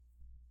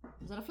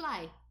that a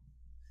fly?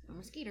 A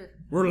mosquito.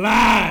 We're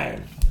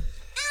live!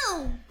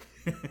 Ow!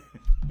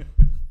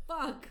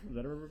 Fuck. Is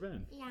that a rubber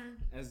band? Yeah.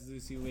 As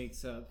Lucy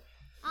wakes up.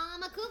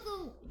 I'm a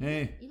cuckoo.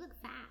 Hey. You look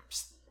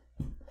fat.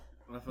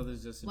 My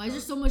father's just. Why is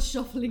there so much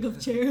shuffling of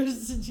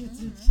chairs? I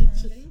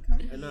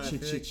know, I feel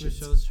like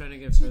Michelle's trying to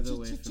get further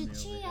away from me over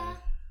here.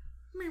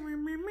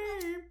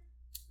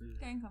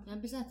 Ya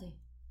empezaste.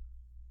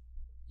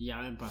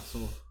 Ya me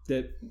pasó.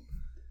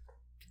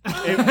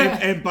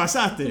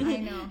 Empasaste. I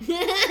know.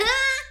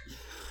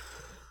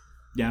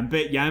 Ya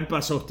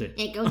empazoste.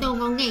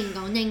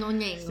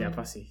 Ya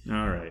pasé.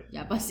 Alright.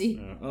 Ya pasé.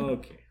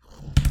 Okay.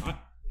 I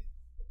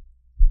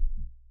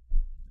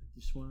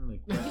just want to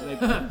like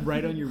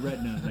right on your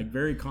retina, like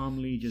very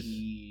calmly, just.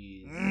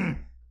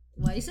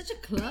 Why are you such a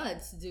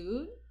klutz,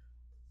 dude?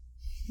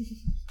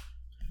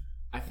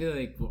 I feel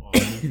like we're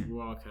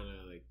all kind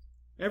of like.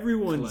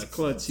 Everyone's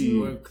klutzy.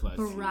 We're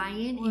klutzy.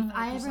 Brian, if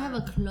I ever have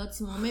a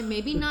klutz moment,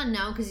 maybe not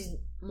now because he's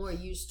more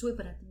used to it,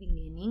 but at the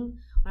beginning,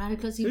 when I had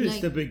a klutz, he'd be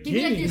It's like, the he'd be like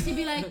beginning. this, he'd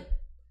be like,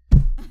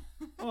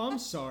 Oh, I'm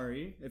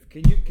sorry. If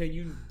can you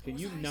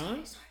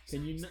not?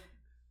 Can you not?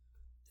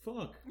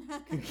 Fuck.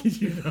 Can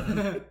you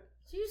not?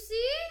 do you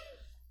see?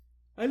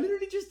 I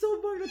literally just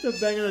told Mark not to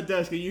bang on the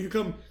desk, and you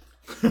come.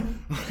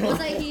 Was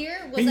I here?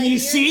 Was Can I you here?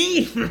 see?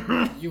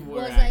 You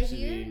were Was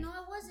actually. I here? No,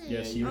 I wasn't.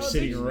 Yes, you were Oh,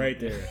 sitting did you? right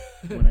there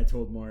when I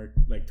told Mark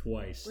like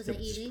twice. Was to I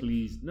just eating?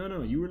 please.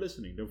 No, you were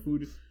listening. The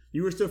food.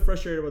 You were still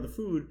frustrated about the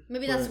food.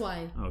 Maybe but- that's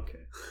why. Okay.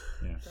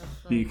 Yeah. The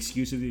fuck? The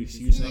excuse of the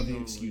excuse of the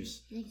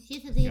excuse.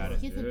 Excuse me, Got it.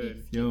 excuse me,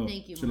 Good. Yo,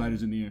 Thank you, your Mom.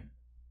 lighters in the air.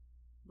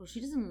 Bro, she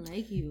doesn't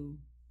like you.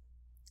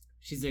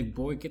 She's like,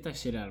 boy, get that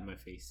shit out of my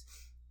face.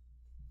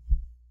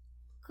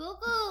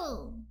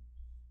 Cuckoo.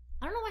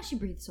 I don't know why she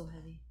breathes so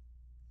heavy.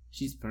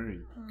 She's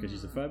purring. Because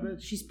she's a fat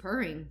bitch. She's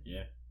purring.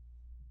 Yeah.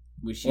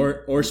 Was she?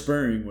 Or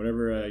spurring,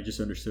 whatever I just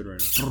understood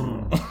right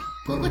now.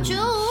 Cuckoo,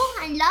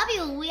 I love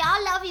you. We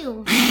all love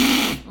you.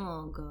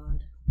 Oh,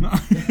 God.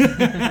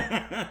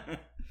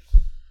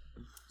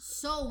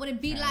 So, what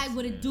it be like?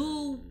 What it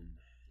do?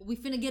 What we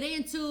finna get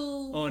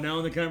into? Oh, now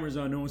when the camera's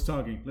on, no one's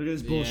talking. Look at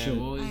this bullshit.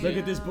 well, Look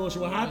at this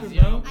bullshit. What happened,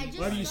 Yeah. bro? I just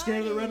Why are you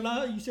scared of the red started.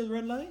 light? You scared of the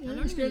red light? I don't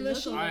You scared of even that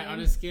shit? look Alright, on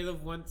a scale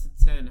of 1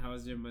 to 10, how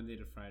was your Monday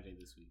to Friday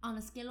this week? On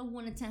a scale of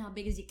 1 to 10, how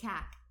big is your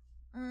cock?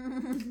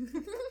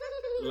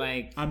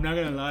 Like, I'm not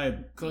gonna lie.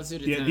 closer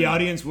to The, 10. the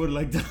audience would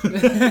like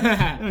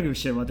that. I don't give a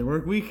shit about their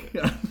work week.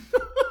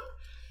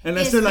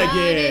 Unless It's they're like,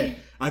 Friday. yeah,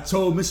 I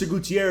told Mr.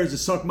 Gutierrez to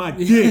suck my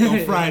dick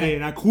on Friday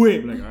and I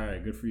quit. I'm like,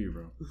 alright, good for you,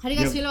 bro. How do you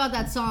guys Yep. feel about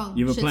that song?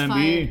 You have a Shit's plan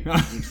fire. B?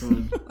 Which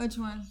one? Which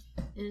one?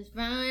 It's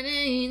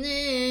Friday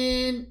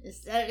then.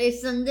 It's Saturday,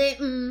 Sunday.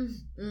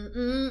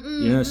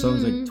 Yeah, that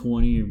song's like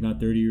 20, if not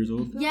 30 years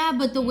old. Yeah,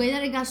 but the way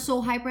that it got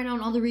so hype right now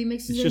and all the remixes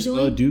It's they're just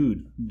doing. a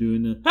dude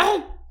doing the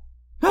hey,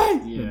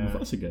 hey. Yeah.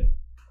 That's a guy.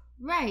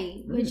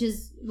 Right, which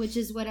is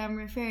what I'm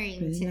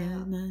referring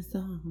to.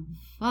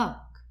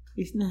 Fuck.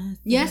 It's nice.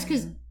 Yes,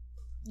 because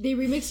they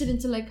remix it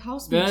into like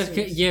house But that's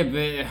mixes. yeah,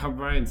 but how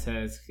Brian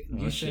says, Oh,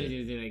 you shit. said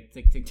you're like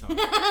TikTok.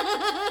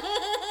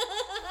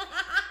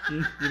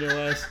 You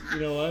know what? You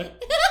know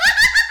what?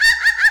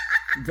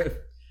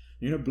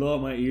 You're gonna blow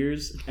out my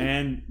ears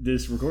and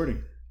this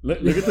recording. Look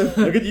at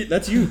you.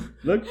 That's you.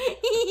 Look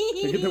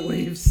at the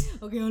waves.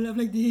 Okay, I'll laugh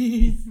like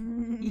this.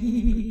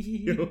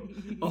 Yo,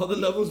 all the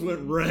levels went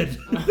red.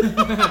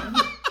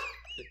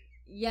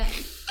 Yeah.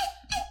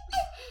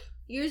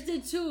 Yours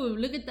did too.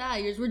 Look at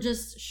that. Yours were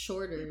just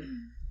shorter.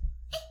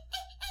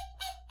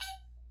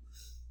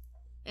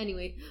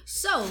 Anyway,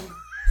 so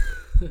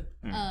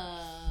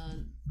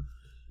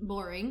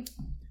boring.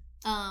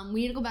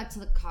 We need to go back to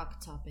the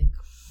cock topic.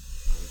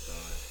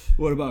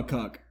 What about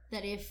cock?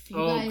 That if you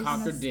Oh, guys cock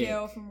On or a dick?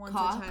 scale from 1 to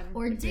cock 10.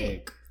 or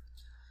dick.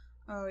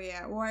 Oh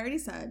yeah. Well, I already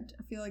said.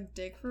 I feel like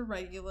dick for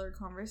regular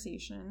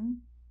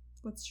conversation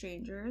with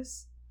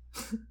strangers.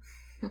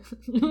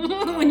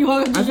 When you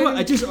walk up to them.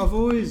 I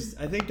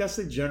think that's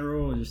the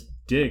general just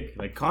dick.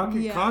 Like cock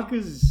Yeah. cock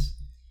is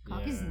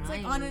Cock is Yeah. nice. It's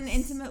like on an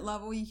intimate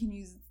level, you can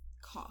use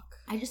cock.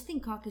 I just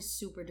think cock is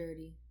super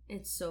dirty.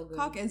 It's so good.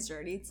 Cock is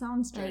dirty. It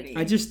sounds Like, dirty.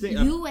 I just think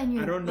You and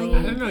your I don't like, know.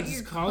 I don't know. Put Just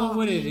your call it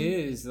what it cock in.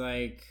 is.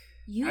 Like,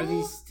 You? at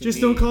least to just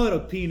me. don't call it a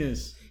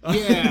penis.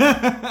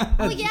 Yeah.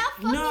 Oh yeah, fuck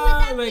me with No,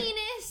 that like,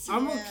 penis.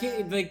 I'm Yeah.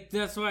 okay. Like,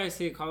 that's why I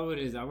say call it what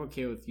it is. I'm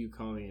okay with you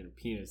calling it a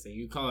penis. Like,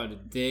 you call it a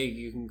dick.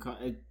 You can call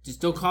it.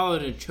 Just don't call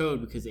it a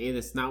chode because A,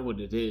 that's not what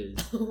it is.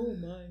 Oh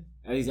my.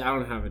 At least I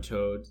don't have a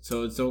chode,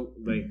 so it's so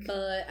like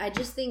I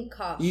just think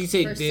cock. you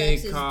say for dick,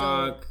 sex is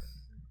cock, dope.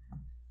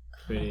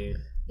 pretty.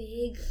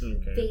 Big,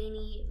 Okay.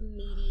 veiny,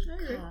 meaty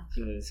Okay. cock.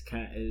 This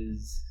cat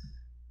is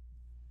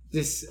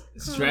this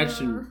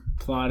stretch and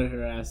plotted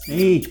her ass.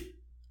 Hey.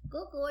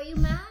 Coco, are you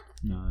mad?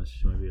 No,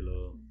 she might be a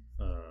little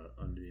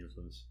under the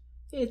influence.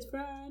 It's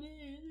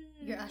Friday.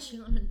 You're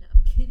ashing on a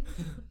napkin.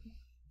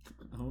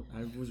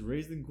 I was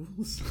raised in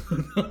ghouls.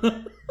 oh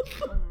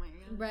my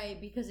god.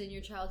 Right, because in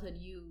your childhood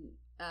you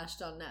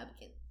ashed on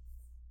napkin.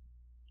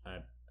 I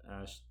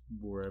ashed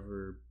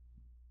wherever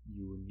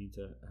you would need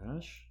to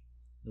ash.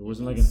 There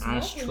wasn't like an Smoke when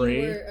you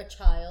ashtray. were a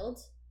child.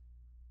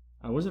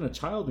 I wasn't a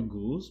child in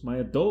Ghouls. My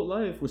adult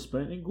life was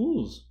spent in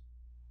Ghouls.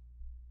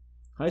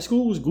 High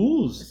school was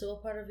Ghouls. So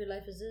what part of your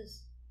life is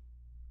this?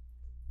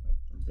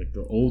 Like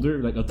the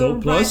older, like The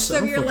adult plus. rest I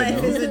of don't your fucking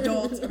life know. is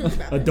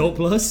adult. Adult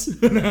plus.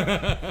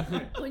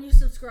 When you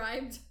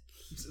subscribed.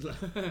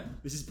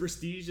 This is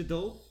prestige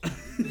adult.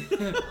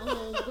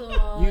 Oh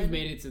god. You've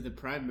made it to the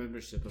Prime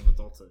membership of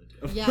adulthood.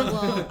 Yeah,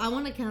 well, I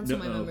want to cancel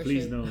my membership.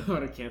 Please no. I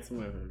want to cancel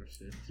my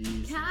membership.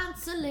 Jeez.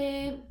 Cancel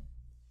it.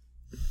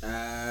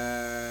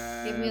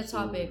 Give me a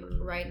topic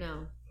right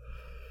now.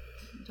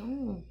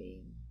 Don't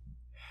be.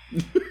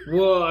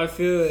 Well, I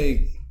feel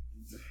like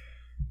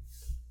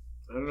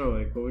I don't know.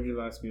 Like, what would your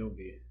last meal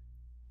be?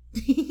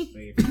 Like,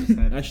 if you just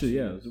had Actually,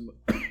 yeah. That's what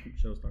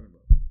Michelle was talking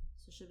about.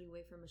 So should we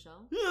wait for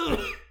Michelle?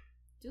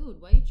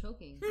 Dude, why are you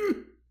choking?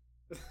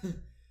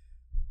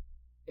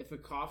 If a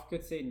cough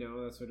could say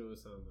no, that's what it would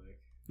sound like.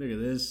 Look at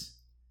this.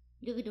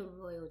 Look at the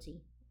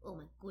royalty. Oh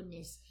my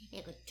goodness.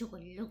 I got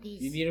chocolate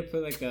lookies. You need to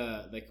put like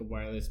a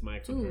wireless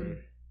mic on her, Dude,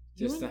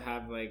 just you to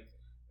have like.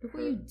 Look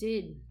what you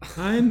did.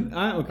 I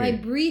okay. By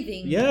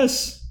breathing.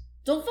 Yes.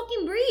 Don't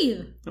fucking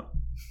breathe. No.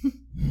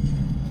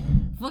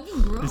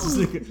 Fucking gross.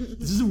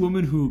 This is a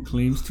woman who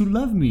claims to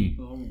love me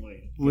Oh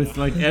my. with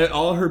like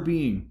all her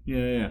being.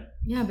 Yeah.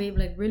 Yeah, babe,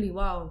 like really,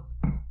 wow.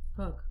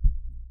 Fuck.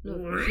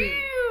 Look, shit.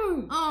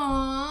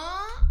 Aww.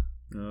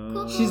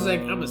 She's like,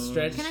 I'm a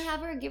stretch. Can I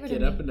have her? Give her Get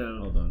to up me. and out.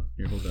 Hold on.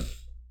 Here, hold that.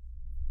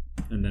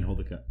 And then hold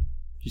the cat.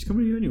 She's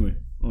coming to you anyway.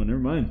 Oh, never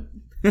mind.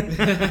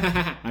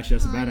 Actually,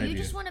 that's a bad You idea.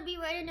 just want to be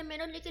right in the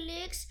middle. Lick a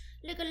legs.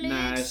 Lick a legs.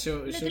 Nah, she'll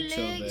lick a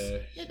chill legs.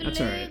 there. Lick a That's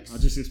legs. alright. I'll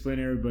just explain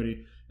to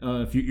everybody.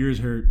 If your ears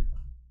hurt,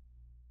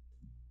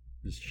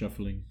 just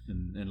shuffling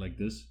and like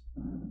this.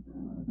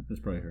 That's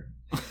probably her.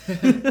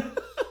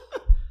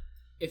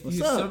 If What's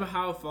you up?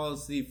 somehow fall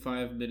asleep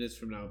 5 minutes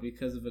from now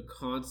because of a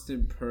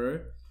constant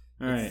purr,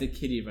 All it's right. the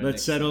kitty right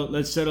Let's next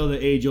to settle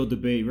the age-old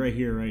debate right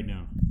here, right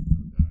now.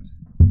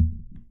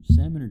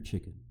 Salmon or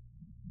chicken?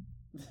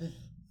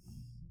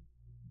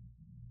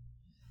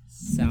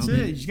 Salmon. That's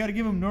it. You just gotta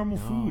give him normal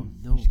No,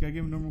 food. no. You just gotta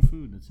give him normal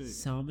food. That's it.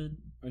 Salmon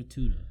or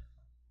tuna?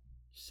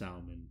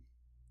 Salmon.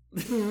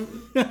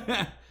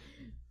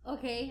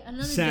 Okay,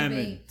 another Salmon.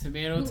 debate.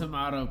 Tomato,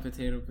 tomato,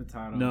 potato,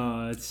 potato.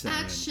 No, it's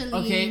salmon. Actually,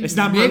 Okay, It's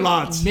not Mc-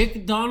 Merlot.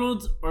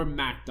 McDonald's or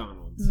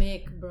McDonald's?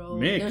 Mick, bro.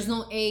 Mick. There's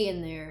no A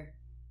in there.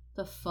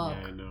 The fuck.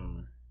 Yeah, I know.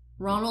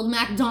 Ronald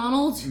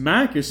McDonald?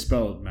 Mac is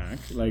spelled Mac.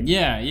 Like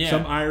Yeah.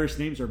 some Irish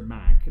names are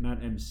Mac,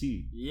 not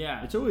MC.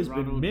 Yeah. It's always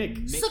been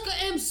Mick. Sucker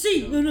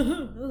MC!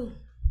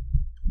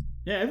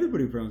 Yeah,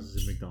 everybody pronounces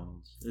it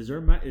McDonald's. Is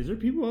there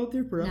people out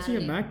there pronouncing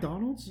it Natalie.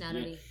 McDonald's?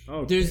 Natalie.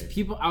 Oh, There's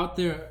people out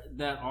there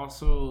that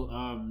also,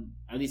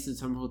 at least in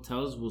some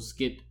hotels, will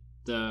skip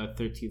the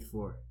 13th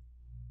floor.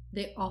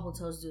 All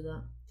hotels do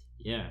that.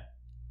 Yeah.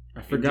 I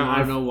And forgot.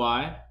 do you know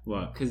why?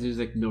 What? Because there's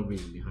like no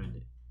reason behind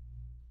it.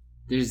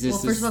 There's this.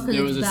 Well, first of all, 'cause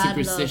there it's was a bad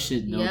luck.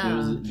 superstition. No, Yeah. there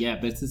was.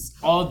 But it's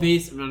all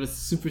based around a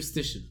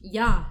superstition.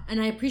 Yeah,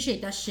 and I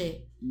appreciate that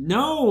shit.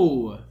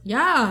 No,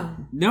 Yeah.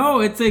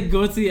 it's like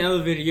go to the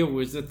elevator. Yo,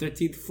 where's the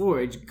 13th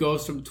floor? It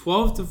goes from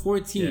 12 to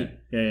 14.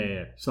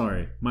 Yeah.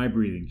 Sorry, my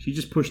breathing. She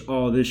just pushed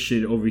all this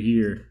shit over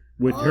here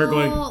with her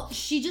going. Oh,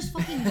 she just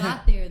fucking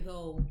got there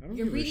though. I don't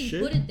Your give a breathing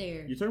shit. put it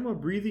there. You're talking about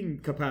breathing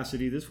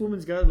capacity. This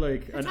woman's got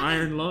like an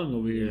iron lung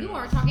over here. You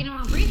are talking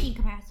about breathing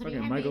capacity.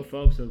 Fucking I Michael made-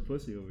 Phelps of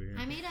pussy over here.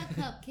 I made a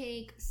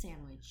cupcake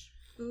sandwich.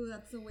 Ooh,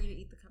 that's the way to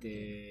eat the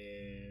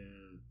cupcake.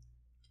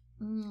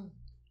 Damn.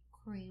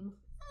 Cream.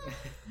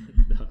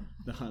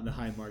 the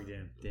high mark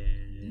jam.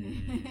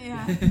 Damn.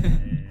 Yeah.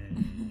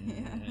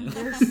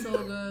 They're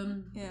so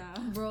good. Yeah.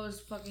 Bro, it's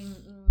fucking.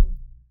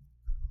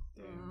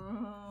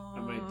 Damn. I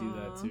might do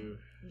that too.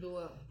 Do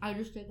it. I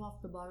just take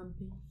off the bottom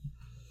piece.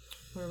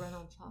 Put it right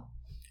on top.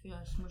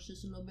 Yeah, smush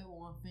this a little bit with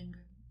one finger.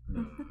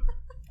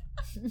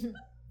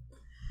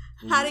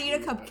 How to eat a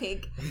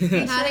cupcake.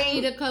 How to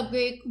eat a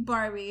cupcake?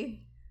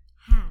 Barbie.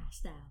 Ha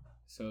style.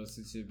 So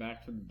since you're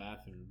back from the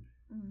bathroom,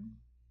 Mm.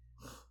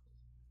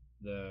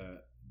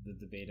 the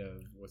debate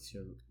of what's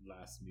your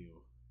last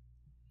meal.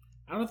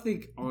 I don't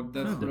think on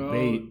death Not a row,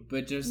 debate.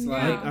 but just Yeah.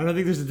 like I don't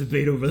think there's a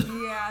debate over that.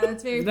 Yeah,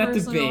 that's very that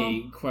personal.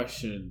 debate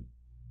question.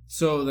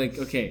 So like,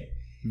 okay,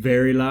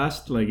 Very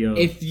last, like yo.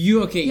 if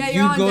you Yeah, you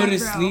you're on go to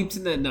death row. sleep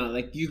tonight, no,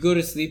 like you go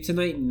to sleep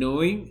tonight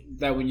knowing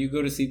that when you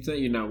go to sleep tonight,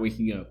 you're not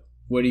waking up.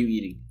 What are you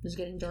eating? It's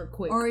getting dark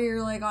quick. Or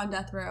you're like on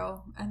death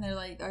row and they're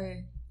like,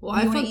 okay. well,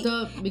 you I wanna fucked eat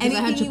up because I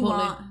had anything you Chipotle.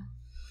 want.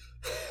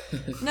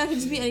 No, it could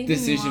just be anything you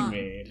Decision want.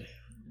 made.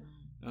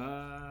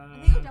 I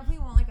think I would definitely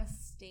want like a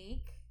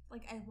steak.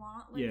 Like I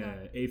want like yeah,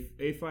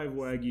 A5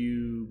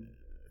 Wagyu.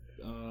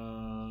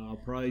 I'll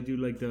probably do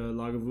like the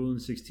Lagavulin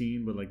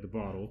 16, but like the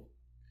bottle.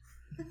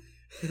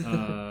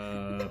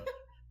 Well,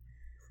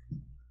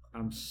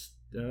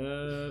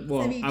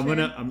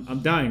 Ceviche. I'm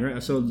dying,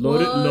 right? So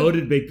What?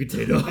 loaded baked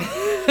potato.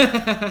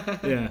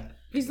 Yeah.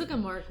 Please look at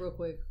Mark real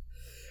quick.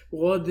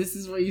 Well, this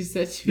is what you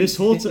said. This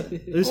whole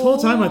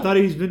time I thought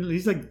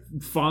he's like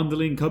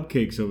fondling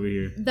cupcakes over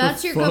here.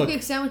 That's The your fuck?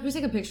 cupcake sandwich. Please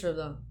take a picture of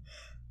them.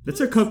 That's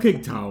a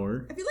cupcake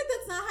tower. I feel like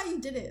that's not how you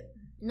did it.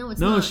 No, it's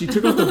No, not. she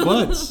took off the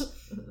butts.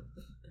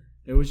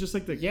 It was just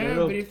like the Yeah,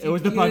 little, but if it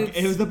was the you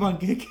it was the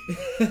pancake.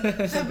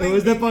 It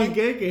was the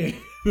pancake.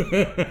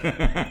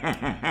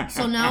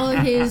 So now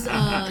his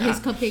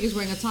cupcake is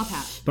wearing a top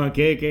hat.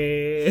 Pancake.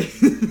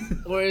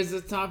 Or is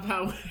the top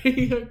hat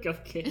wearing a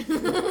cupcake?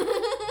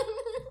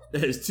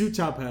 There's two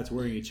top hats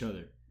wearing each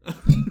other.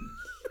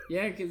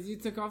 Yeah, because you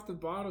took off the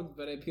bottoms,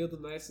 but I peeled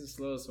them nice and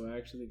slow, so I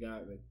actually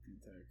got like the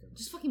entire cupcake.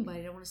 Just fucking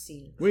bite it. I want to see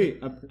it.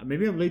 Wait,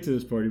 maybe I'm late to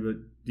this party, but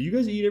do you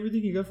guys eat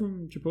everything you got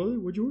from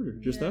Chipotle? What'd you order?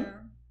 Just that?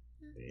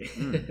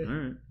 All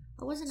right.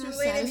 I wasn't Too as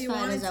late if you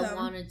satisfied as wanted I some.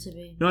 wanted to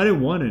be. No, I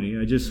didn't want any.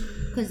 I just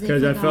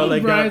Because I felt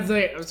like Brian's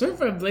like, I'm sorry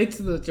if I'm late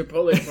to the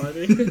Chipotle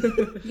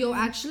party. Yo,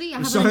 actually, I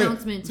have sorry, an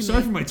announcement to sorry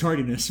make. for my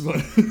tardiness, but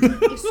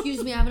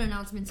Excuse me, I have an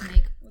announcement to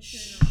make. What's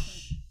your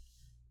announcement?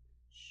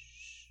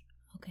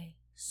 Okay,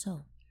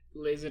 so.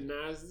 Laser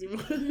nasty.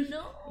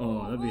 No.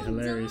 Oh, that'd be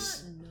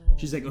hilarious. No.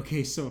 she's like,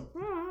 okay, so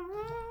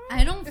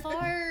I don't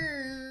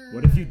fart.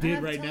 What if you I did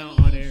have right now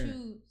tiny on air?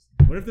 issues.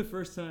 what if the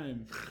first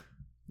time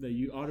that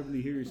you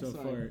audibly hear yourself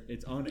Sorry. fart,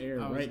 it's on air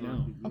I was right now?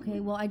 wrong. Okay,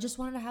 well, I just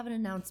wanted to have an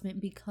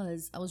announcement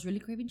because I was really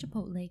craving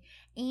Chipotle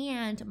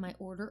and my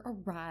order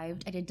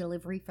arrived. I did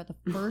delivery for the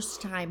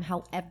first time.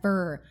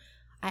 However,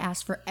 I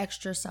asked for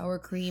extra sour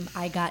cream.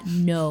 I got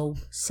no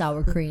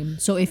sour cream.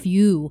 So if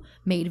you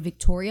made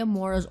Victoria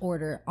Mora's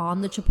order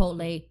on the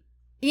Chipotle,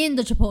 in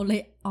the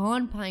Chipotle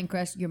on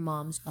Pinecrest, your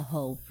mom's a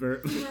hoe.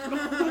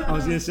 I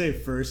was gonna say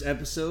first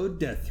episode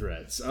death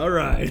threats. All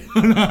right,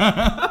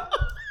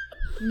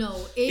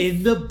 No,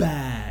 in the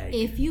bag.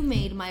 if you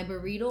made my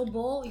burrito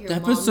bowl, your The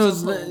mom's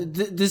episode's a hoe.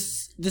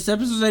 this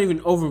episode's not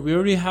even over. We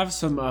already have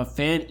some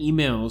fan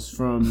emails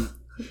from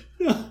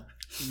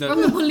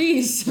From the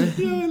police.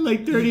 Yeah, in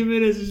like 30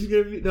 minutes it's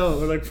gonna be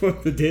or like for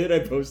the day that I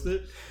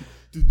posted.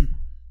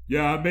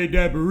 Yeah, I made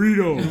that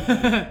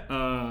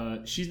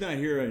burrito. She's not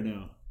here right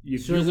now.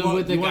 If She was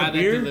with the guy that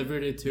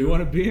delivered it too. You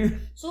want a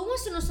beer? So who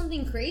wants to know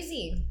something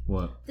crazy?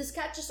 What? This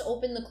cat just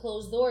opened the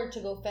closed door to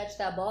go fetch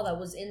that ball that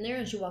was in there,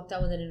 and she walked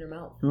out with it in her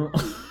mouth.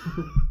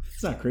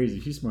 It's not crazy.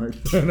 She's smart.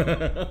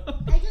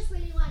 I just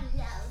really want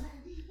love.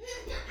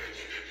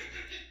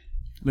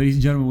 Ladies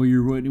and gentlemen, what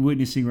you're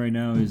witnessing right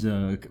now is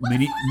a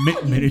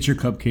miniature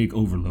cupcake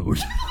overload.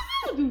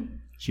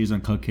 She's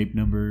on cupcake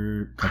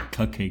number...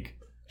 Cupcake.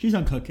 She's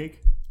on cupcake.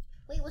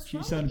 Wait, what's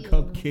She's wrong on with you?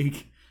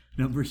 cupcake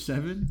number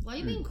 7. Why are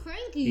you being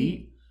cranky?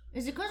 8.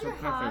 Is it because So you're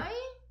perfect. high?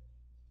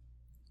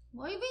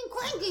 Why are you being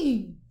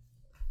cranky?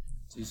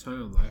 She's trying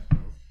to laugh, bro.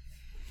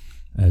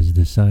 As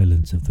the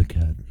silence of the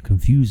cat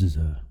confuses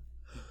her,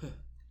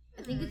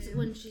 I think it's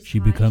when she's she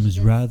high, becomes she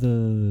gets-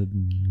 rather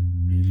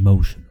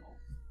emotional.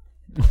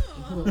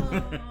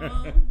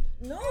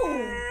 No.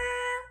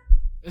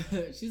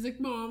 She's like,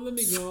 Mom, let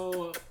me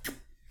go.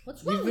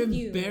 What's wrong You've with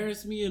you?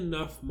 embarrassed me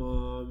enough,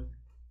 Mom.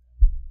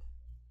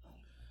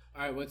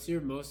 Alright, what's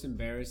your most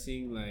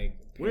embarrassing, like...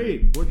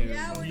 Wait, what?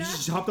 Yeah, we're You not-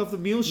 just hopped off the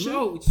meal shit?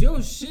 No,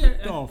 yo, shit.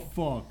 Oh,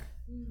 fuck.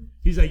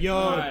 He's like, yo,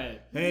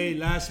 Alright. hey,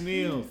 last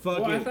meal. Fuck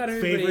Well, I it. thought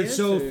everybody Favorite answered.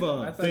 sofa.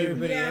 I thought Favorite.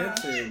 everybody Yeah.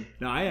 answered.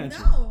 No, I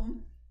answered. No.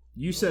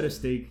 You said a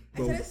steak. I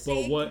said a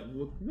steak. But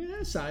what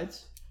yeah,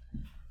 sides?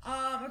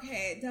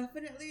 Okay,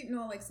 definitely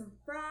no, like some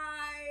fries.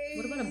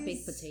 What about a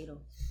baked potato?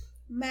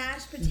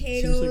 Mashed Seems like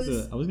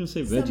potatoes. I was going to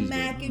say veggies. some but,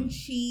 mac and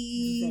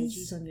cheese.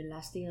 Veggies on your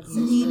last day of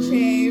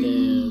Ceviche.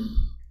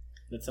 Damn.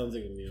 That sounds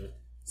like a meal.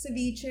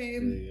 Ceviche.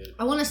 Really good.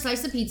 I want a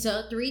slice of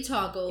pizza, 3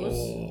 tacos.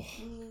 Oh.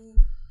 Ooh.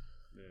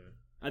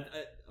 Yeah.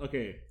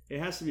 Okay, it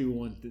has to be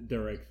one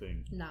direct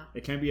thing. Nah.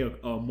 It can't be a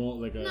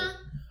more like a. Nah.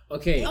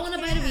 Okay, I want a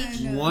bite of each.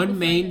 Yeah. one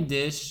main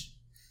dish,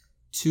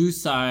 2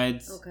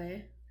 sides,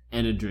 Okay.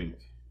 and a drink.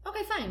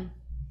 Okay, fine.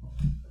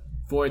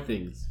 4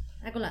 things.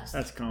 I go last.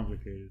 That's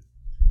complicated.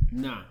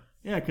 Nah.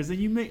 Yeah, because then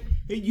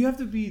you have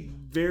to be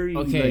very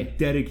Okay. like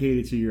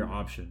dedicated to your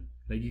option.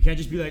 Like you can't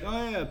just be like,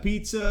 oh yeah,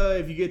 pizza.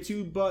 If you get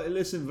 2,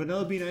 listen,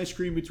 vanilla bean ice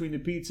cream between the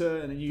pizza,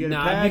 and then you get a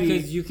Nah, patty.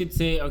 because you could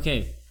say,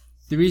 okay,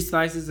 3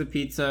 slices of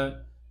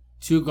pizza,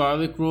 2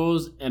 garlic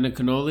rolls, and a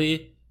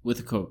cannoli with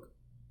a Coke.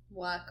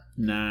 Whack.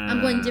 Nah, I'm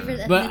going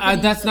different. But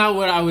ethnicities, that's so- not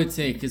what I would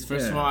say, because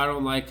first of Yeah. all, I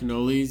don't like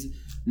cannolis,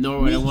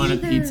 nor would I Me want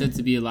either. a pizza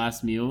to be a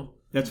last meal.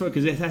 That's what,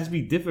 because it has to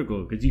be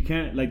difficult. Because you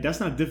can't like that's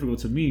not difficult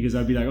to me. Because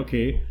I'd be like,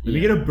 okay, let me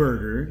Yeah. get a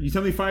burger. You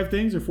tell me 5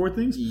 things or 4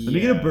 things. Let me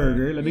get a Yeah.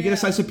 burger. Let me get Yeah. a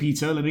slice of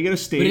pizza. Let me get a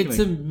steak. But it's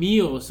like, a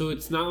meal, so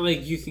it's not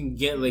like you can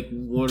get like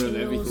one of Meals.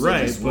 everything.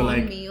 right, just but one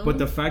like, meal. but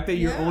the fact that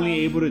you're Yeah. only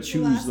able to The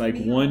choose last like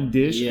meal. one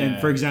dish, Yeah. and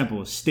for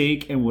example,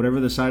 steak and whatever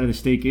the side of the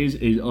steak is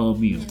a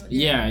meal.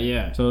 Yeah,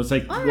 yeah. So it's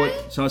like All what?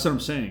 right. So that's what I'm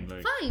saying.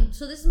 Like, Fine.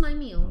 So this is my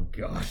meal.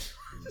 God,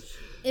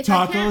 If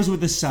I tacos can't-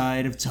 with a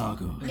side of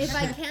tacos. If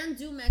I can't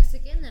do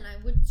Mexican, then I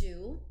would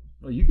do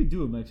Oh, you could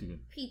do a Mexican.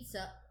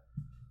 pizza.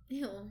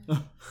 Ew.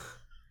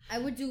 I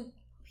would do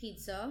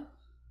pizza,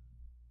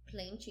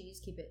 plain cheese.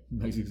 Keep it.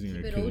 Mexican Keep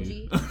are it killing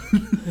you.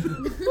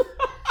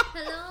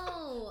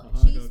 Hello.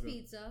 Uh-huh, Cheese go, go.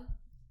 pizza,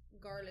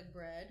 garlic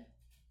bread,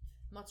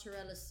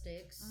 mozzarella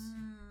sticks,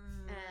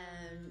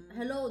 and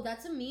hello.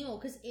 That's a meal.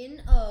 Cause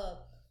in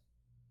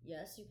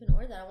yes, you can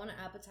order that. I want an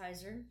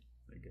appetizer.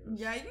 I guess.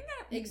 Yeah, you can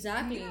get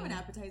Exactly. You can have an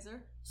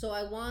appetizer. So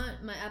I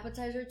want my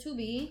appetizer to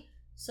be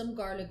some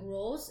garlic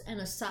rolls and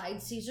a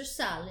side Caesar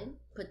salad.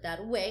 Put that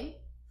away.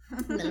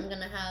 And then I'm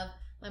gonna have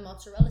my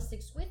mozzarella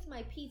sticks with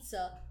my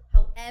pizza.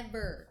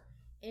 However,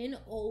 in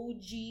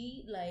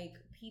OG like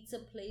pizza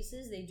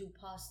places, they do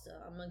pasta.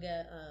 I'm gonna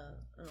get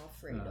an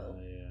Alfredo,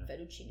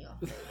 fettuccine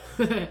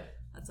Alfredo.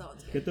 That's all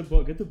it's Get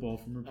good. the ball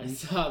from her, I please.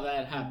 saw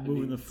that happen.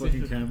 Moving the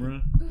fucking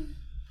camera.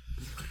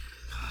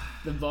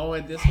 The ball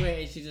went this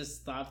way, and she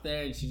just stopped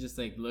there, and she just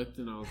like looked,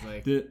 and I was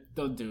like,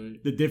 "Don't do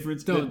it." The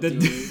difference. Don't do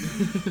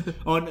it.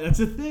 Oh, that's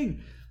the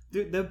thing.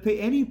 Dude,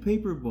 any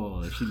paper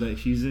ball that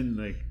she's in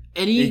like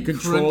Any in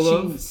control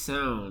crunching of,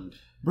 sound.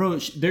 bro.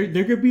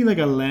 There could be like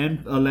a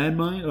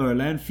landmine or a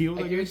landfield.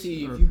 I I guess, guarantee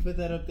you, or- if you put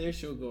that up there,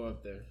 she'll go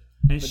up there.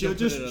 and but she'll don't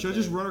put it up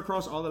just there. run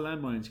across all the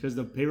landmines because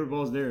the paper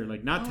ball's there.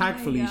 Like not Oh my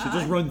tactfully, she'll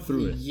just God. run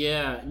through it.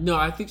 Yeah, no,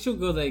 I think she'll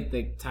go like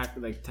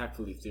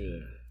tactfully through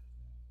there.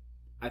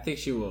 I think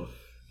she will.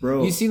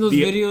 Bro, You seen those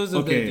videos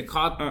of okay,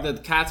 the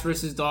cats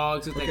versus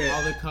dogs with okay, like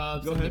all the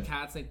cubs go and ahead. the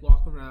cats like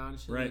walk around,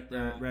 shit right, like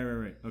that.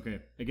 right. Okay,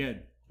 again,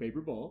 paper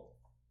ball.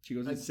 She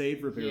goes insane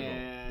for a paper ball.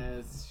 Yeah,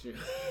 that's true.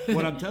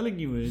 What I'm telling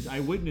you is,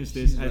 I witnessed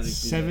this She's at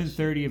running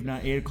through that 7:30, if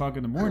not 8 o'clock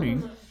in the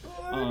morning.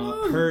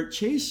 Her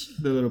chase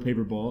the little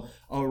paper ball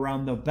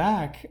around the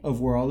back of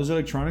where all those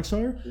electronics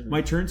are.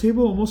 My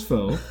turntable almost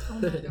fell.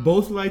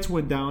 Both lights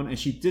went down, and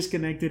she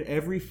disconnected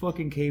every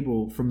fucking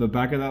cable from the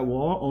back of that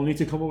wall, only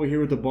to come over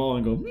here with the ball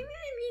and go "Mee, mee,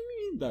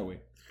 mee, mee," that way.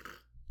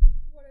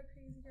 What a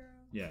crazy girl.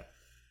 Yeah,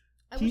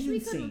 I she's wish we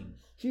insane. could.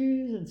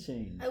 She's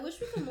insane. I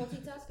wish we could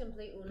multitask and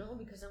play Uno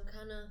because I'm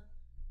kind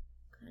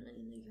of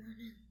in the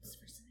yearnings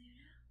for some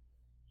Uno.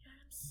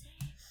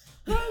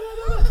 You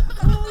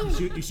know what I'm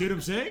saying? You see what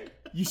I'm saying?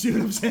 You see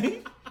what I'm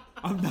saying?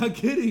 I'm not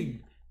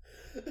kidding.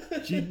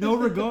 No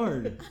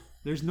regard.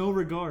 There's no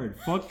regard.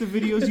 Fuck the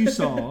videos you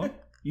saw.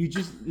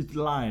 It's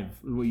live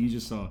what you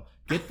just saw.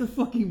 Get the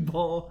fucking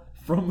ball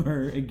from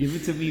her and give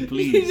it to me,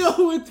 please. You know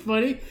what's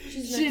funny?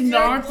 She's She next to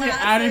knocked your it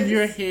out of glasses.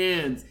 your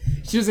hands.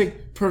 She was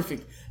like,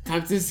 "Perfect,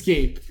 time to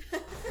escape."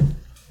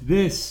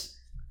 This.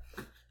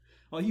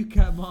 All you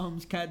cat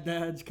moms, cat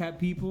dads, cat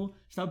people,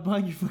 stop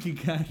buying your fucking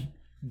cat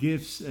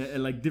gifts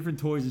and like different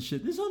toys and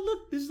shit. This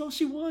is all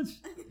she wants.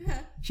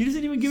 She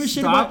doesn't even give a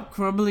shit about. Stop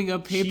crumbling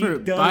up paper.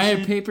 She Buy a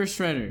doesn't- paper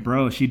shredder.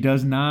 Bro, she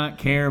does not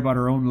care about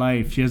her own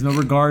life. She has no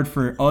regard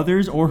for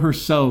others or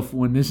herself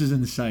when this is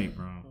in sight,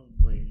 bro.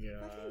 Oh my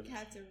god.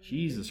 Cats are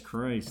Jesus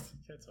Christ.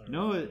 That's all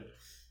No, right.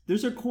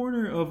 there's a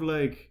corner of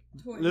like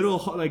Toys.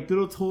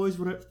 little toys.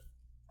 Whatever.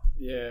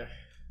 Yeah,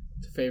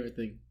 it's a favorite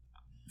thing.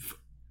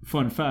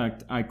 Fun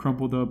fact: I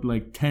crumpled up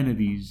like 10 of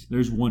these.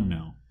 There's one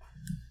now.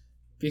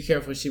 Be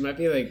careful. She might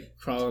be like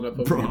crawling up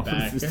over Bro, your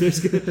back.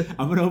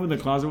 I'm gonna open the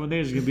closet one day.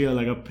 There's gonna be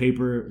like a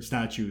paper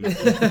statue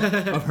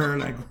of her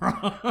like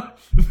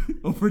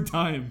over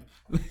time.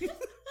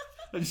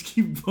 I just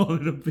keep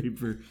falling up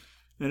paper,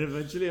 and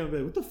eventually I'm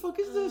like, "What the fuck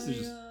is this?" It's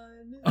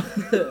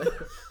just-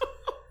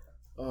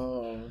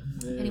 Oh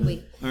man.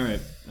 Anyway, all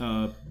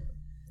right,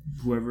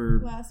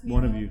 whoever Last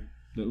one of meal. you,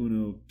 the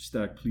Uno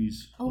stack,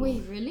 please. oh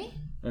wait, really?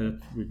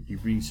 You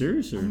being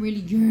serious or? I'm really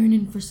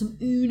yearning for some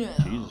Uno.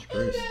 Jesus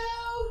Christ.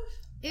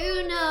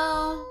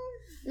 Uno,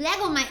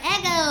 Lego my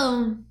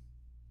ego.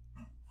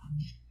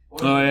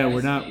 Oh yeah,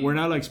 we're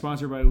not like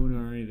sponsored by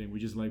Uno or anything. We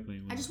just like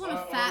playing Uno. I just want a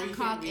fat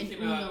cock and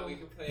Uno.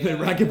 Play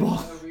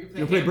racquetball. We can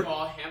You play play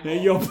handball, handball.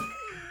 Hey yo.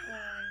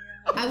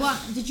 I want.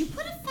 Did you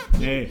put a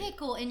fucking Hey.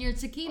 pickle in your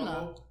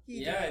tequila?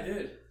 Yeah, I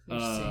did.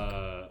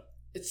 It's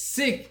It's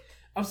sick.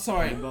 I'm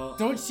sorry.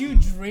 Don't you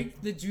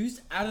drink the juice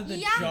out of the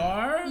Yeah.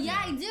 jar?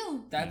 Yeah, I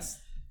do. That's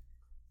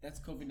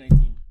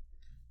COVID-19.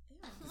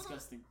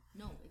 Disgusting.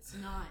 No, it's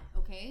not.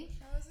 Okay,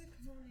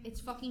 it's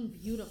fucking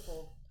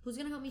beautiful. Who's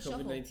gonna help me shuffle?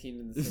 COVID-19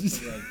 in the sense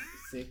of like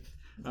sick.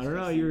 I don't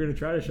know. You were gonna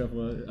try to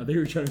shuffle it. I think you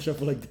were trying to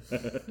shuffle like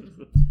that.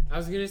 I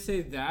was gonna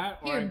say that,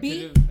 or Here,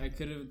 B. I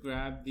could have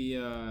grabbed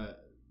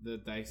the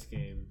dice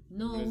game.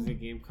 No. There's a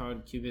game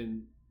called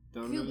Cuban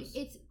Dominoes.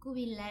 It's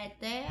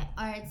cubilete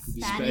or it's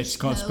It's Spanish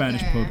called poker.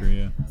 Spanish poker,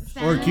 yeah. Or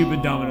Spanish-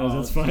 Cuban dominoes.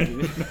 That's fine.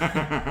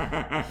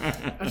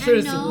 I'm sure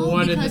it's No,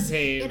 one and the because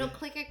same. It'll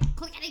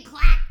clickety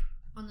clack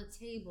on the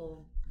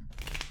table.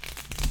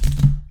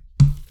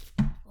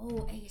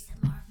 Oh,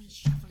 ASMR of me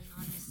shuffling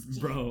on this.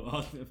 shit.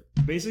 Bro,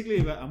 basically,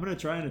 I'm gonna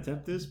try and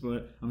attempt this,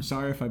 but I'm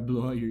sorry if I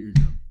blow out your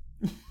eardrum.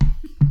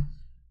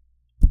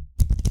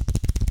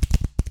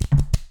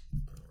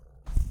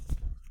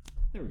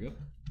 There we go.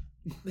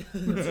 Do you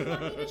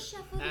want me to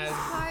shuffle these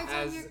cards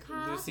on your as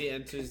cock? Lucy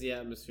enters the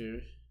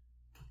atmosphere.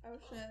 Oh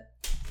shit.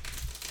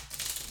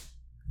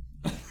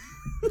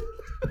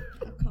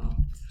 A cough.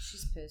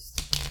 She's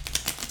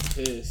pissed.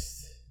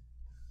 Pissed.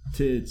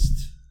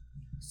 Titsed.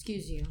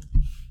 Excuse you.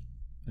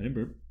 I didn't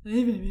burp.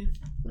 Hey, baby.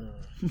 I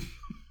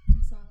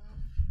saw that.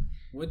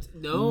 What?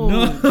 No.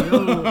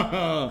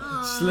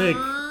 Slick.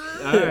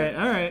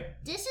 All right.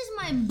 This is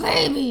my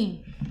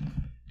baby.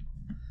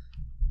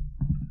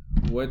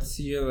 What's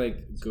your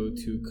like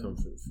go-to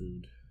comfort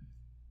food?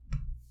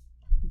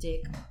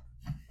 Dick.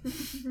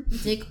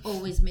 Dick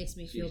always makes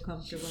me feel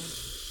comfortable.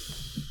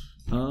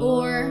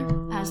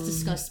 Or, as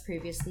discussed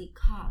previously,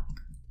 cock.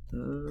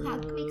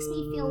 Cock makes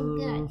me feel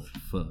good.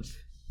 Fuck.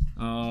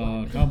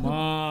 Oh, come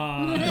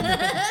on.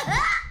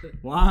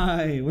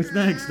 Why? What's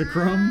next? The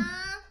crumb?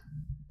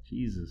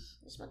 Jesus.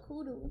 It's my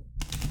kudu.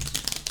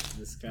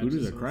 This guy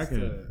Voodoo's just a wants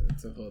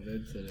crackhead. to hold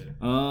into it.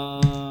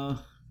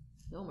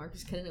 No,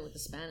 Marcus killing it with the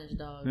Spanish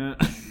dog. Yeah.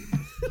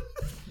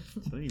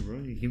 Funny, bro.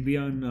 You can be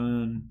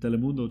on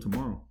Telemundo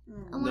tomorrow.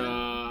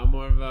 Nah, I'm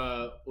more of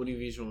a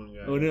Univision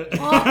guy. Oh, no.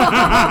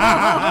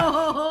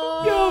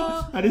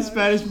 Yo, how did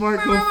Spanish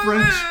Marco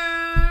French?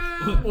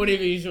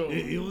 Univision.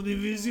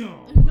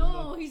 Univision.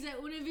 No, he said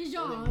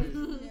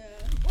Univision.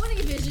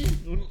 Univision.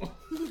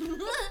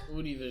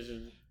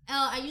 Univision.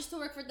 I used to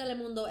work for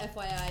Telemundo,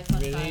 FYI. Fun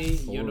Really?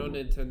 fact. You know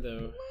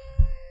Nintendo.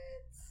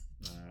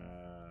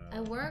 I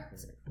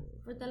worked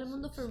for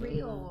Telemundo for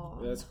real.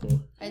 That's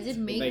cool. I did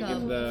Like makeup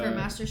in the- for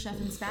MasterChef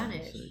in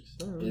Spanish.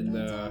 In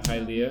the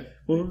Hialeah,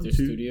 One, their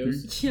two,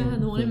 studios. three, Yeah,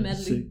 the one in four,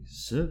 Medley.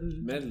 6,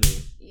 7. Medley.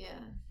 Yeah.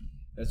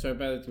 That's right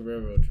by the two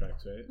railroad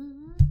tracks, right?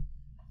 Mm-hmm.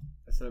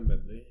 That's not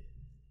Medley.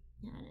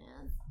 Yeah, it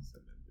is. That's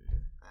not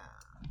Medley.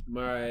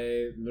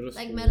 My middle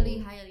school. Like Medley,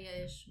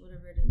 Hialeah-ish,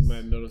 whatever it is.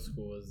 My middle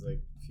school was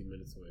like a few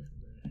minutes away from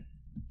there.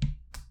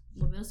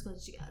 What middle school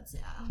did you go to?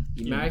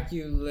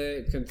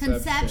 Immaculate Conception.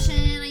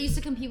 Conception. I used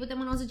to compete with them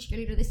when I was a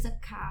cheerleader. They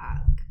said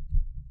cock.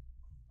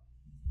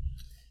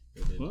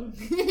 What?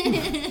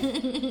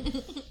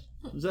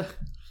 Is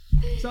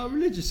that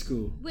religious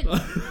school? Wait.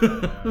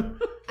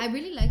 I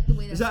really like the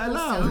way that Is that school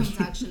allowed? sounds,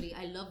 actually.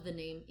 I love the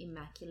name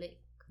Immaculate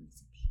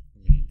Conception.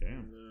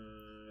 Damn.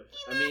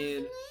 I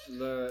mean,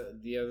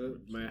 the other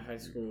my high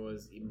school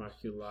was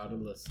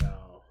Immaculata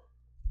LaSalle.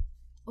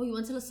 Oh, you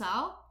went to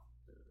LaSalle?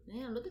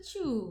 Damn, look at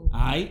you.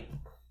 Aight.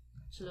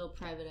 It's a little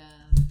private.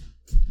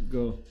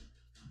 Go.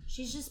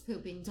 She's just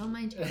pooping. Don't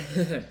mind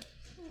her.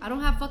 I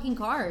don't have fucking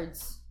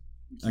cards.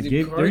 I The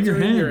gave. They're cards in your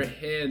are in your hand.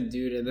 hand,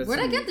 dude, and that's Where'd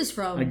I get this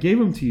from? I gave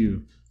them to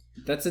you.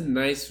 That's a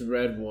nice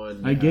red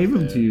one. I gave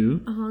them there. to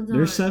you. Hold on.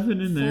 There's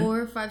 7 in there.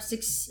 4, 5,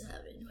 6, 7.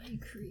 My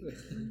creep.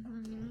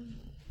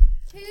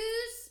 Who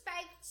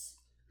spiked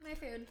my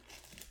food?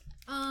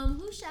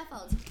 Who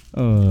shuffled?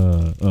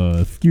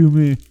 Excuse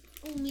me.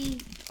 Oh, me.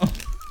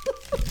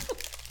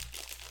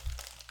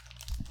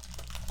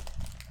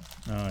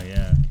 Oh,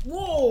 yeah.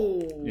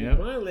 Whoa! Yep.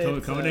 My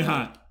lips, Coming in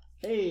hot.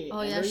 Hey. Oh,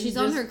 I yeah, know you she's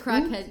on just her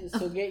crackhead. pooped,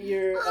 So get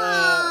your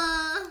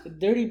Ah.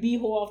 dirty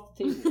beehole off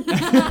the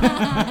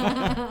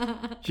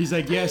table. She's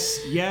like, yes,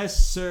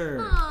 sir.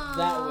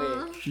 That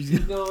way. She's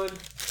Keep going.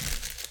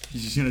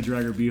 She's just gonna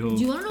drag her beehole.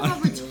 Do you want to know how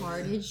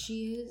retarded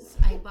she is?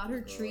 I bought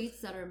her treats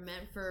that are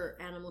meant for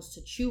animals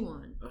to chew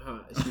on.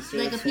 She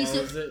straight Like a up piece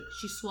of. swallows it.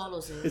 She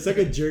swallows it. It's like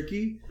a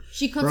jerky.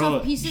 She cuts Bro,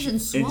 off pieces and in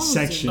swallows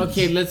sections. it.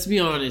 Okay, let's be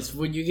honest.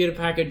 When you get a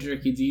pack of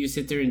jerky, do you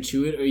sit there and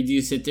chew it, or do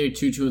you sit there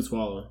chew and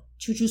swallow?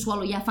 Choo choo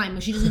swallow. Yeah, fine,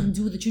 but she doesn't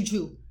do the choo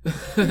choo.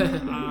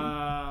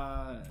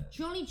 Uh,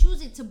 She only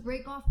chews it to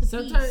break off the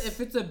Sometimes, piece. if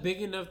it's a big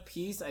enough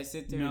piece, I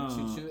sit there No.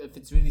 and chew. If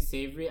it's really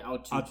savory, I'll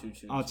chew.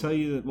 I'll tell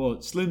you that.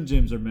 Well, Slim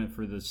Jims are meant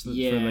for the for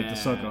like the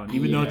suck on.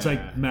 Even though it's Yeah.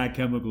 like mad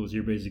chemicals,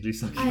 you're basically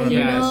sucking I on it.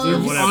 Yeah, love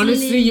dude, whatever.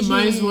 honestly, you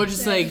might as well Slim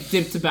just like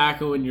dip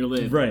tobacco in your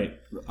lip. Right.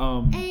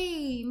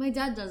 Hey, my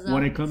dad does that.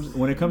 When it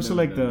comes to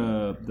like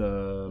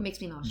the It makes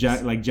me nauseous.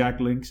 Jack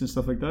Links and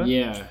stuff like that.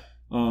 Yeah.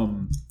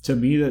 To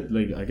me that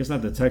like I guess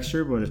not the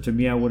texture, but to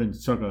me I wouldn't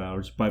suck on that. I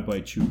would just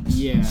bite chew.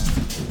 Yeah.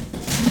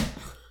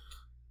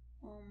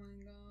 Oh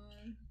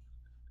my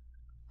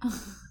god.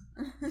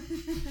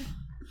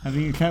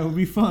 Having a cat would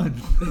be fun.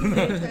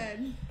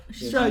 Good.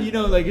 You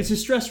know, like it's a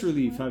stress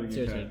relief having a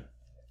Cheers, cat. man.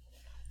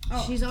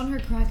 Oh. She's on her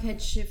crackhead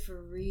shit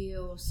for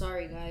real.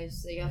 Sorry,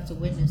 guys, that you have to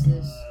witness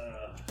this.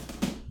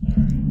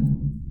 Alright.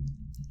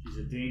 She's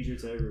a danger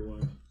to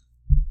everyone,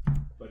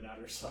 but not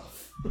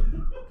herself.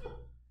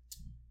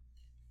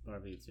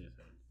 Barbie too.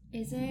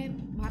 Is it?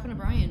 What happened to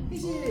Brian?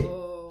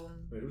 Oh.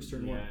 Wait, whose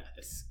turn? Yeah.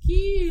 What?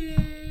 Ski.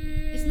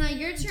 It's not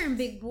your turn,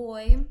 big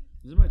boy.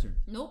 Is it my turn?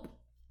 Nope.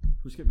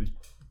 Who skipped me?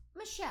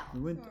 Michelle. We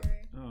went. Sorry.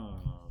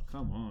 Oh,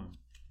 come on.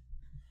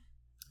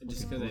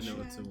 Just because I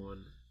know it's a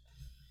one.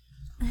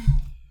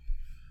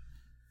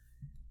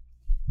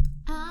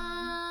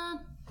 Para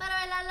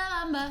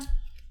la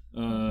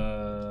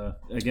bamba.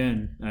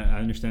 Again, I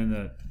understand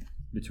that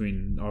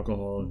between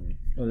alcohol and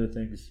other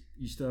things,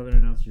 you still haven't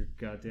announced your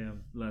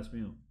goddamn last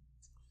meal.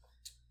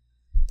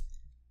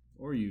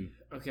 Or you.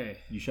 Okay.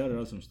 You shouted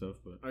out some stuff,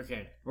 but.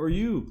 Okay. Or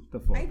you.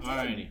 The fuck. I did.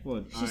 Alrighty.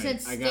 What? She said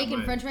I got steak and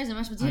mine. french fries and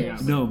mashed I potatoes.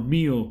 got No,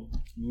 meal.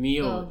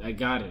 Meal. Oh. I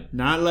got it.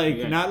 Not like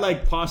Yeah. not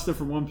like pasta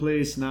from one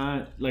place,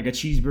 not like a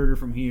cheeseburger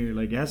from here.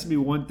 Like it has to be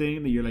one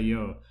thing that you're like,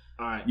 yo,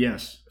 All right.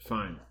 yes.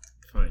 Fine.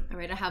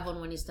 Alright, I have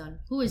one when he's done.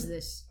 Who is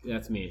this?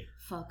 That's me.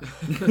 Fuck.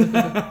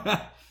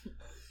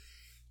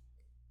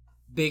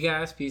 Big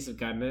ass piece of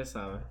carne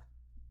asada.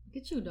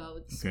 Look at you, dog,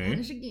 with the Okay.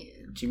 Spanish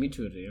again.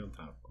 Chimichurri on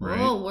top. Right.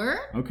 Oh, word?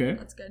 Okay.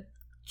 That's good.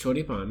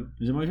 Choripan.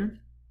 Is it my turn?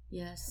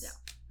 Yes.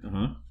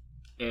 Uh-huh.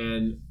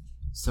 And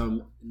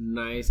some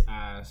nice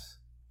ass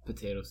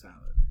potato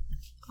salad.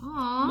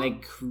 Aw.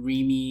 like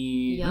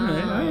creamy. Yum. All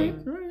right.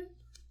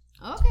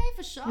 Okay,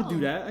 for sure. I can do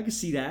that. I can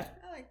see that.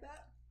 I like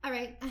that. All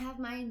right, I have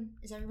mine.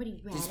 Is everybody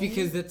ready? Just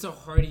because that's a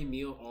hearty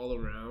meal all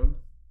around.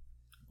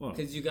 Well,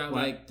 Because you got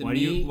why, like the why meat.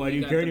 do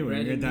you got care the anyway?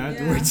 bread You're and gonna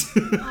die meat.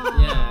 afterwards.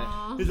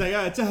 Aw. It's like,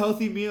 it's a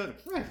healthy meal.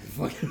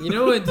 You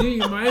know what,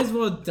 dude? You might as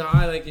well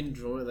die like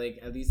enjoying, like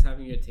at least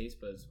having your taste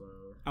buds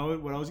tomorrow.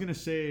 What I was gonna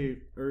say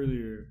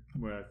earlier,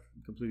 where I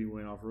completely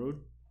went off road,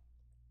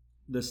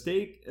 the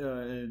steak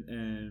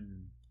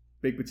and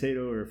baked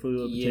potato or fully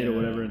loaded potato, Yeah.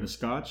 whatever, and the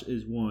scotch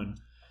is one,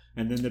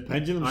 and then the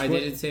pendulum. I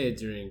didn't say a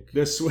drink.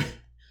 The sweat.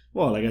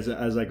 Well, like as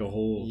like a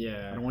whole.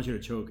 Yeah. I don't want you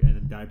to choke and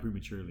then die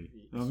prematurely.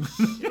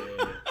 Shit.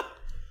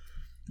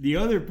 The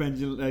other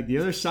pendulum, like the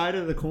other side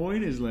of the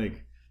coin, is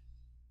like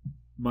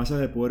masa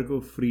de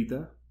puerco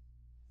frita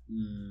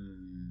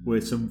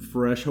with some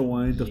fresh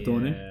Hawaiian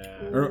tostone.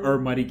 Yeah. Or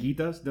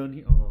mariquitas done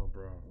here. Oh,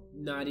 bro.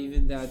 Not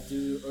even that,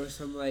 dude. Or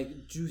some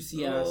like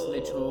juicy ass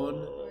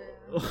lechon.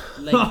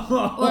 Like,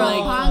 Or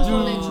a pan con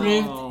dude, lechon.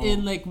 ripped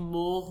in like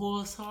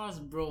mojo sauce,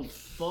 bro.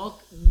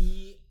 Fuck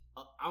me.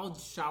 I'll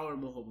shower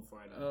mojo before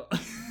I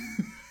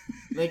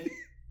die.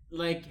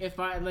 Like if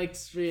I like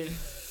straight,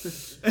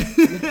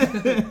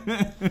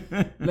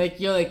 like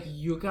yo, like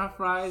yuca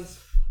fries.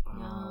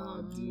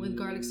 Oh, Yum, with dude.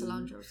 garlic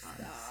cilantro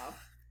sauce.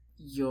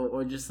 Yo,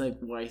 or just like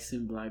rice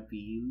and black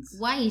beans.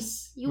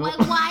 Weiss. You like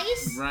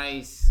Weiss?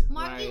 Rice.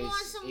 Marky rice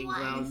wants some and rice.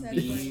 ground Said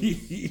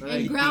beans. Or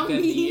And like ground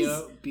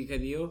picadillo.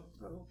 Picadillo.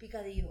 Oh,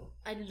 picadillo.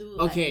 I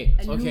love Okay,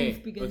 I love okay,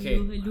 picadillo. okay.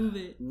 I love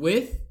it.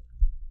 With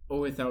or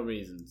without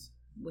raisins?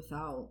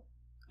 Without.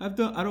 I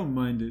don't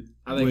mind it.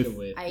 I like it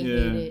with. I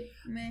Yeah. hate it.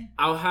 Meh.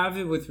 I'll have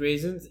it with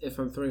raisins if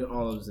I'm throwing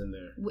olives in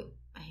there.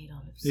 I hate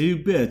olives. You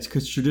bits,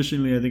 because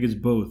traditionally I think it's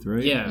both,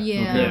 right? Yeah. Yeah.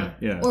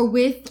 Okay, yeah. Or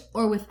with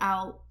or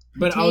without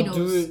But potatoes. I'll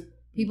do it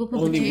People put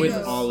only potatoes.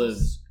 with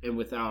olives and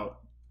without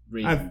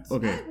raisins. I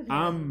Okay, like potatoes in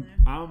I'm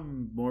there.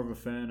 more of a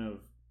fan of.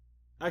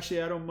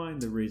 Actually, I don't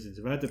mind the raisins.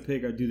 If I had to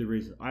pick, I'd do the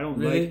raisins. I don't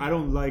Really?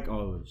 like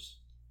olives.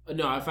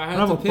 No, if I I had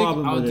have to a pick,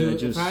 problem I'll with it, do. I If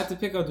just- I had to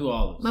pick, I'll do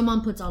olives. My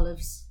mom puts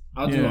olives.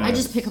 I'll do Yeah. olives. I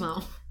just pick them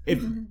out.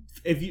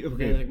 If you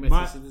okay, Yeah, like my,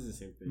 my sister does the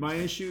same thing. my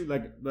issue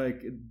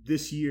like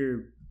this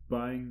year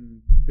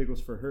buying pickles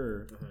for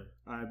her,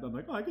 Uh-huh. I'm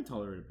like, oh, I can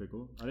tolerate a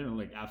pickle. I didn't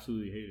like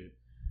absolutely hate it.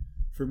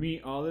 For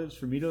me, olives,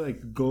 for me to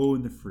like go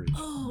in the fridge,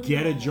 Oh,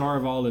 get a no. jar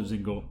of olives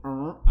and go,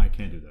 I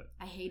can't do that.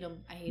 I hate them.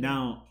 I hate them.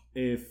 Now,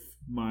 if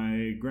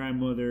my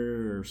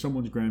grandmother or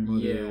someone's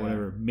grandmother Yeah. or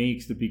whatever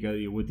makes the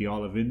picadillo with the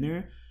olive in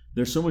there,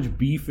 there's so much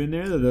beef in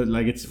there that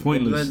like it's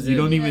pointless. blends You in.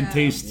 don't even Yeah.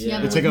 taste. Yeah, Yeah.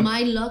 but It's with like a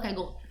my luck, I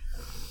go.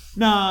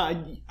 nah.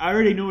 I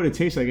already know what it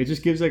tastes like. It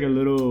just gives like a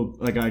little,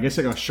 like I guess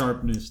like a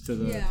sharpness to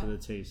the Yeah. to the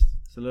taste.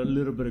 It's a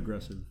little bit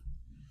aggressive.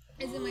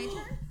 Is it my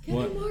turn? Get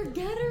What? her more.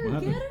 Get her. What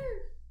happened? Get her.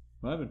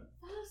 What happened?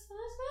 Fast,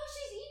 fast, fast.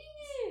 She's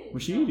eating it.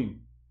 What's she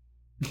eating?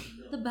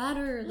 The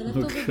batter. The Oh,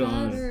 leftover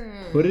God.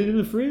 batter. Put it in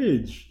the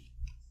fridge.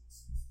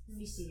 Let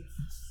me see.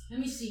 Let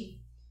me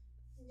see.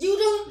 You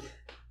don't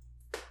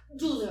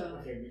do that.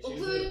 Okay,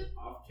 Okay.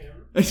 off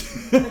camera. This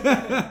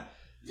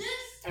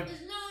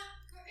is not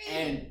for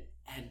And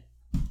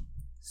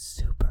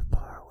super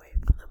far away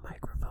from the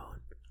microphone.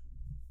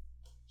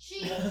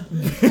 She. Oh,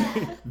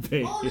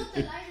 Babe. look,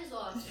 the light is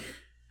off.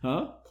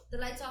 Huh? The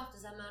light's off.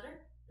 Does that matter?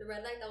 The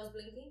red light that was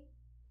blinking?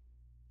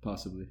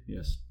 Possibly,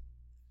 yes.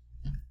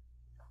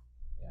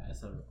 Yeah,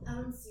 that's not I recording.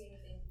 don't see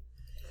anything.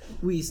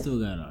 We still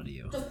got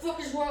audio. What the fuck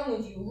is wrong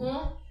with you,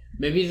 huh?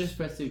 Maybe just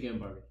press it again,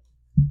 Barbie.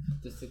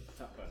 Just the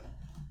top button.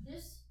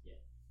 This?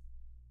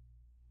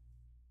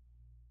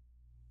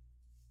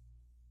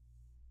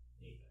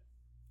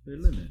 The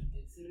limit.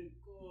 It's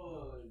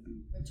record.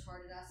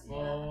 Retarded ass.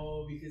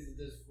 Oh, because it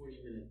does 40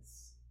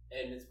 minutes.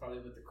 And it's probably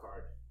with the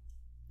card.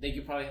 Like,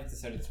 you probably have to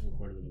set it to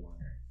record a little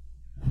longer.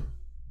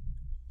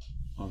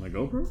 On the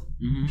GoPro?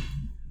 Mm-hmm.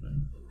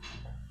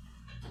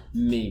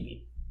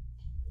 Maybe.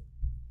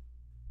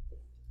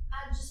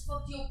 I just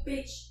fucked your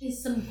bitch in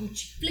some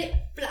Gucci flip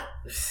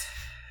flops.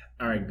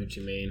 Alright,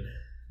 Gucci Mane.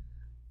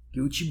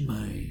 Gucci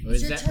Mane. Or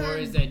is, your that, or turn.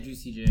 is that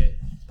Juicy J?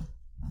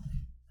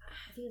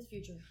 I think it's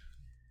future.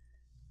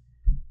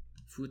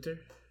 Footer?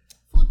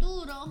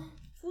 Futuro.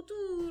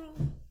 Futuro.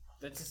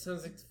 That just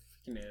sounds like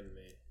freaking anime.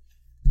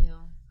 Yeah.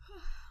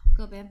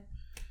 Go, babe.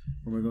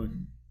 Where am I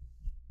going?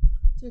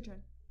 It's your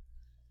turn.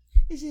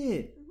 Is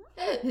it?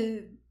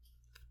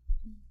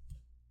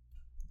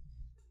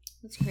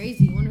 That's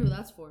crazy. I wonder who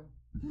that's for.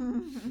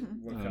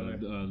 What color?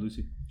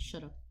 Lucy.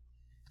 Shut up.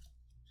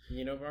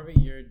 You know, Barbie,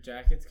 your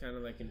jacket's kind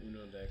of like an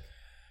Uno deck.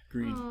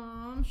 Green.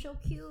 Aw, I'm so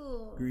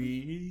cute.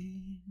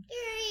 Green.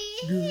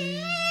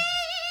 Green.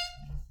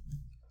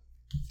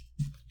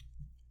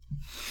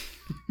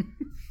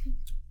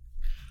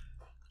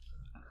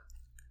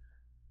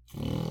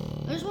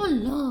 I just want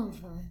love.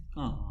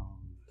 Oh.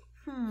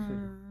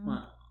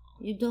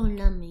 You don't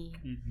love me.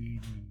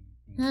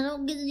 I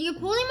don't get. You're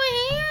pulling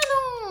my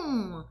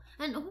hand.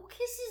 And who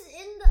kisses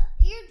in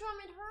the eardrum?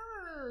 It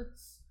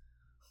hurts.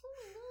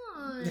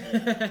 Hold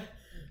on.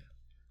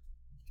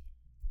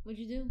 What'd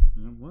you do?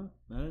 What?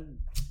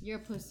 You're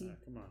a pussy.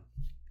 Come on.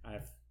 I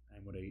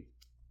I'm what I eat.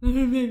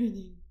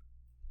 Maybe.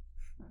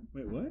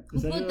 Wait, what? Who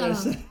Is that put what that I on?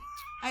 said?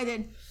 I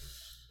did.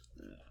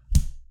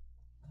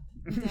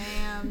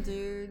 Damn,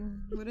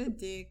 dude. What a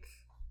dick.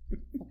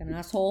 Fucking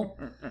asshole.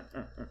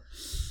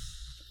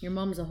 Your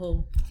mom's a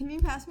hoe. Can you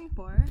pass me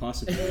 4?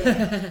 Possibly.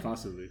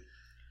 Possibly.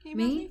 Can you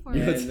Me? pass me 4?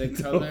 Yeah. And the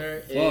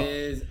color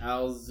is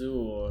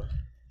Azul.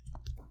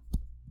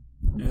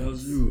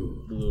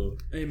 Blue.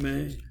 Hey,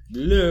 man.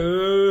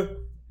 Blue.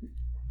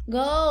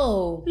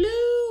 Go. Blue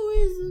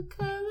is the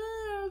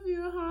color of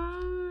your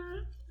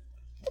heart.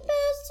 The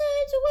best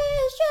time to wear a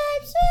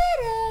striped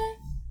sweater.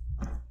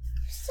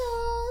 It's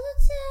all the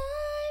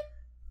time.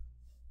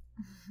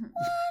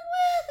 One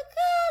with the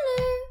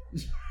color.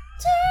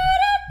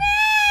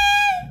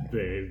 Turtleneck.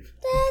 Babe.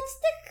 That's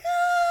the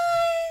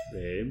kind.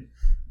 Babe.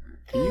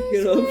 Can you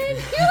get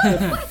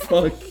up?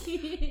 Fuck.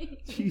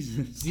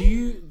 Jesus. Do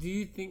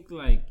you think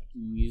like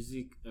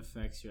music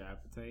affects your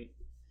appetite?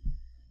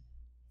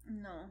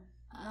 No,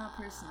 not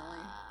personally.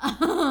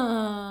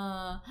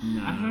 I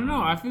don't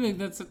know. I feel like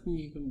that's something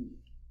you can.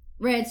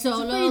 Red It's a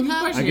Solo pretty good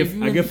Cup.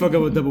 question. I can fuck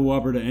up a double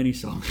whopper to any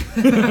song.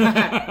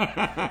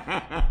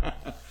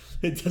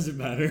 It doesn't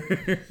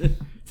matter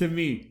to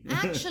me.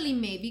 Actually,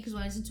 maybe, because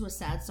when I listen to a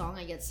sad song,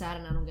 I get sad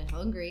and I don't get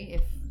hungry.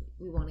 If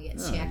we want to get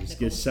Oh, technical. just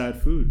get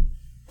sad food.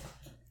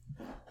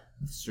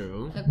 It's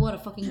true. Like what, a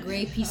fucking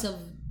gray piece of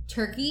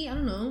turkey? I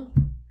don't know.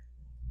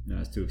 No,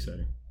 it's too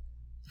exciting.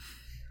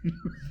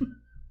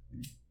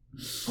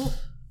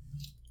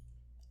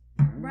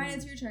 Ryan,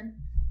 it's your turn.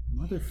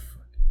 Motherfucker.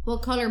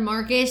 What color,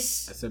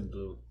 Marcus? I said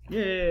blue.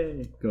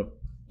 Yay. Go.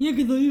 You're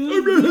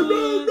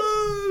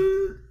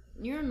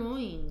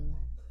annoying.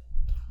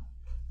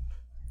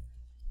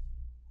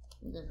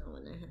 I don't know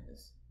what that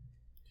has.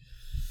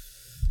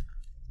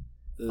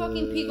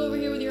 Fucking peek over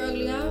here with your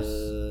ugly ass.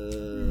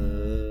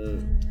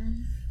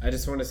 I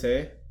just want to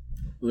say,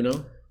 Uno.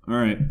 All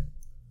right.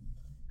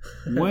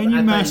 When you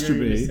I thought you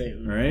were gonna masturbate, say-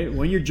 all right,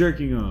 when you're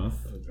jerking off,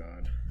 Oh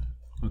God.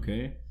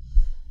 okay,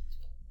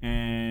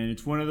 and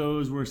it's one of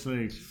those where it's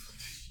like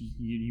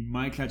you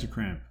might catch a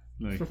cramp.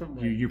 Like Oh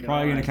my you're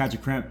probably gonna God. catch a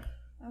cramp.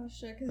 Oh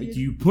shit, Like, because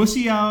do you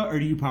pussy out or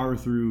do you power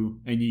through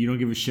and you don't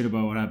give a shit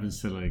about what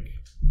happens to like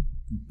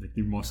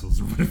your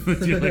muscles or whatever?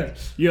 You're like,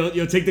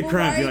 you'll take the Well,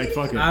 cramp. why You're are like, you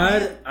fuck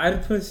it.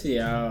 I'd pussy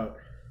out.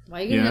 Why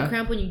are you getting Yeah? a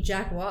cramp when you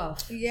jack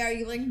off? Yeah, are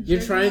you like You're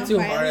jerking trying off too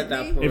hard at that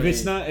violently?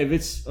 point. If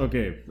it's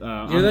okay,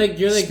 You're like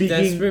speaking-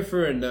 desperate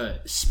for a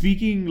nut.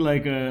 Speaking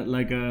like a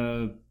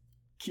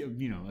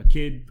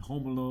kid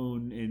home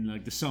alone in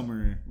like the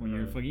summer when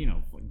you're fucking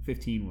like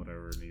 15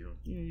 whatever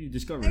and you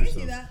discover I can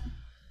yourself. see that.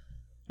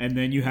 And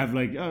then you have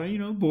like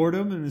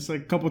boredom and it's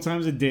like a couple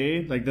times a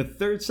day, like the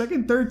third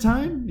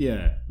time,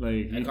 yeah,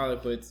 like I call it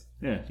quits.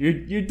 yeah,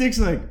 your dick's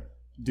like,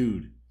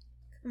 dude,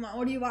 Come on,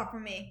 what do you want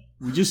from me?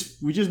 we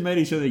just met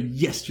each other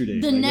yesterday.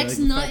 The Like, next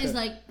the nut fact is that-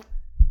 like,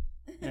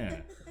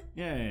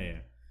 yeah.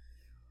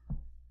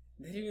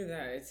 Not even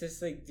that. It's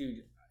just like,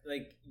 dude,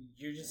 like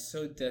you're just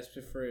so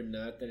desperate for a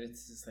nut that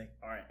it's just like,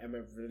 all right, am I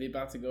really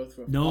about to go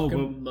through a No,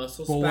 fucking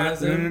muscle But what,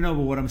 spasm? no.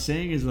 But what I'm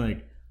saying is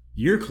like,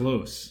 you're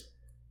close.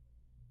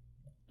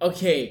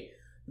 Okay,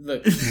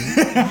 look, you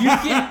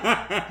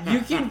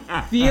can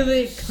feel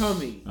it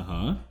coming.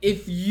 Uh-huh.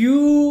 If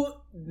you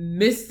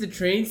miss the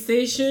train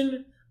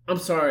station, I'm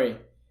sorry.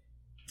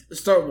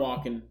 Start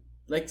walking.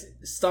 Like,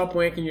 stop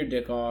wanking your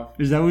dick off.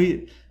 Is that what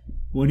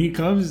when he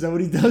comes, is that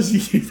what he does?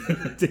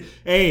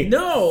 Hey,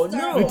 No,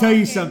 Start let me no. tell you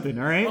walking. something,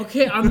 all right?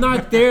 Okay, I'm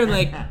not there.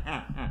 Like,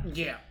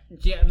 yeah,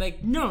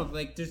 like no,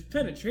 like there's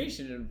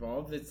penetration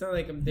involved. It's not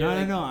like I'm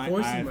there No. like,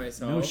 forcing I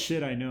myself. no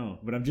shit, I know,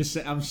 but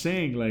I'm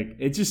saying like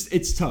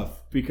it's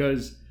tough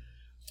because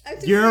I have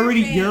to you're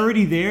see your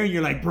already face. there, and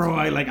you're like, bro,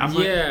 I'm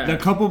Yeah. like a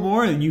couple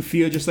more, and you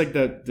feel just like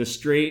the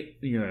straight.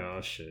 And you're like,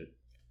 oh shit.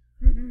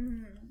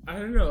 I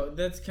don't know.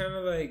 That's kind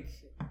of like,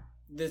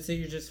 let's say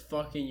you're just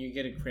fucking, you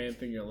get a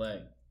cramp in your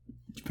leg.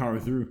 Power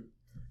through.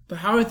 But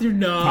how if you're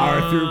not?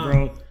 Power through,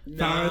 bro.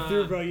 Nah. Power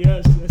through, bro.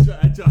 Yes, that's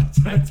what I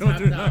told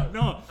her. tapped out.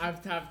 No,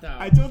 I've tapped out.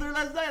 I told her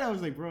last night. I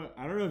was like, bro,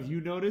 I don't know if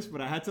you noticed,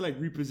 but I had to like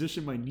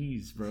reposition my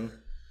knees, bro.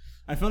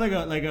 I felt like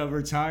a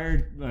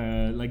retired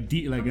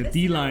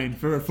D line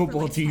for a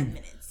football like 10 team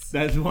minutes.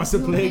 that wants to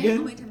play Oh,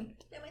 again. my tummy.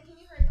 Yeah, my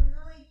tummy hurts. I'm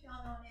really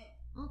down on it.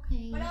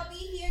 okay. But I'll be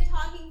here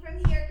talking from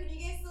here. Can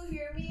you guys still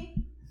hear me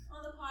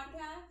on the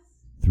podcast?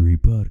 3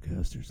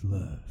 podcasters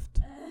left.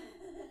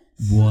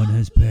 One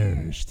has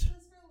perished. Just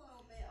for a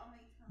little bit on my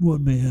tummy.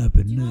 What may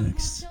happen Do you want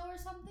next? Pepto or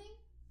something?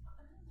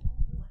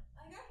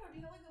 I got do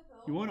you have like a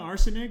pill? You want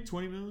arsenic,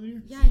 20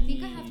 millimeter? Yeah, I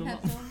think I have Come on.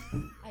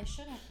 Pepto. I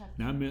should have Pepto.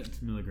 Not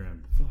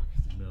milligram. Fuck,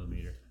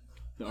 millimeter.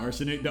 The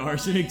arsenic,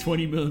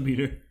 20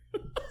 millimeter.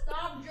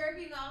 Stop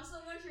jerking off so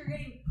much. You're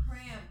getting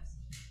cramps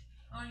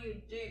on your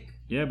dick.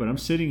 Yeah, but I'm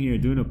sitting here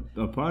doing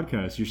a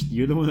podcast.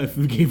 You're the one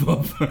that gave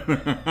up.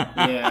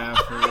 Yeah,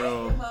 for I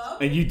real. didn't give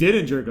up. And you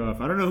didn't jerk off.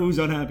 I don't know who's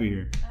unhappy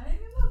here. I didn't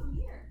give up. I'm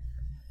here.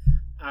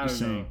 I Just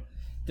don't know. saying.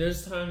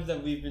 There's times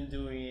that we've been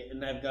doing it,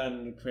 and I've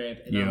gotten in the cramp,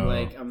 and Yo.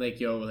 I'm like,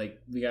 yo, like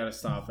we gotta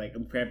stop. Like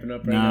I'm cramping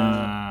up right now.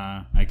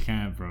 Nah, I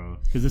can't, bro.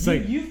 Because it's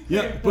like,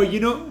 yeah, but you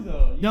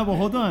know, no, but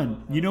hold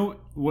on. You know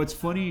what's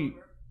funny?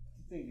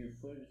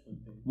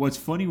 What's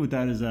funny with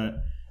that is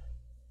that,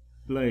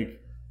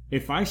 like,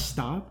 if I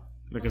stop,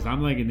 like, cause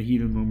I'm like in the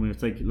heat of the moment,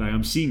 it's like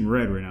I'm seeing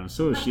red right now.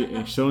 So is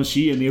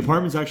she, and the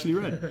apartment's actually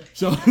red.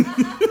 So,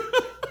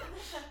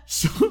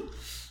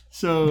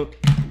 so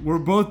we're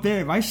both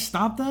there. If I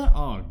stop that,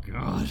 oh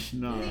gosh,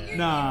 no,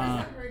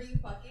 nah. Heard you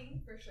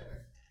fucking for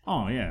sure.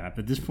 Oh yeah,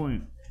 at this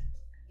point,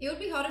 It would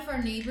be hard if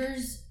our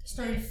neighbors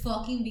started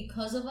fucking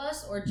because of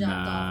us or jumped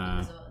Nah.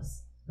 off because of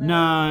us.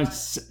 nah.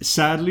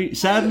 Sadly,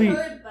 Have you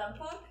heard them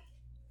fuck?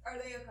 Are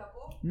they a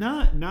couple?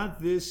 not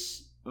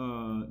this.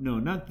 No,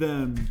 not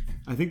them.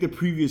 I think the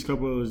previous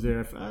couple that was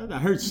there. I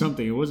heard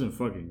something. It wasn't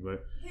fucking,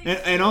 but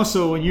and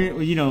also when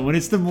when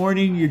it's the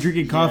morning, you're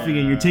drinking coffee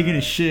and you're taking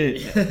a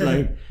shit.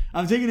 Like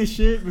I'm taking a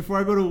shit before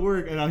I go to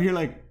work, and I'll hear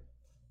like,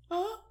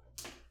 I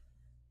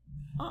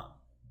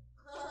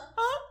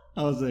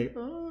was like,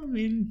 I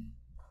mean,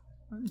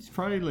 it's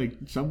probably like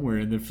somewhere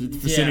in the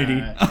vicinity.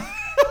 Yeah.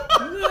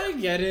 I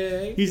get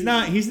it. He's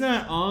not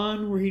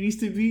on where he needs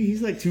to be.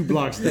 He's like 2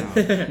 blocks down.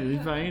 He's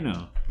probably,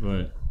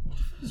 but.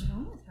 What's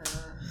wrong with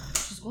her?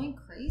 She's going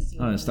crazy.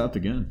 Oh, it stopped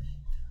again.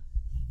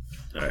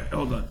 All right,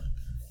 hold on.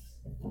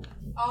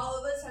 All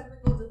of the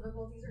technical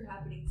difficulties are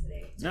happening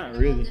today. Not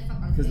really,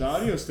 because the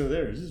audio's still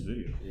there. It's just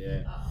video.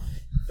 Yeah.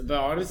 But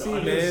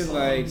honestly, man,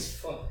 like,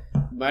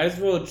 might as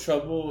well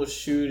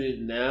troubleshoot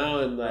it now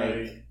and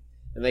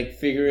like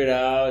figure it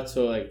out.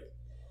 So like,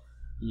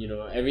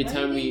 every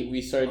time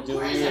we start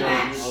doing it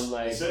on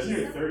like. It says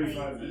here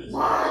 35 minutes.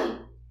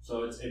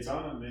 So it's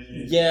on a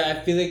minute. Yeah, I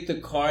feel like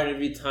the card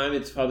every time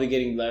it's probably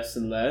getting less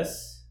and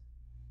less.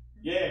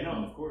 Yeah,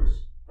 no, of course.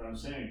 But I'm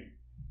saying.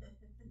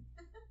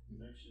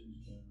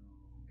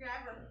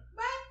 Grab them.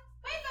 Bye.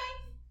 Bye.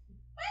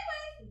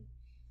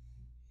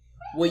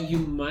 What you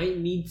might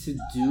need to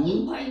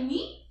do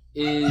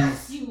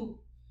is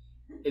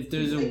if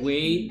there's a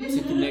way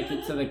to connect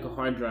it to like a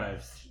hard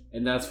drive,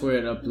 and that's where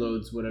it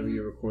uploads whatever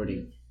you're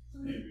recording.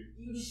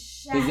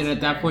 Because then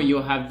at that point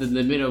you'll have the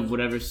limit of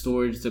whatever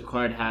storage the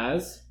card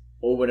has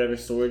or whatever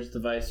storage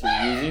device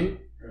you're using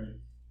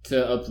to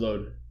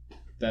upload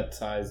that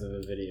size of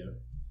a video.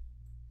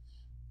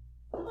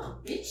 Come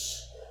on, bitch.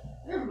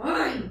 You're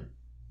mine.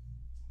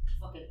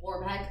 Fucking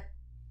whore bag.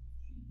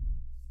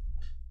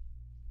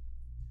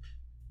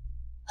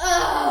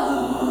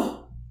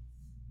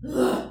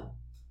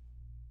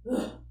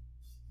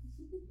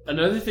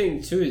 Another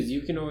thing too is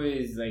you can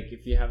always like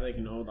if you have like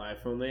an old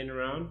iPhone laying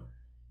around,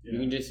 you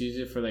can just use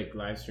it for like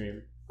live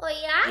stream. Oh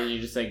yeah? And you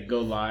just like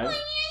go live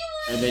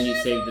and then you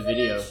save the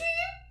video.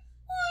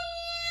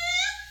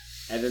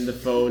 And then the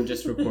phone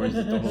just records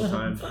it the whole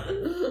time.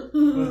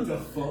 What the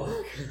fuck?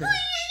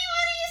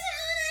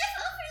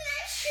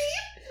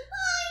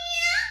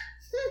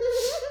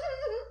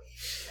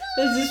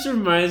 That just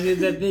reminds me of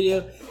that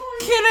video.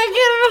 Can I get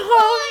it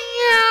home?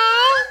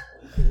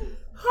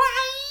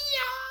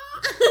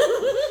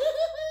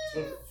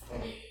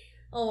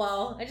 Oh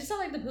wow. I just sound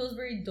like the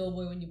Pillsbury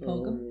Doughboy when you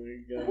poke him. Oh my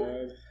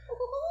god.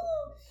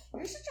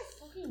 You're such a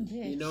fucking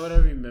bitch. You know what I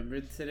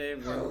remembered today?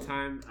 One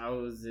time I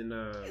was in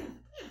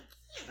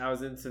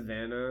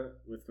Savannah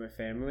with my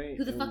family.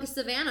 Who the fuck is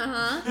Savannah,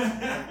 huh?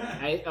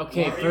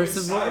 First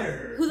of all,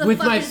 Who the with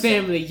fuck my is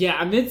family. Yeah,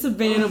 I'm in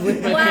Savannah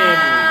with my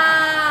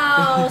family.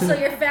 Wow, so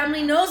your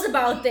family knows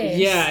about this.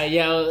 Yeah.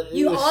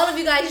 All of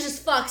you guys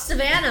just fuck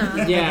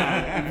Savannah.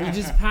 Yeah, we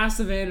just passed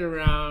Savannah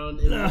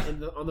around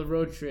on the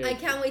road trip. I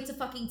can't wait to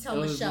fucking tell It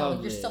was Michelle.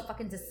 lovely. You're so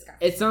fucking disgusting.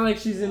 It's not like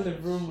she's in the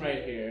room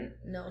right here.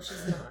 No,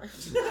 she's not.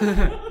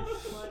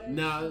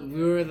 No,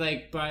 we were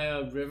like by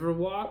a river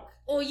walk.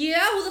 Oh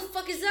yeah? Who the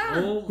fuck is that?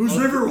 Who's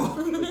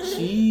Riverwalk?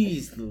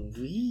 Jeez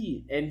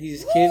Louise. And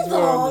these kids were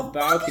on the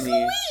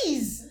balcony.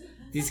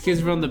 These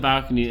kids were on the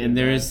balcony and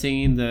they were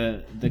singing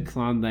the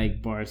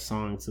Klondike Bar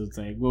song. So it's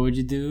like, what would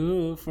you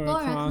do for a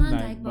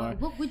Klondike bar?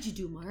 What would you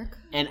do, Mark?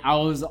 And I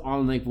was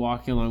on like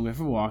walking along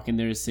River Walk and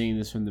they were singing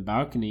this from the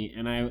balcony.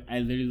 And I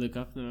literally look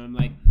up to them and I'm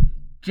like,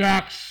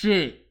 jack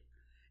shit.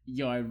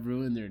 Yo, I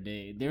ruined their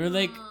day. They were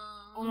like,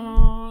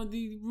 oh,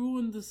 they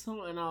ruined the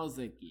song. And I was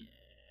like, yeah.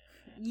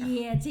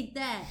 Yeah, take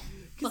that.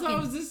 Because I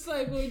was just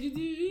like, what would you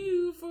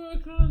do for a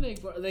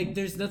Klondike bar? Like,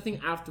 there's nothing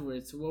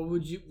afterwards. So what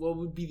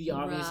would be the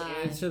obvious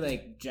answer?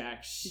 Like,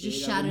 jack shit. You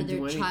just shattered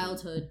their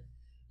childhood.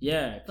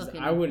 Yeah, because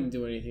I wouldn't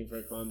do anything for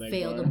a Klondike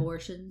failed bar.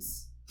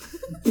 abortions.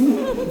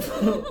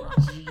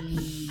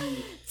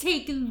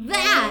 Take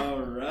that.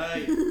 All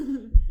right.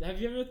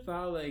 Have you ever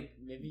thought, like,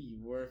 maybe you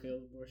were a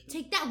failed abortion?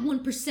 Take that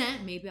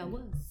 1%. Maybe I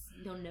was.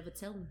 Don't never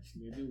tell me.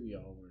 Maybe we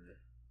all were.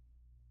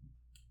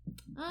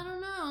 I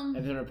don't know.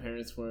 And then our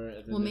parents were.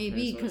 Well,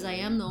 maybe, because I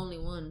am the only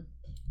one.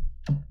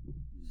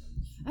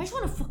 I just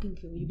want to fucking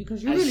kill you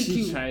because you're really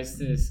cute. She tries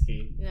to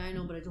escape. Yeah, I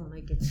know, but I don't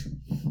like it.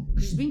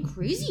 She's being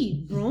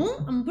crazy, bro.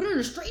 I'm gonna put her in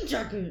a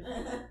straitjacket.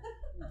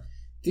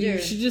 Dude, you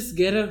should just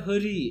get a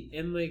hoodie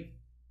and, like,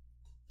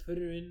 put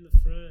her in the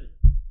front.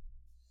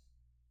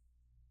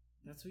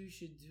 That's what you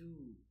should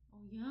do. Oh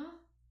yeah,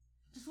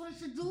 that's what I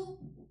should do.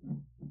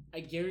 I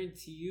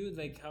guarantee you,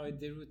 like how I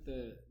did with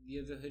the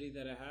other hoodie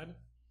that I had.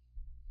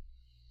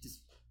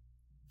 Just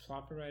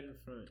plop it right in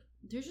front.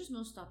 There's just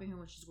no stopping her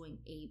when she's going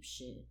ape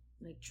shit.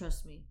 Like,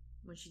 trust me,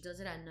 when she does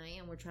it at night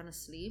and we're trying to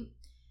sleep,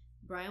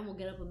 Brian will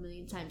get up a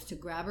million times to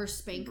grab her,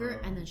 spank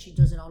her, and then she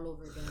does it all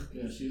over again.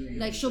 Yeah,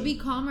 Like, she'll be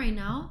calm right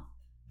now,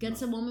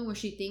 gets a moment where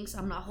she thinks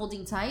I'm not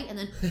holding tight, and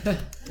then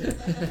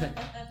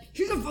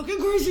she's a fucking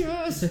crazy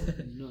ass.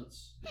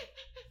 Nuts.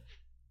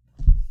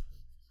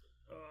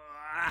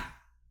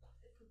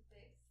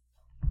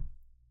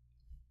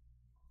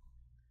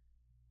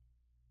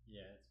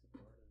 Yeah,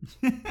 it's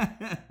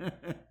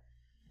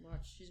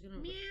Watch, she's gonna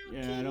meow,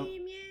 Yeah, kitty, I don't-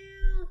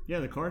 meow, Yeah,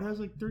 the card has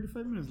like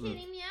 35 minutes left.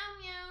 kitty, meow,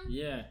 meow.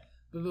 Yeah,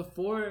 but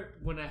before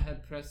when I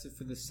had pressed it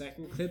for the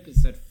second clip, it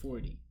said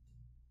 40.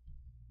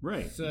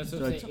 Right. So that's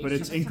what I'm saying. but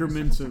it's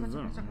increments of. I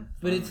don't know.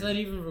 But it's not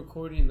even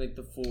recording like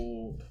the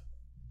full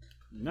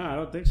No, I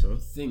don't think so.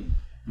 thing.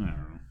 I don't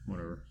know.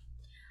 Whatever.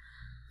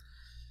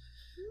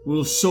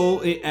 We'll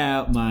soul it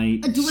out,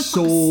 mate. Do it,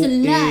 soul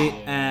fucking slut.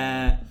 it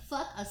out.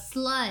 Fuck a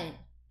slut.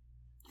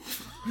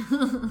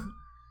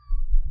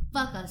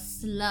 Fuck a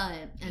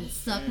slut and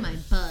suck my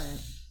butt.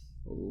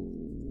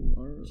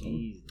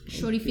 Jeez.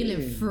 Shorty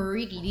feeling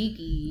freaky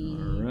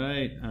deaky. All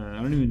right.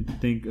 I don't even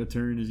think a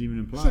turn is even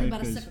Shorty implied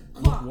about to because suck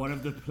a cock. one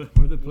of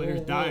the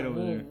players died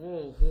over there.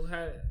 Whoa. Who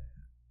had?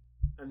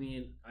 I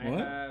mean, I What?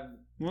 have,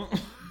 Well,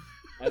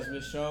 as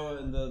Michelle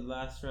in the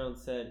last round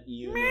said,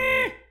 you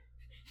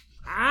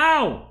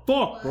ow!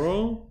 Fuck,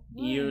 bro.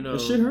 know. That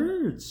shit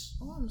hurts.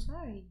 Oh, I'm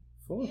sorry.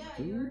 Fuck,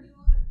 dude.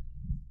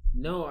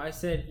 No, I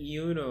said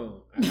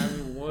Uno. I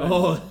haven't won.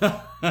 Oh,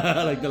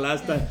 like the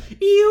last time.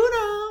 You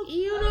know.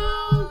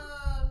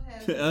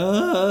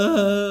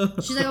 Oh.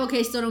 She's like,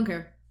 okay, still don't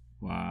care.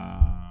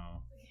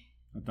 Wow.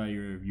 I thought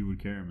you would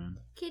care, man.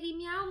 Kitty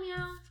meow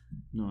meow.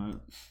 No,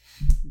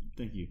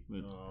 thank you.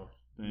 But Oh,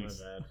 thanks.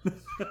 my bad.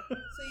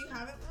 So you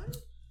haven't won?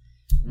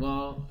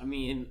 Well, I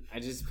mean, I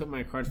just put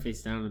my card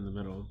face down in the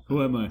middle.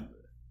 Who am I?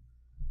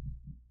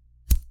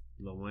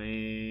 Lil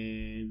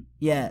Wayne.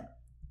 Yeah.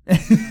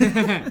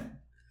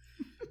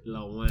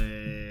 Lil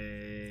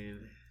Wayne.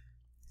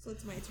 So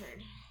it's my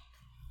turn.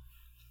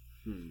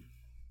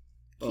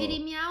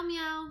 Kitty meow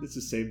meow. It's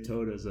the same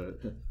tone as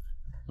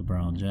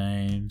LeBron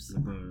James.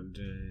 LeBron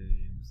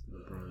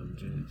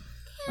James.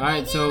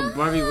 Alright, so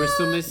Barbie, we're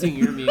still missing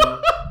your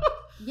meal.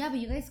 Yeah, but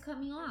you guys cut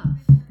me off.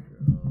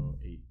 Oh,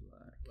 8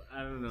 black.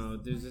 I don't know.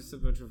 There's just a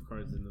bunch of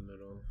cards in the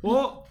middle.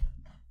 Oh!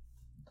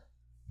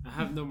 I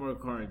have no more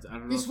cards. I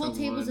don't know. This if whole I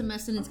table's a won,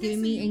 mess and it's Okay, giving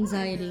so me you won.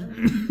 anxiety.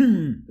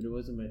 but it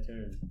wasn't my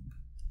turn.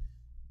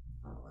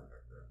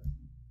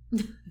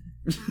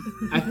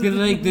 I feel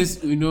like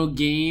this Uno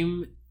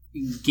game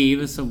gave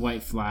us a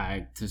white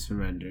flag to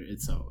surrender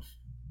itself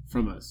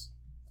from us.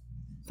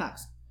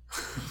 Facts.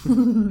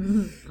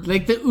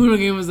 Like the Uno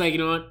game was like, you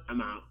know what?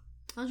 I'm out.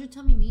 How's your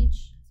tummy,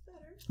 Meech?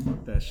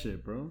 Fuck that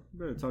shit, bro. You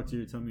better talk to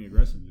your tummy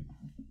aggressively.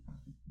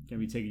 Can't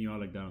be taking you all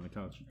like that on the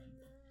couch.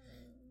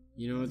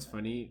 You know what's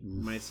funny?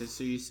 My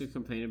sister used to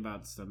complain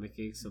about stomach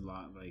aches a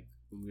lot, like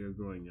when we were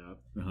growing up.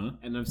 Uh-huh.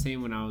 And I'm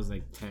saying when I was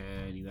like 10,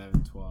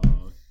 11,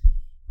 12.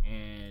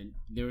 And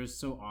there was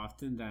so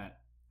often that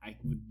I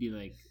would be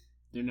like,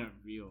 they're not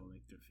real,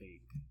 like they're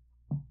fake.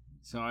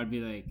 So I'd be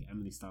like,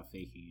 Emily, stop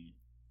faking it.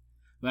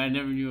 But I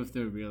never knew if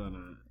they're real or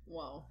not.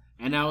 Wow.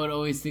 And I would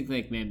always think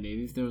like, man,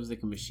 maybe if there was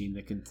like a machine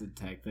that can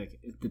detect like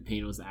if the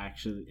pain was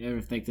actually, or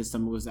if like the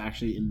stomach was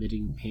actually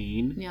emitting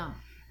pain, Yeah.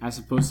 as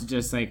opposed to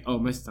just like, oh,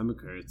 my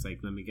stomach hurts, like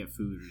let me get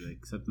food or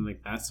like something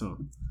like that. So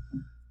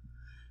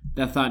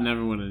that thought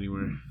never went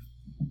anywhere.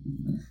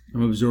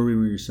 I'm absorbing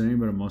what you're saying,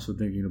 but I'm also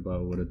thinking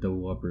about what a double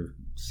whopper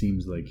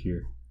seems like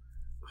here.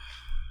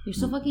 You're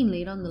so fucking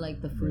late on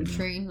the food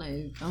train.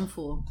 Like, I'm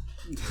full.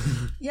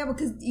 Yeah,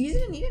 because you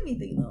didn't need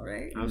anything though,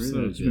 right? I'm Really,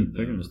 so I've just been good,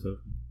 picking though. stuff.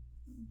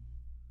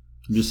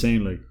 I'm just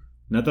saying, like,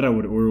 not that I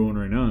would order one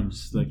right now. I'm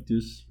just like,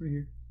 this right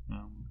here.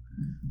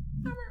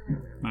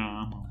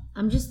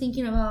 I'm just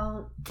thinking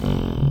about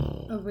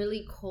a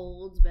really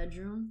cold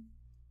bedroom,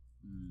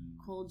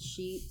 cold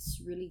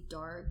sheets, really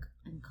dark,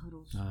 and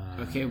cuddles.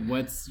 Okay,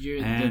 what's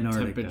the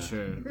Antarctica.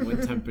 temperature?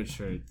 What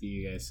temperature do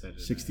you guys set it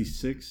at?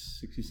 66,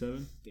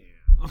 67? Damn.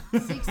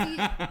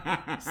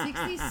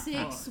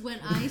 66 when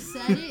I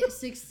said it,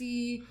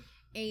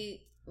 68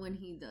 when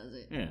he does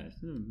it. Yeah.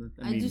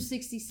 I do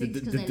 66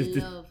 because I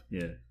love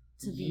Yeah.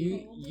 to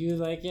be. You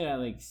like it at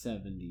like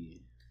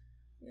 70.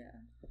 Yeah.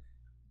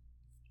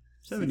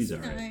 70s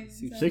alright.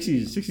 69,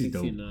 60s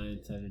dope. 69,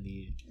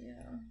 70. Yeah.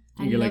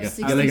 I You love get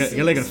 66.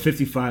 like a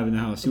 55 in the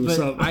house. See what's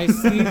But up? I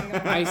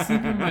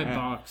sleep in my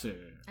boxer.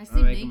 I Or,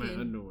 sleep like in my naked.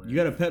 underwear. You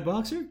got a pet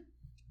boxer?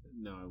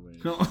 No, I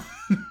wouldn't. No.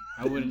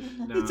 I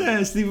wouldn't. No. It's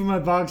I sleep in my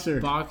boxer.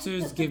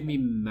 Boxers give me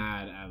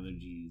mad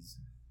allergies.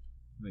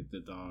 Like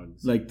the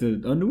dogs. Like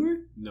the underwear?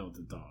 No,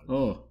 the dogs.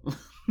 Oh.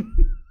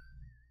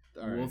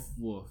 Alright. Woof,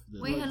 woof.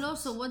 The Wait, dogs. hello.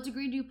 So, what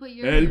degree do you put El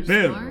yours,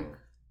 perro. Mark?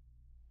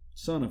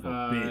 Son of a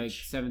Like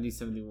bitch. 70,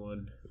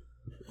 71.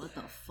 What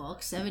the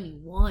fuck?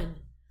 71.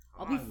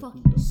 I'll be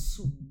fucking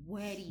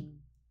sweating.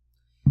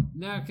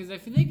 Nah, because I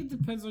feel like it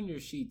depends on your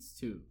sheets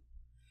too.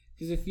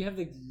 Because if you have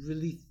like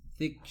really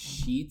thick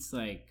sheets,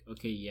 like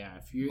okay, yeah,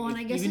 if you're and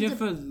I guess even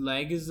if a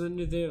leg is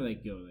under there,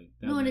 like yo, like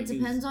that no, and it leg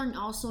depends on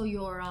also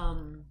your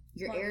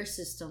air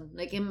system.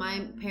 Like in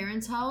my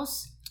parents'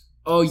 house.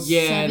 Oh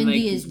yeah, 70 like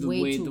is the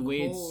way way too the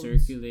way cold. it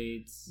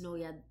circulates. No,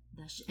 yeah,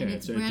 and Yeah,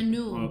 it's brand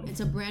new.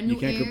 It's a brand new You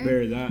can't air.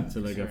 compare that to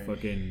like a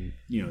fucking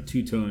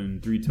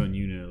 2-ton, 3-ton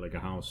unit like a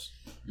house.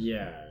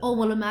 Yeah. Oh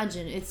well,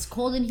 imagine it's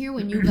cold in here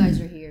when you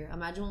guys are here.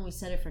 Imagine when we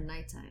set it for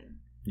nighttime.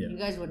 Yeah. You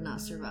guys would not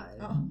survive.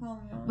 Oh,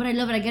 hell no. But I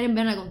love it. I get in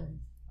bed and I go.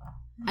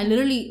 I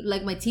literally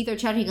like my teeth are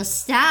chattering. He goes,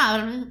 stop!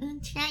 And I'm like,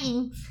 I'm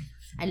trying.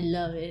 I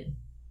love it.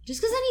 Just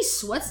because then he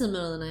sweats in the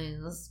middle of the night.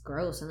 That's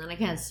gross, and then I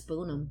can't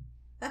spoon him.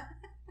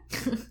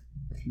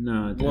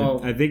 No,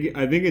 Well- I think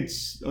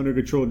it's under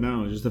control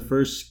now. Just the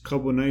first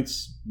couple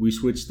nights we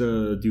switched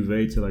the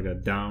duvet to like a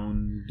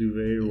down duvet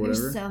or You're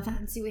whatever. so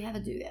fancy. We have a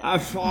duvet. Ew,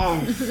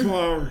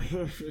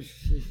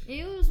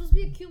 it was supposed to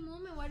be a cute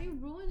moment. Why do you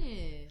ruin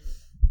it?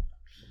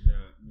 Nah,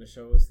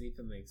 Michelle was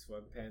sleeping like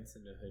sweatpants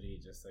and a hoodie,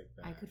 just like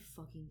that. I could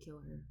fucking kill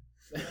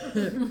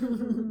her.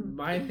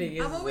 My thing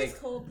is, I'm always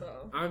like, cold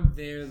though. I'm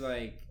there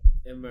like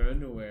in my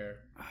underwear,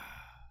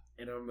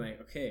 and I'm like,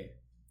 okay,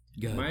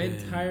 my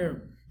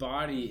entire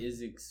body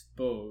is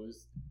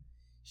exposed.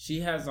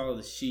 She has all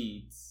the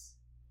sheets,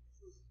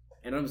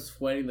 and I'm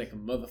sweating like a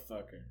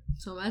motherfucker.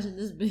 So imagine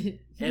this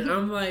bit. And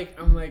I'm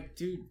like,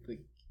 dude,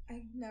 like,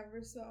 I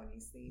never saw any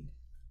sleep.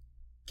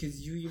 cause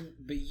you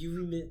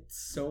emit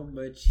so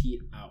much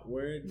heat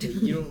outward that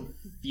you don't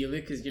feel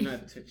it because you're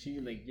not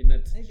touching your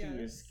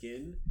guess.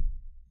 skin.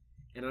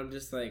 And I'm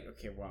just like,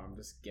 okay, wow, I'm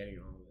just getting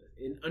all of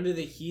it. And under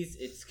the heat,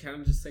 it's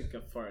kind of just like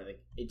a fart.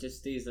 Like, it just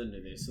stays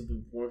under there. So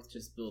the warmth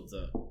just builds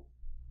up.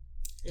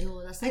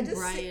 Ew, that's I like just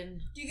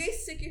Brian. Do you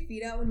guys stick your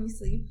feet out when you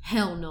sleep?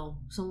 Hell no.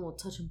 Someone will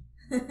touch him.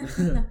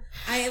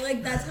 I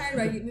like that's how I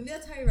regulate. Maybe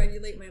that's how I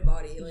regulate my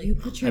body. Like You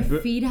put your I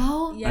bur- feet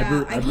out?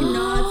 yeah, I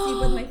cannot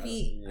sleep with my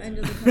feet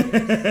under the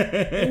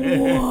covers.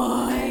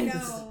 What? I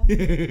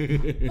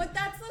know, but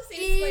that's the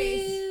safe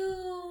place. Ew.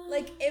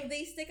 Like if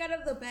they stick out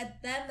of the bed,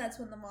 then that's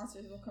when the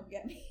monsters will come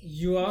get me.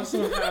 You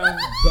also have...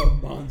 The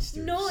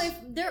monsters. No, if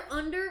they're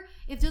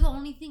the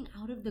only thing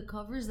out of the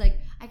covers, like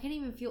I can't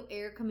even feel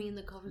air coming in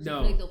the covers. I No.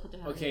 feel like they'll put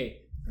their hand in.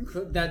 Okay.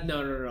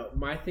 No.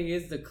 My thing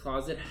is the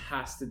closet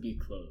has to be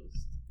closed.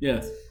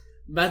 Yeah.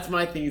 That's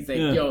my thing. It's like,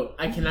 Yeah. yo,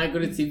 I cannot go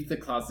to sleep if the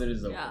closet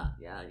is open.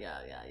 Yeah.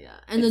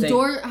 And It's the like-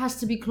 door has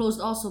to be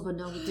closed also, but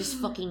no, with this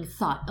fucking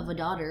thought of a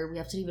daughter, we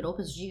have to leave it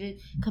open so she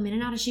can come in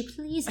and out as she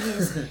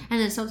pleases. And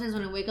then sometimes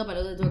when I wake up, I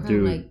look at the door, kind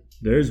of Dude, like,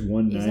 there's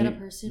one is night. that a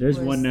person? There's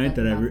or one is night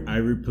that that the I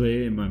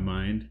replay in my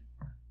mind,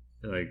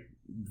 like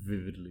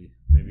vividly,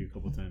 maybe a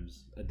couple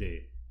times a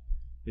day.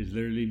 It's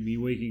literally me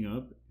waking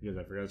up because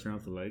I forgot to turn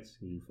off the lights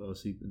because you fell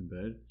asleep in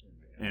bed,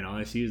 and all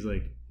I see is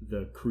like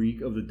the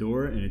creak of the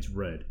door and it's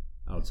red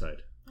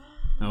outside.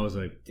 I was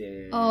like,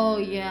 Damn. Oh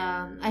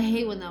yeah, I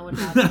hate when that would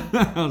happen.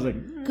 I was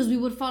like, Because we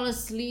would fall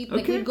asleep,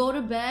 like Okay. we'd go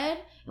to bed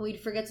and we'd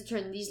forget to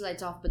turn these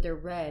lights off, but they're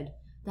red.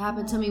 That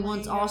happened to Oh me my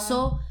once God.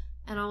 also,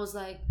 and I was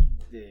like,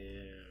 Damn.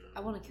 I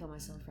want to kill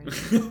myself right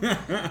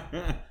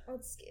now.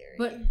 That's scary.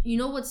 But you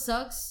know what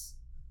sucks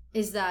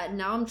is that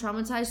now I'm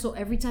traumatized. So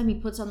every time he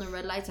puts on the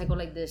red lights, I go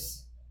like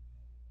this,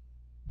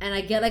 and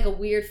I get like a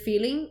weird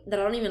feeling that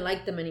I don't even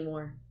like them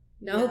anymore.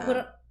 Now he'll Yeah. put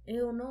up.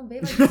 Ew, no,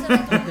 babe. I just said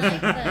I don't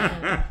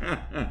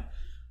like them.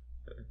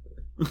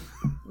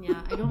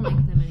 Yeah, I don't like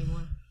them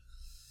anymore.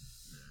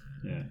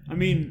 Yeah, I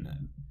mean,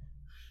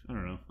 I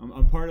don't know.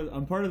 I'm part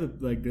of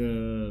the like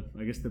the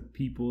I guess the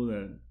people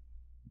that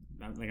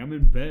like I'm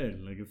in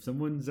bed. Like if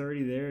someone's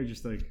already there,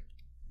 just like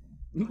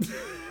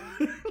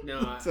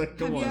No, it's like,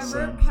 come on, have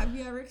son.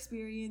 you ever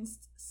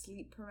experienced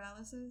sleep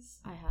paralysis?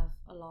 I have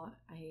a lot.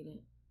 I hate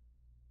it.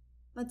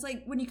 That's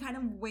like when you kind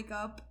of wake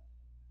up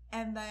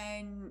and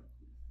then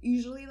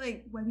usually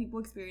like when people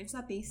experience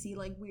that they see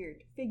like weird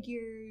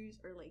figures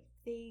or like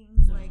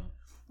things. No. Like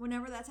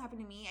whenever that's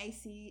happened to me, I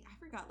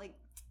forgot like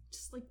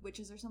just like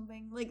witches or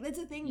something. Like that's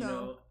a thing you though.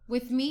 know,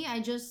 With me,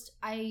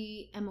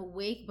 I am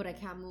awake, but I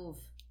can't move.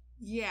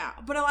 Yeah.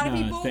 But a lot of Nah,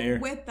 it's people the air.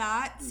 with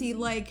that see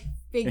like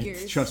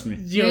figures. Trust me,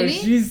 yo, Really?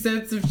 she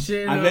said some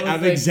shit. and I was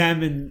I've like,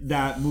 examined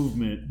that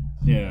movement.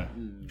 Yeah,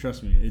 Mm.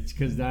 trust me, it's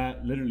because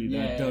that literally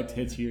that Yeah. duct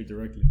hits here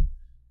directly.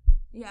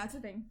 Yeah, it's a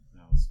thing.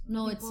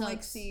 No, it People, sucks.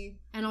 like see.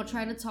 And I'll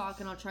try to talk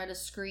and I'll try to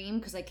scream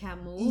because I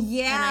can't move.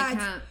 Yeah, and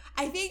I can't.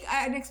 I think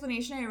an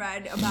explanation I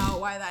read about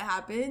why that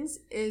happens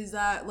is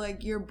that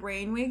like your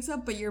brain wakes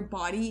up but your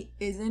body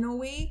isn't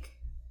awake.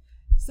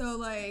 So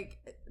like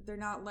they're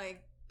not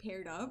like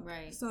paired up.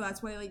 Right. So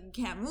that's why like you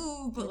can't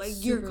move, but It's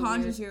like you're super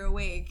conscious, weird. you're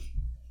awake.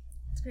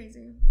 It's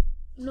crazy.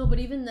 No, but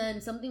even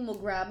then, something will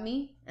grab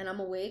me and I'm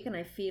awake and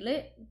I feel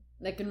it,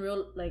 like in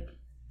real, like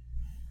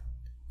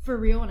for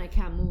real, and I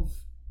can't move.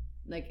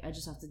 Like I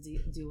just have to deal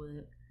with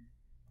it.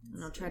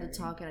 And I'll try to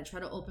talk and I try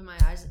to open my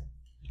eyes,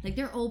 like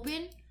they're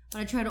open,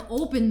 but I try to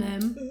open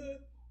them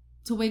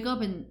to wake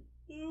up and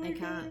I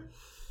can't.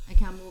 I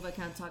can't move. I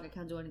can't talk. I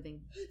can't do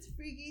anything. It's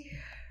freaky.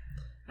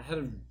 I had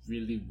a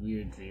really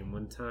weird dream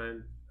one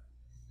time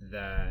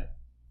that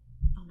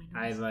Oh my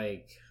I goodness.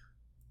 like.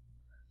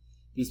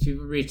 These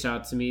people reached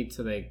out to me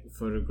to like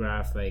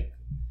photograph like.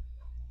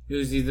 It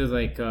was either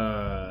like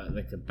a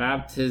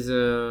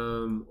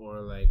baptism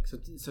or like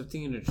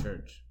something in a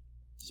church.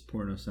 This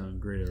porno sound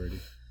great already.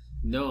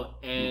 No,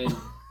 and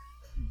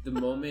the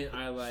moment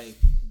I like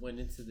went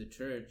into the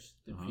church,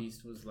 the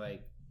priest was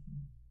like,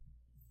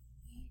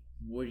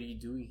 "What are you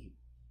doing here?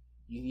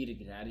 You need to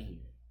get out of here.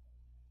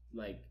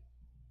 Like,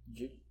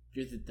 you're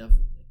the devil.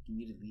 Like, you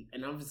need to leave."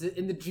 And I was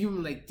in the dream,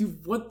 I'm like,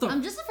 "Dude, what the?"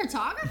 I'm just a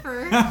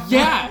photographer.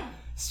 Yeah,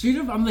 straight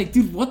up, I'm like,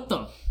 "Dude, what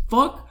the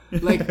fuck?"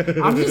 Like,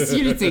 I'm just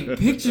here to take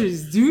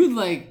pictures, dude.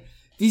 Like,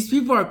 these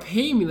people are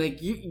paying me. Like,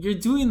 you're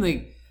doing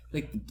like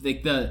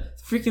the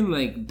freaking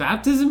like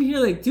baptism here.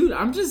 Like, dude,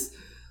 I'm just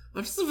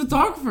a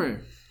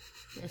photographer.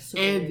 That's so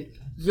And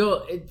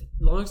yo,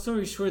 long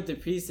story short, the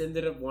priest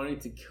ended up wanting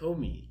to kill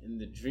me in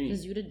the dream.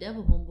 because you the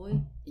devil,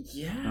 homeboy.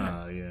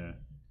 Yeah, Yeah.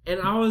 and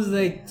I was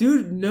like,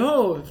 dude,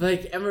 no.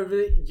 Like, am I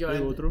really? Yo,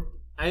 Hey, otro?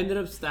 I ended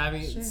up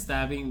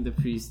stabbing the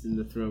priest in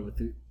the throat with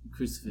the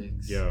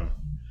crucifix. Yeah.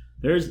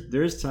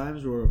 There's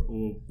times where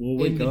we'll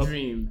wake in the up.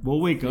 dream.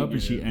 We'll wake up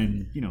and she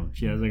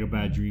has like a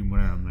bad dream,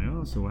 whatever. I'm like,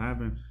 oh, so what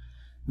happened?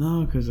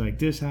 No, because like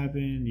this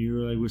happened. You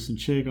were like with some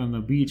chick on the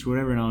beach,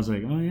 whatever. And I was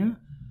like, oh yeah,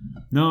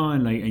 no,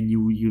 and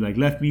you like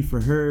left me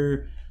for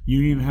her. You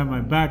didn't even have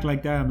my back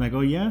like that. I'm like, oh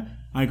yeah.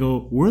 I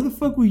go, where the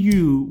fuck were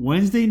you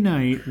Wednesday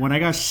night when I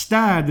got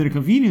stabbed at a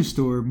convenience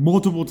store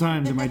multiple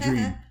times in my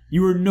dream?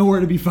 You were nowhere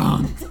to be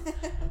found.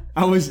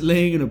 I was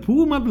laying in a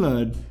pool of my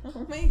blood.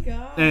 Oh my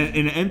god. And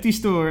in an empty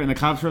store, and the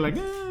cops were like,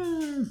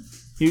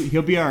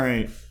 he'll be all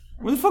right.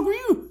 Where the fuck were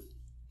you?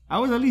 I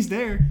was at least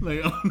there.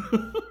 Like,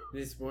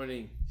 This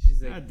morning,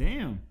 she's like, God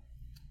damn.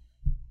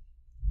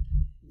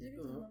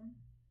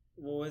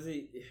 what was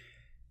it?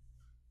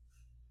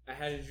 I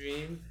had a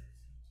dream.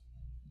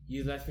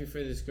 You left me for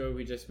this girl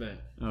we just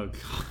met. Oh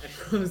god.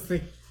 I was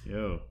like,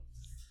 Yo.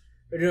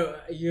 no,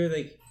 you're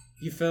like,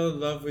 you fell in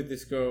love with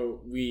this girl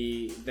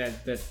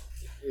that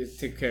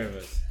took care of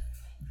us.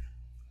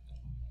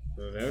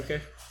 I was like,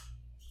 okay.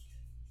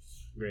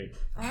 Great.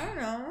 I don't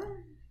know.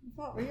 It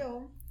felt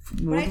real.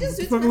 What I just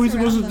the do fuck to are we mess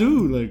supposed to around,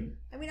 do? Like,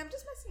 I mean, I'm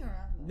just messing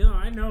around. Though. No,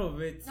 I know,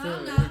 but it's,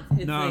 No, still, no.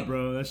 it's nah, like,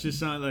 bro. That's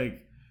just not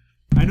like.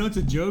 I know it's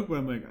a joke, but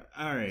I'm like,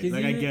 all right. 'Cause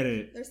Like, I you- get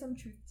it. There's some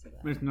truth to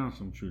that. There's not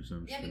some truth.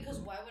 Some Yeah, shit, because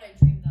bro. why would I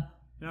dream that?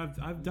 Yeah,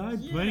 I've died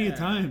plenty of Yeah.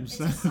 times.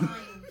 It's a sign.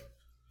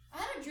 I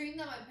had a dream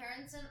that my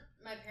parents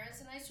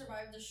and I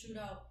survived the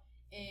shootout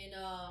in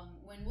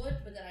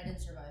Wynwood, but then I didn't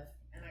survive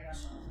and I got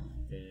shot.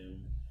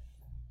 damn.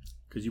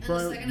 Because you And the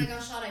probably second I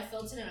got shot, I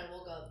felt it and I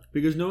woke up.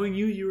 because knowing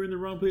you were in the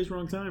wrong place,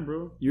 wrong time,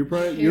 bro. You're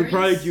parents?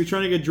 you're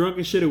trying to get drunk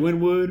and shit at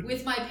Wynwood.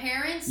 With my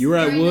parents, You were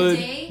at during Wood.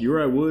 the day. You were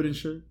at Wood and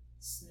shit.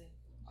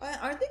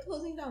 Aren't they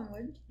closing down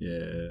Wood?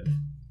 Yeah.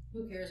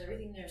 Who cares?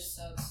 Everything there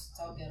sucks. It's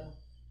all ghetto.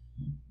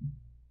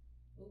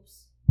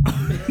 Oops.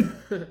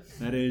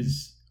 That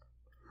is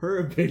her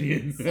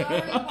opinion. Sorry,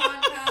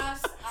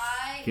 podcast.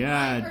 My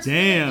God personal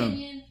damn.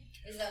 opinion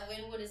is that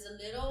Wynwood is a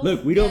little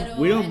Look, we ghetto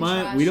don't and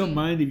mind we don't trashy.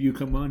 mind if you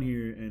come on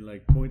here and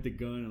like point the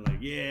gun and like,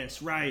 yeah,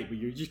 it's right, but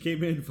you just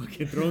came in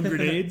fucking throwing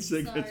grenades.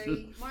 Like, that's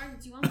just- Sorry, Mark.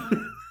 Do you want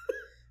more?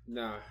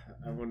 Nah,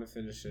 I want to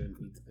finish it and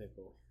eat the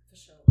pickle. For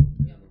sure.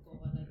 Yeah, I'm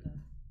cool. I like that.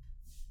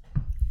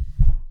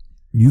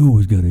 You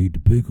always gotta eat the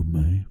pickle,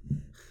 man.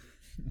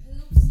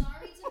 Oops,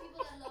 sorry to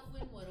people that love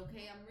Wynwood,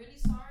 okay? I'm really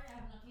sorry. I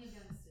have nothing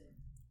against it.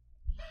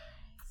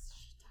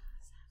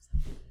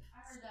 I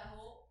heard that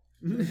whole.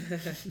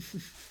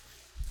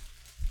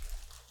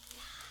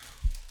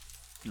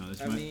 No,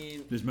 this, I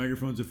mean, this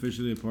microphone's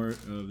officially a part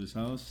of this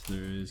house.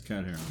 There is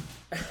cat hair on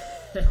it.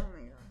 Oh my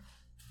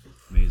god.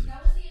 Amazing.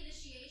 That was the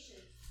initiation.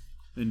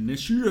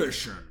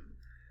 Initiation.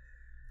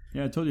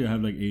 Yeah, I told you I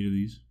have like 8 of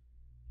these.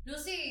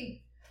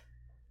 Lucy!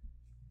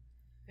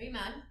 Are you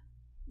mad?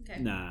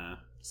 Okay. Nah.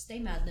 Stay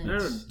mad I then. don't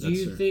know. That's Do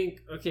you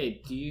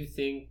fair.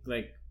 think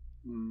like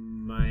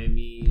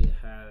Miami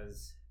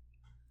has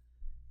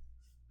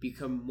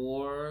become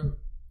more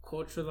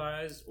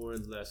culturalized or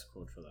less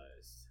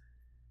culturalized?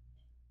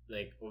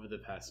 Like over the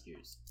past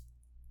years?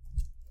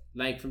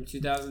 Like from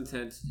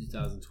 2010 to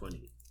 2020.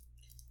 Do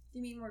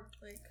you mean more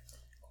like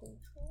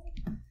cultural?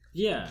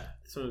 Yeah,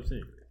 that's what I'm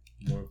saying.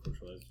 More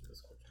culturalized,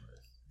 less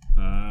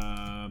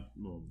culturalized.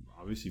 Well,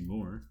 obviously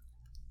more.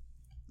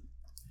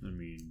 I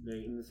mean,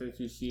 Like in the sense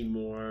you see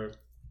more,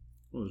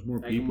 well, there's more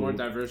like people. more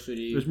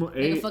diversity. There's more. Like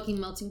a fucking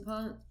melting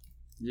pot.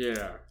 Yeah.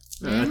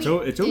 Yeah, it's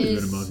always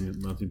is- been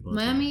a melting pot.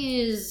 Miami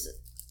is.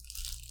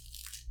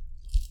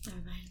 Never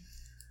mind.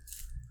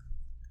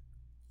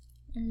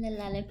 And the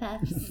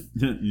lollipops.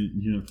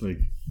 you know, like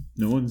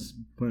no one's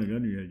putting a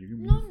gun to your head. You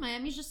can. No,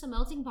 Miami's just a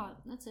melting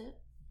pot. That's it.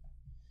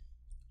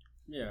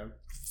 Yeah.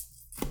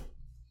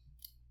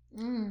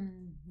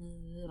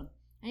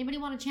 Anybody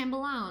want a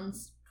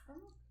chambelans?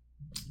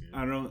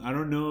 I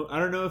don't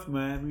know if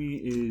Miami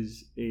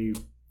is a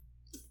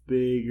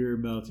bigger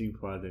melting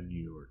pot than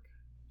New York.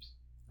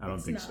 I don't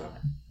think so.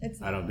 It's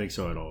not. I don't think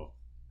so at all.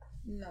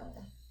 No.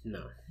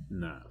 No,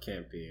 Nah.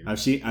 can't be. I've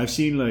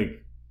seen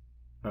like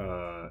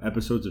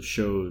episodes of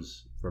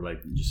shows for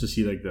like just to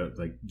see like the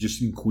like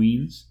just in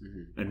Queens,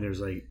 and there's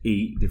like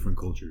 8 different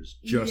cultures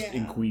just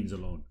in Queens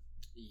alone.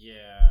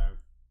 Yeah.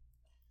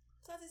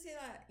 It's not to say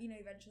that,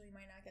 eventually you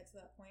might not get to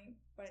that point,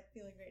 but I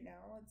feel like right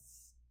now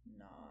it's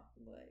not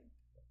like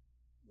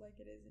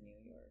it is in New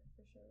York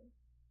for sure.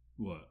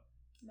 What?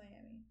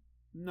 Miami.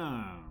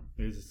 Nah,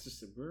 it's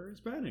just we're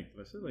Hispanic.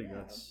 That's it. Like Yeah.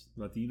 that's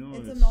Latino.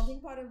 It's a melting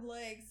pot of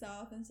like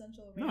South and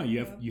Central America.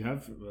 No, you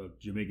have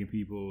Jamaican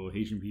people,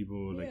 Haitian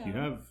people. Like you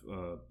Yeah. have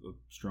a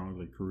strong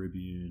like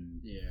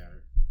Caribbean Yeah.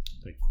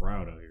 like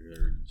crowd out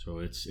here. So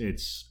it's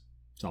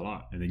a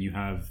lot. And then you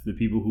have the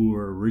people who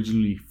are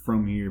originally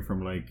from here,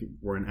 from like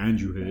where an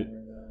Andrew hit.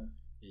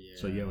 Yeah.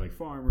 So you have like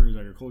farmers,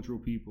 agricultural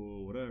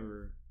people,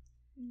 whatever.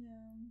 Yeah.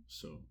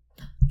 So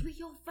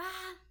 305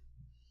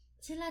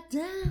 till I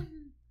die.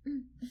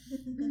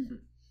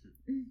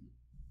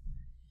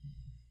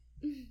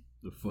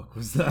 the fuck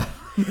was that?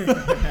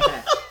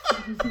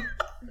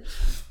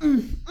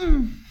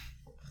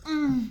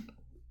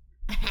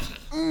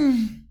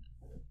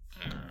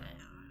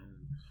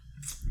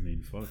 I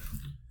mean, fuck.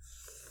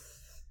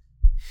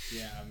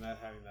 Yeah, I'm not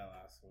having that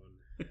last one.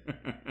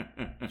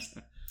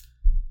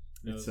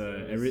 It's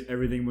Nose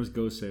everything must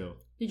go sale.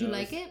 Did you Nose-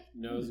 like it?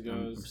 Nose I'm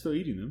goes. still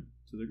eating them,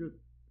 so they're good.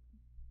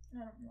 I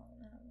don't know.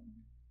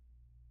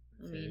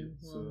 I mean,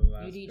 so well, the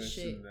last you'd eat person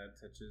shit. that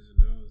touches a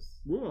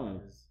nose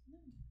What?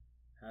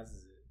 has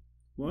it.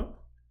 What?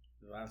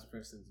 The last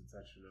person to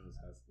touch a nose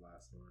has the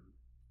last one.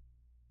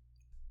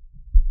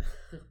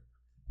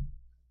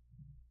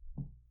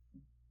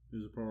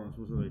 Is it part I'm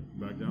supposed to like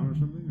back down or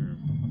something? Or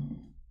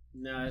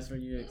No, that's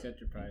when you accept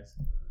your prize.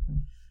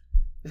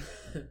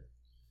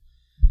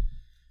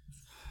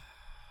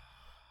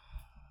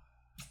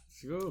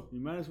 let's go. You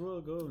might as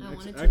well go. I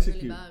wanted to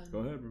execute. really bad. Go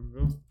ahead,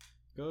 bro.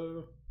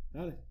 Go.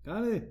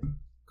 Got it.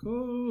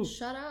 Go.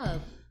 Shut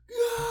up.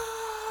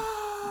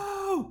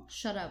 Go.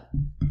 Shut up.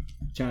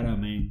 Shout out,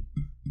 man.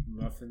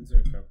 Muffins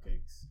or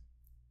cupcakes?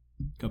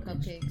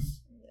 Cupcakes.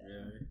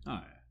 Really?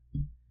 Oh,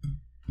 yeah.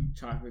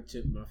 Chocolate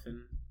chip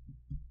muffin.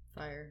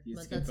 Fire. You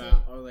But skip that's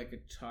out, or like a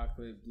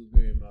chocolate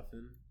blueberry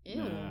muffin. it.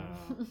 Ew.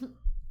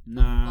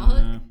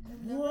 Nah.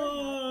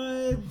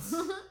 What?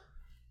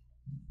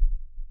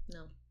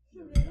 No.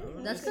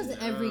 That's because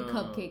every No.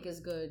 cupcake is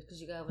good. Because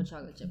you gotta have a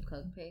chocolate chip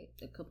cupcake.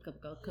 A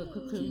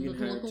You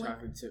can have a cup.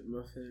 chocolate chip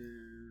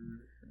muffin.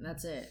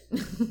 That's it.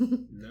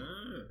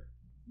 Nah.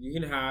 You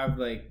can have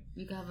like.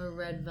 You can have a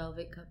red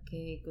velvet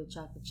cupcake with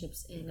chocolate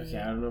chips in Okay,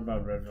 I it. don't know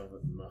about red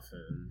velvet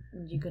muffin.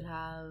 You could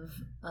have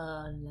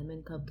a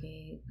lemon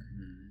cupcake.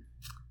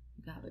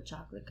 You could have a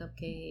chocolate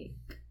cupcake.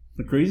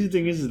 The crazy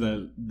thing is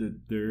that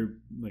they're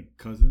like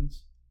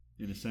cousins,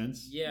 in a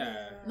sense.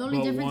 Yeah. The only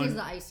But difference is one-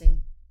 the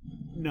icing.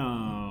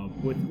 No,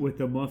 with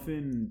the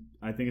muffin,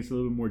 I think it's a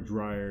little bit more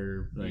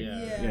drier. Like, Yeah.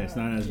 yeah, it's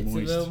not as It's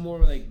moist. a little more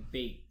like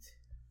baked.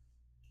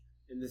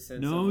 In the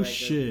sense No of like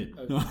shit.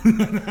 A,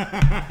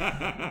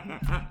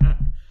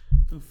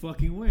 No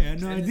fucking way. I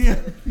had no And idea.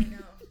 I know.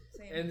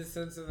 Same. in the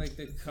sense of like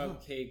the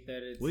cupcake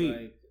that it's Wait.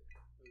 like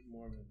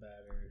more of a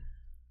batter.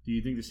 Do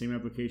you think the same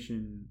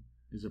application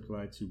is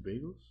applied to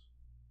bagels?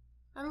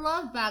 I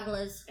love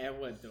bagels. And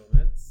what,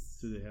 donuts?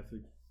 Do they have to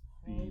be?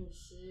 Oh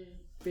shit.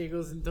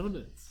 Bagels and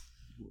donuts.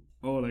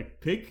 Oh, like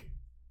pick?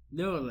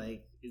 No,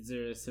 like, is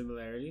there a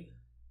similarity?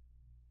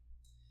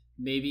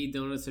 Maybe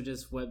donuts are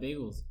just wet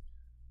bagels.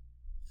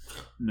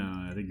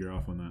 Nah, I think you're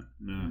off on that.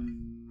 Nah.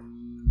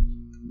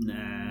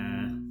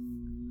 Nah.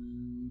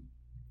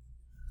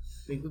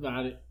 Think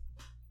about it.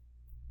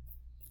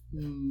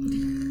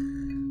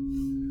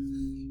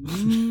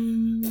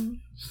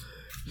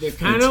 They're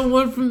kind of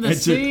one from the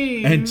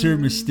same. Enter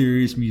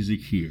mysterious music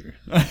here.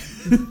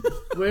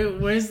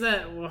 Where's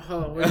that? Well,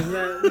 hold on, where's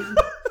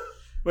that?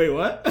 Wait,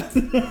 what?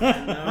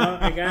 No,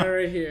 I got it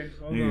right here.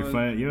 Hold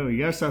on. You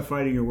gotta stop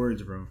fighting your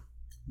words, bro.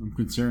 I'm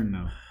concerned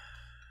now.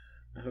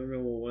 I don't know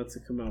what wants to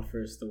come out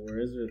first, the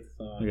words or the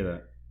thought. Look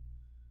at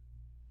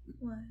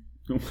What?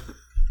 that.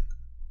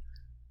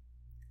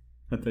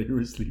 I thought you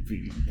were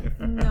sleeping.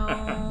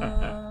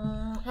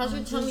 No. How's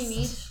your tummy,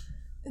 Meech?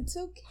 It's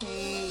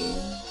okay.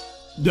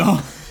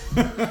 No.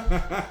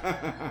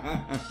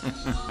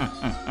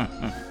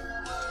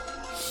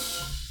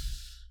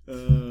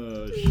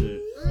 Oh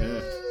shit.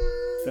 Yeah.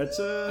 That's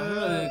I don't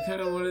know, they're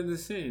kind of one and the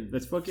same.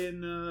 That's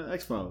fucking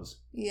X-Files.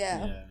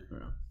 Yeah. Yeah.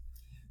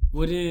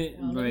 Wouldn't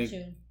Oh, look like at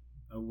you.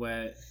 a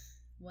wet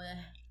What?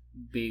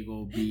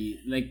 bagel be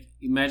like?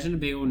 Imagine a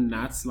bagel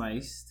not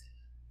sliced,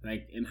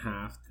 like in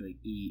half to like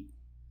eat,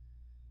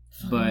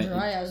 but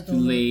dry ass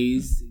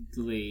donut.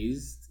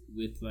 glazed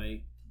with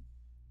like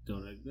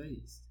donut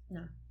glazed.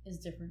 No, it's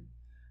different.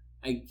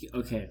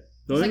 Okay.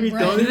 The It's only, like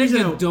the I only feel like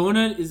reason a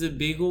donut is a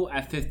bagel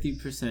at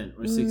 50%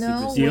 or 60%.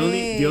 No the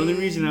only way.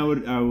 reason I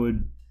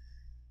would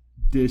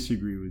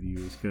disagree with you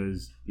is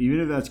because even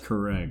if that's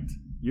correct,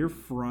 you're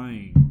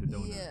frying the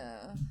donut.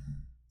 Yeah.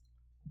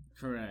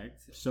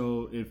 Correct.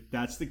 So if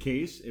that's the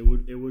case, it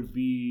would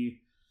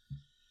be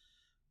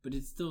But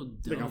it's still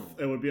dough. Like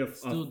it would be a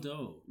still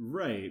dough.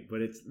 Right,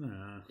 but it's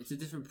It's a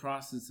different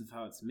process of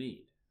how it's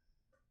made.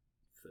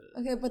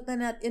 Okay, but then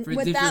For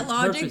with that different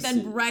logic, purposes.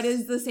 then bread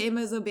is the same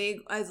as a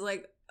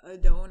like a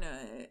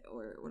donut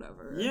or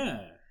whatever.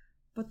 Yeah.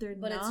 But they're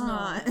But it's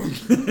not. I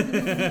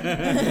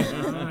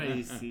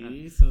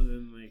see. So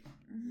then, like,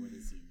 what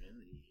is it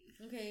really?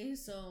 Okay,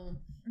 so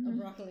a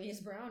broccoli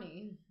is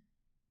brownie.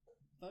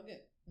 Fuck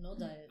it. No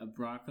diet. A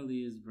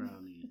broccoli is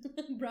brownie.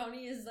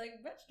 Brownie is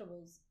like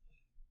vegetables.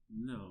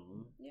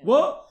 No. Yeah.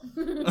 What?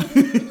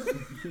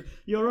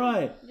 You're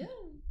right. Yeah.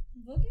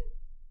 Fuck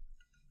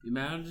it.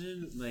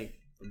 Imagine, like,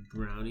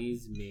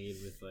 brownies made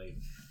with, like,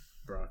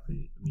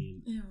 broccoli. I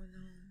mean, Ew, no.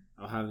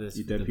 I'll have this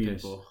Eat with that the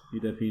penis. pickle.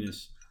 Eat that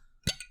penis.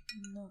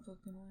 No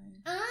fucking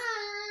way.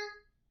 Ah.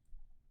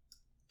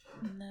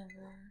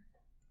 Never.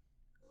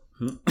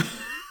 Huh?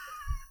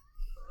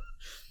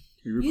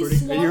 Are you You recording?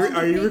 swallowed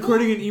Are the you pickle?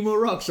 recording an emo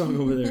rock song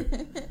over there?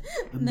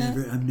 I'm No.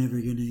 never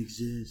gonna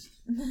exist.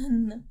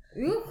 No.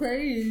 You're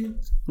crazy.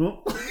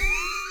 Oh.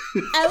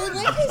 I would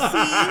like to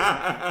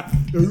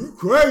see. Are you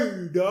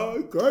crazy,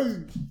 dog?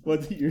 Crazy.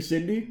 What? You're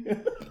Cindy?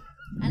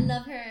 I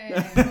love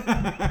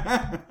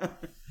her.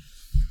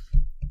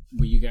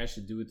 What you guys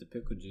should do with the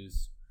pickle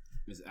juice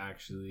is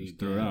actually Just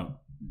throw it out.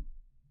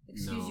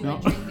 Excuse you, No.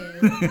 I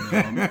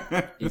drink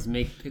it. is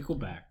make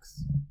picklebacks.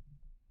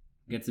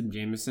 Get some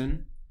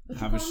Jameson.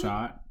 Have a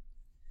shot.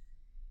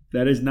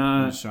 That is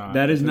not. Shot.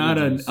 That is not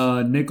a Pickle juice.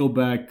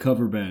 Nickelback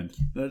cover band.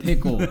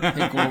 Pickleback.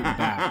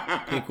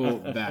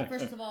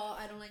 First of all,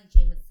 I don't like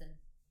Jameson.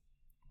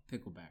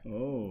 Pickleback.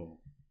 Oh,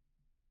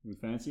 you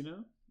fancy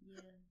now? Yeah.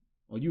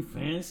 Are you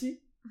fancy?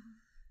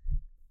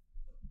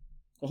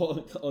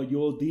 Oh, you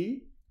old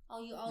D?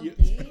 Oh, you all You-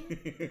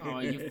 day? Oh,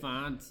 you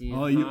fancy.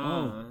 Oh, you-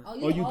 huh?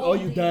 Oh,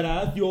 you dead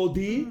ass? You old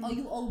D? Oh,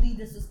 you OD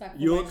disrespectful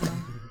You- right now.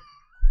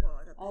 Whoa,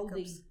 I got the OD.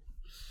 hiccups.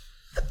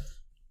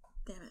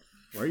 Damn it.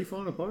 Why are you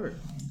falling apart?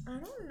 I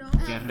don't know.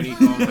 Qué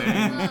rico,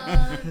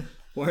 man.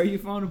 Why are you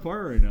falling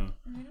apart right now?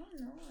 I don't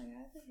know. I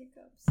got the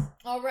hiccups.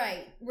 All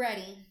right,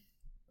 ready.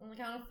 On the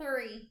count of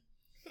 3.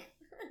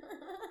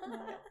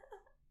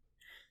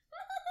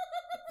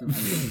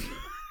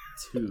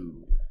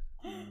 2,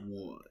 1. I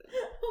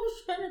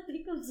was trying to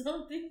think of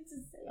something to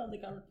say on the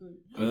count of 3.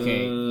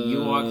 Okay,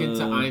 you walk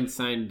into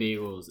Einstein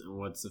Bagels, and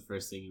what's the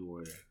first thing you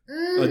order?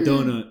 A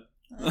donut.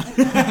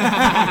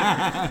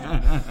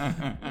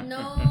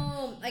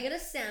 No, I get a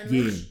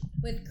sandwich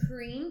with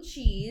cream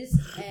cheese,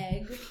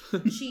 egg,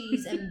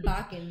 cheese, and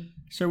bacon.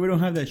 Sir, we don't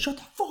have that. Shut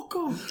the fuck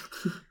up.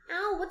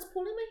 Ow, what's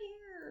pulling my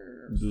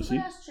hair? Lucy?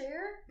 Stupid ass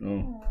chair.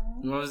 Oh.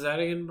 What was that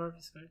again, Barbie?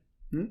 Sorry.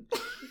 Hmm? What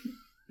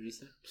did you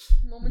say?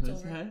 Moment's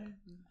What's over. that?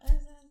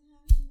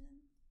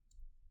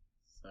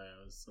 Sorry,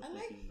 I was so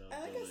thinking about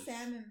I like a donuts.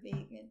 salmon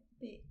bacon.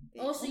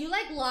 Oh, so you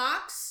like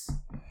locks?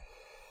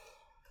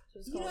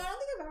 You know, I don't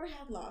think I've ever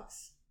had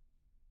locks.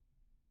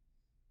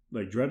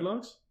 Like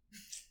dreadlocks?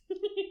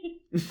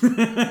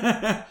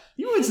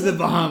 You went to the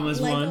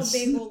Bahamas like once. a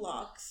bagel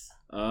locks.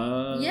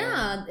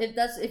 Yeah,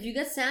 if you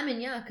get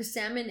salmon, yeah, because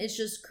salmon is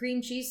just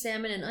cream cheese,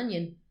 salmon, and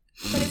onion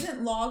But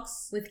isn't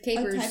locks with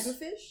capers. a type of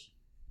fish?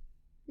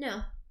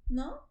 No,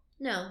 No?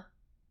 no,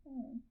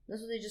 Oh.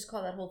 that's what they just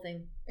call that whole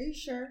thing. Are you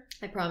sure?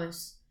 I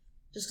promise.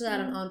 Just because I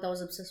had an aunt that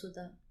was obsessed with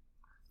that.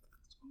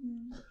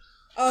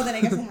 Oh, then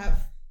I guess I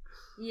have.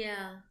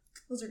 Yeah,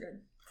 Those are good.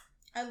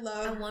 I I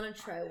love. want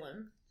to try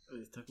one. Oh,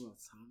 he's talking about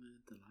salmon,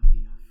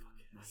 tilapia.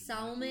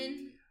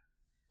 Salmon?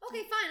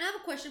 Okay, fine. I have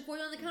a question for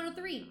you on the count of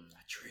 3.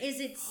 Is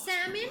it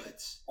salmon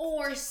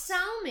or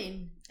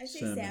salmon? I say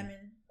Salmon.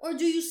 salmon. Or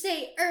do you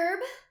say herb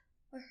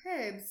or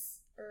herbs?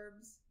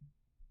 Herbs.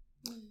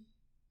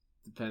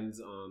 Depends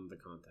on the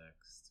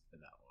context for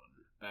that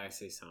one. But I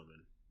say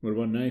salmon. What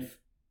about knife?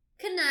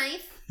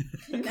 Knife.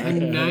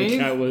 Knife?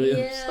 Cat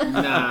Williams. Yeah.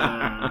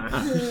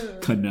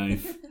 Nah.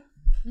 Knife.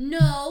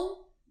 No.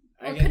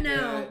 I Or get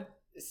canal.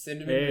 the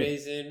cinnamon Hey.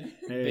 raisin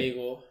Hey.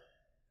 bagel.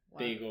 Wow.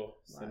 Bagel. Wow.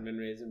 Cinnamon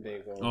raisin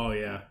bagel. Oh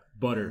yeah,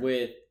 butter.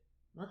 With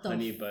What the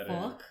Honey butter.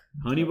 fuck?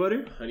 Honey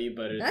butter? honey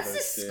butter. That's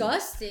toasted.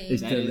 disgusting.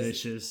 It's That is-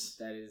 delicious.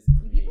 That is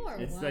People are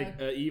amazing. It's Wow.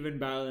 like an even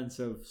balance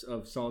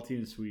of salty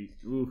and sweet.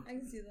 Ooh. I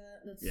can see that.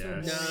 That's Yes. so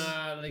boring.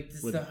 Nah, like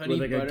this With, the honey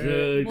with like butter. a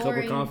good cup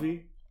Boring. of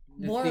coffee.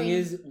 The Boring. thing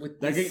is, with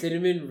the That can-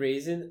 cinnamon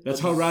raisin, That's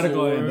how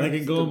radical I am. That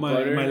can go in absorbs my- the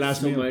butter my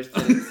last so meal. much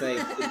that it's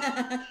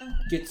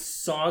like gets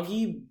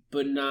soggy,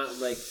 but not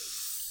like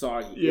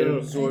soggy. It Yeah.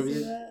 absorbs I see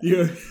it. that.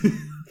 Yeah.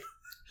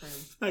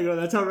 I go,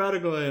 that's how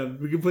radical I am.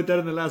 We can put that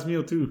in the last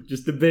meal too.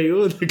 Just the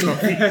bagel and the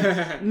coffee.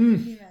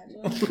 Can you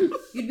imagine?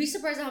 You'd be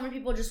surprised at how many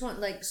people just want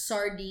like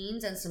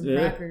sardines and some Yeah.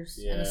 crackers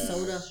and Yeah. a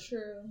soda. That's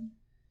true.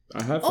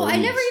 I have. Oh, I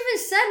sardines. never even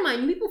said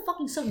mine. You people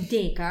fucking suck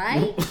dick,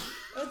 alright?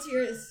 What's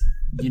yours?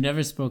 You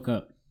never spoke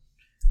up.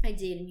 I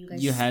did, and you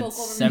guys You had spoke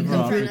over several me.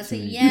 I'm trying not to say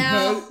opportunities.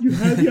 yeah. You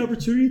had the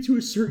opportunity to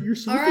assert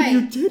yourself, All and you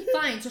right, did it.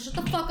 fine. So shut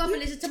the fuck up and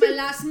listen to my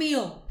last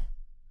meal.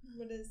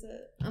 What is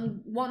it? I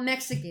want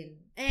Mexican,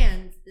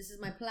 and this is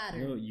my platter.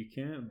 No, you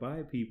can't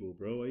buy people,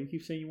 bro. Why you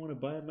keep saying you want to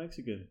buy a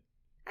Mexican?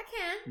 I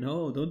can.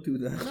 No, don't do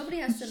that. Nobody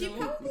has to She know.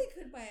 probably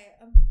could buy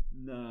it.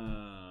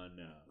 No.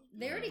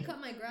 They already cut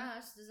my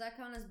grass. Does that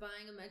count as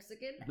buying a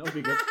Mexican?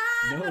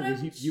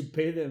 Because you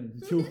pay them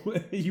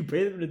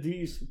to do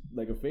you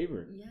like a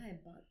favor. Yeah, I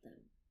bought them.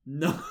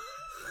 No,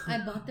 I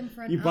bought them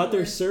for an you bought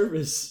their hour.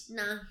 service.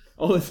 Nah.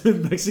 Oh, it's the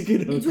Mexican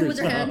They do it with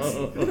their hands.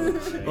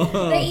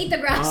 They eat the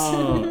grass.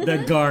 Oh, the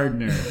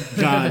gardener.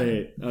 Got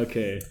it.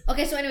 Okay.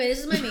 Okay, so anyway, this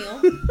is my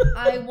meal.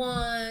 I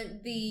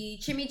want the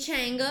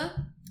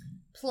chimichanga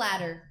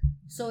platter.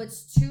 So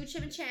it's 2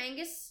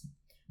 chimichangas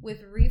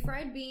with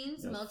refried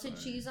beans, That's melted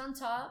fine. cheese on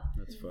top,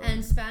 That's fine.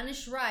 and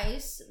Spanish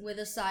rice with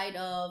a side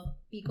of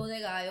pico de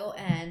gallo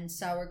and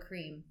sour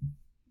cream.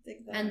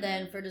 And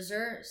then for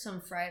dessert, some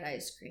fried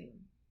ice cream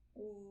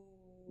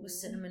with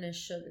cinnamon and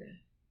sugar.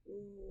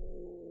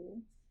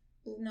 Ooh.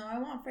 No, I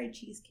want fried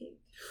cheesecake.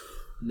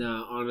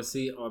 Nah,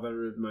 honestly, all that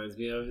reminds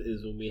me of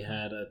is when we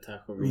had a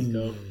Taco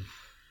Rico.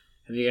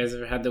 Have you guys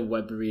ever had the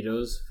wet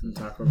burritos from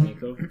Taco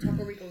Rico?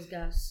 Taco Rico's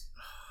gas.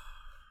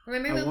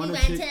 Remember I when we wanna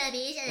went say- to the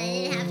beach and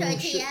they didn't have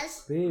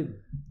tortillas? Babe,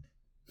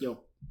 Yo,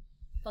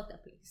 Fuck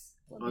that place.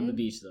 What, on the babe?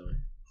 beach though.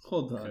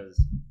 hold on.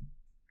 Because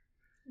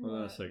Hold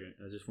on a second.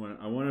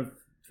 I want to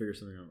figure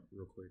something out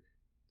real quick.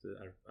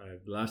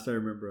 Last I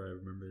remember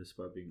this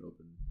spot being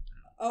open.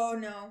 Oh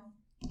no.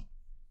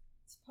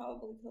 It's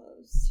probably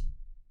closed.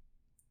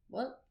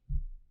 What?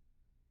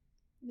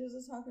 There's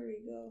a Taco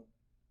Rico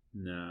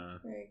Nah.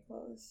 very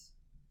close.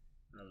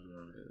 I don't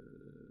know.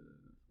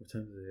 What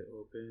time do they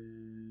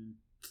open?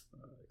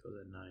 It goes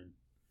at 9.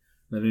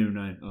 Not even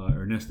 9.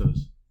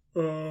 Ernesto's.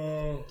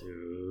 Oh,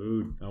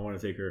 dude, I want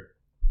to take her.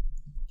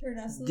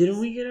 Ernesto's. Didn't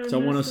we get our It's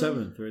on Ernesto's?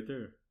 107th, right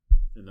there,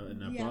 in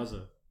that Yeah.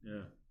 plaza.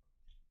 Yeah.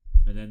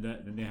 And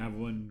then they have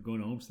one going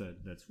to Homestead.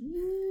 That's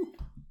Yeah,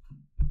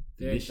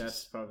 delicious.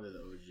 that's probably the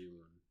OG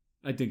one.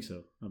 I think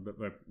so.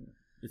 But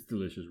it's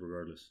delicious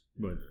regardless.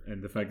 But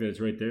and the fact that it's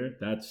right there,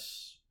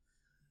 that's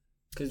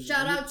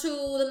Shout out to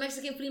the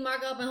Mexican flea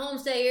market up in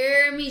Homestead. You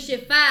hear me?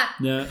 Shit fat.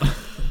 yeah.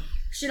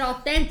 Shit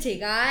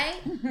authentic,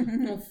 aight?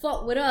 Don't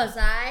fuck with us,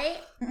 aight?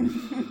 Oh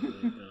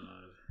my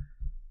god.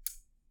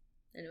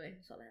 Anyway,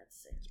 that's all I had to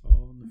say. It's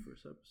all in the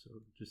first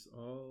episode. Just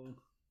all.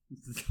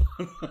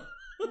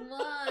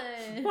 What?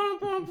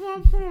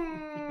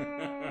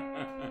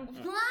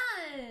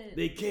 What?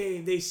 They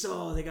came. They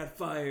saw. They got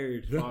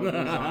fired. Fog was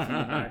off in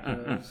the back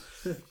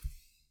of-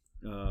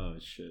 Oh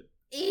shit.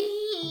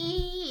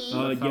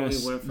 I thought we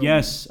Yes. went from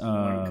Yes.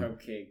 one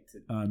cupcake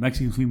to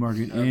Mexican flea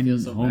market I in feel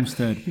so bad.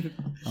 Homestead.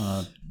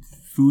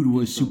 Food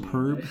was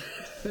superb.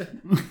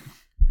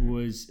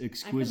 Was I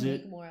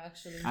exquisite. can make more,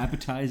 actually.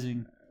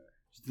 Appetizing.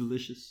 It's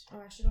delicious. Oh,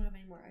 I actually don't have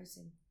any more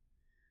icing.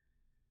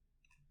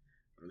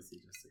 honestly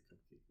just a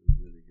cupcake. It was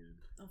really good.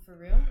 Oh, for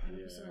real? I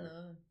put some in the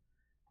oven.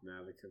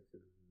 Nah, the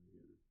cupcake was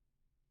really good.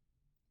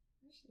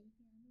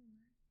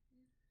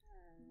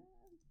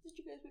 Did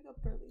you guys wake up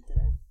early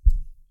today?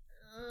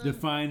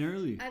 Define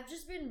early. I've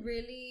just been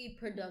really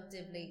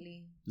productive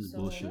lately. This is so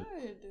bullshit.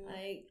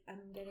 I'm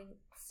getting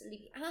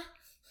sleepy. Ah,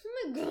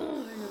 oh my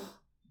god.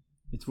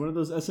 It's one of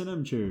those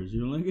S&M chairs.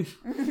 You don't like it?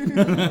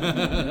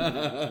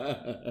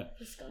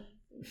 Disgusting.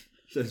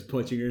 Just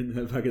punching her in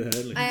the back of the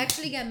head. Like, I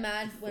actually get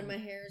mad when my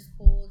hair is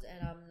pulled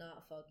and I'm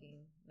not fucking.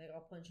 Like,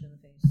 I'll punch you in the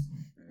face.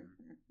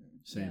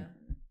 Same. Yeah.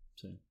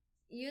 Same.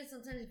 Even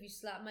sometimes if you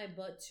slap my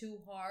butt too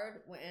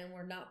hard and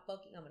we're not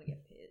fucking, I'm gonna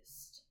get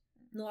pissed.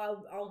 No,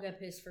 I'll get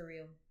pissed for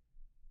real.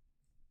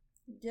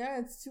 Yeah,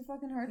 it's too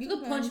fucking hard. You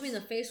can punch me in the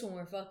face when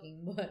we're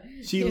fucking, but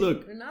See, if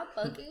look. we're not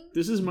fucking.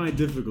 This is my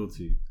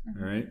difficulty.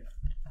 All right.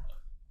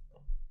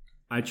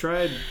 I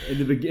tried in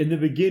the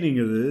beginning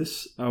of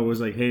this. I was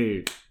like,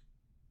 "Hey,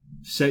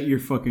 set your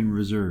fucking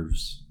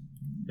reserves."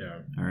 Yeah.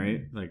 All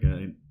right. Like,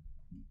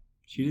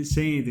 she didn't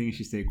say anything.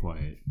 She stayed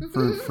quiet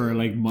for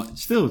like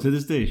months. Still to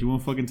this day, she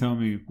won't fucking tell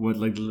me what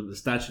like the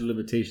statute of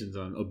limitations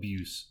on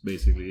abuse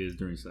basically is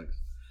during sex.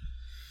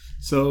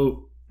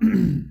 So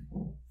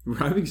we're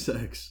having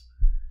sex,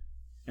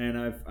 and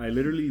I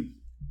literally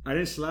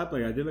didn't slap,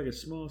 like I did like a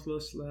small slow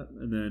slap,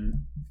 and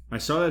then I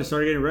saw that it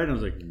started getting red, and I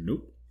was like,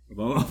 nope.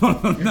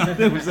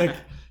 It was like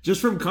just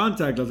from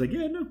contact. I was like,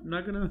 yeah, no, I'm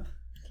not gonna.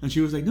 And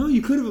she was like, no,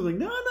 you could have. I'm like,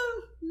 no.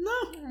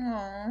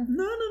 Aww.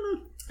 No.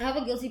 I have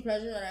a guilty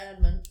pleasure that I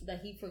had that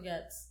he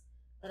forgets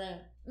that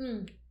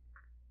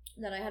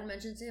I had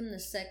mentioned to him the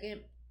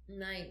second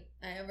night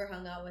I ever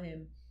hung out with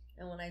him,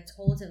 and when I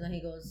told him that,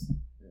 he goes,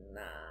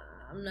 "Nah,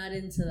 I'm not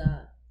into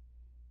that."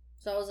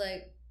 So I was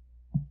like,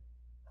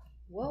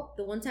 "Well,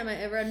 the one time I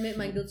ever admit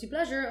my guilty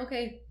pleasure,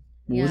 okay."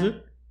 What was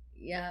it?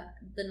 Yeah,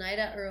 the night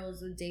at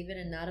Earl's with David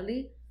and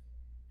Natalie.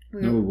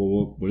 We No,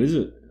 were- what is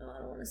it? no, I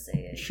don't want to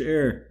say it.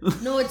 Share.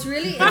 No, it's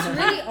really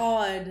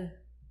odd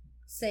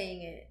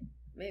saying it.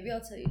 Maybe I'll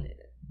tell you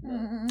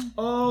later.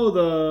 Oh,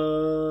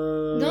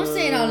 the. Don't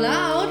say it out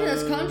loud.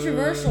 That's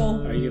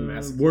controversial. Are you a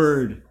masochist?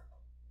 Word.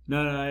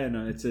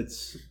 No.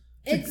 It's.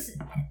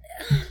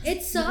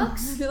 It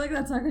sucks. I feel like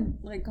that's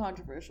like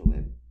controversial,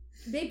 babe.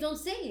 Babe, don't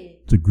say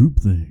it. It's a group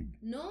thing.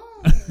 No.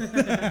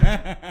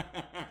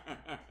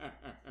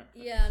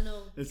 Yeah,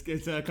 no.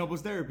 It's a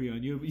couples therapy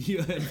on you.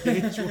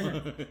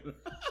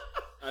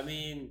 I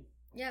mean,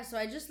 Yeah, so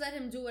I just let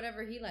him do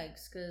whatever he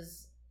likes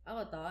because I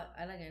would thought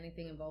I like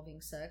anything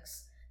involving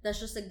sex. That's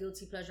just a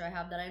guilty pleasure I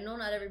have that I know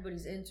not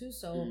everybody's into.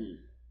 So,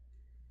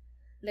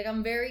 like,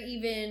 I'm very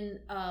even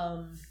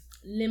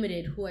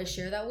limited who I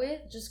share that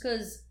with, just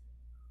because.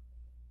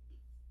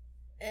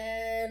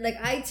 And like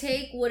I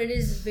take what it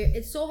is.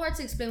 It's so hard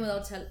to explain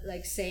without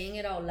saying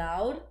it out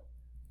loud.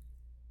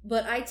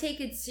 But I take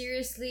it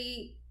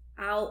seriously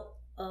out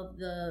of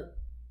the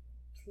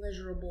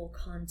pleasurable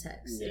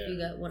context, if you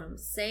get what I'm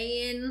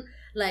saying.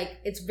 Like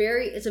it's a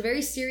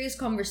very serious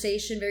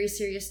conversation, very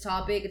serious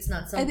topic. It's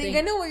not something. I think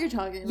I know what you're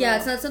talking about. Yeah,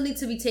 it's not something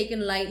to be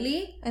taken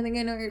lightly. I think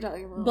I know what you're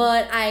talking about.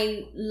 But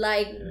I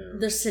like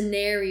the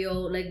scenario,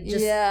 like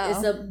just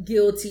it's a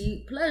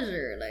guilty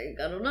pleasure. Like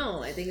I don't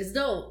know, I think it's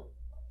dope.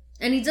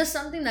 And he does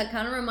something that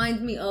kind of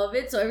reminds me of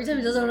it. So every time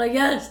he does it, I'm like,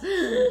 yes,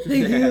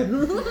 thank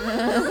you.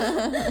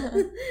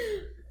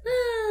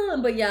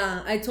 But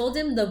yeah, I told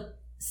him the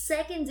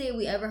second day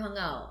we ever hung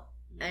out.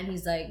 And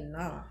he's like,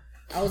 nah.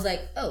 I was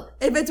like, oh.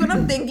 If it's what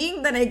I'm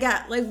thinking, then I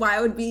get, like, why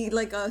it would be,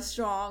 like, a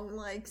strong,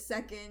 like,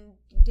 second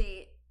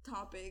date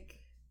topic.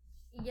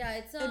 Yeah,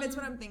 it's... if it's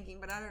what I'm thinking,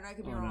 but I don't know, I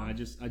could be wrong.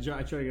 No, I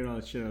try to get all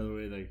that shit out of the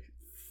way, like,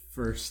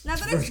 first. Not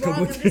that first it's wrong,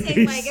 I'm couple just saying,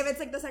 days. like, if it's,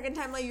 like, the second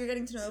time, like, you're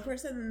getting to know a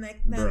person,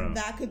 then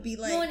that could be,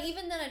 like... No, and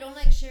even then, I don't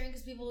like sharing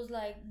because people was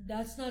like,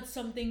 that's not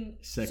something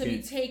to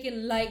be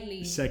taken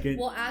lightly.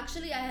 Well,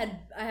 actually, I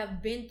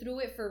have been through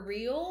it for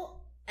real,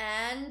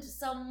 and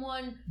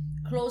someone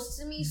close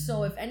to me,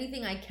 so if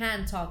anything, I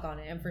can talk on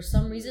it. And for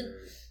some reason,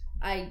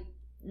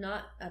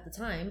 not at the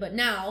time, but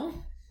now,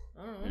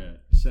 I don't know.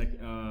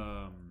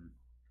 Yeah,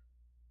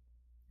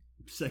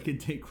 second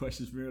date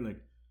questions for me, like,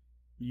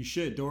 you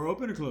shit, door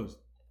open or closed?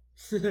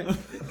 And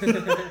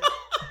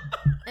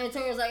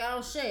Tori was like,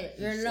 oh shit,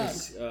 you're in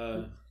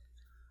love.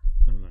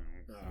 I'm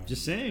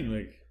just saying,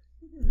 like,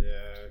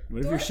 yeah.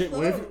 what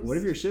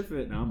if your shit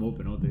fit? Now I'm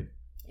open all day.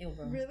 Ew,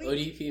 bro. Really?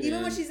 ODP, even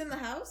man. when she's in the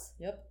house?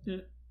 Yep. Yeah.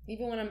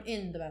 Even when I'm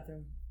in the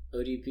bathroom.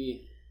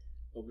 ODP,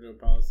 open door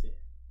policy.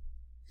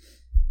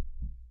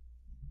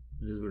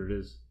 It is what it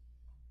is.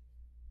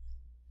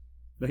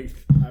 Like,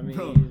 I mean,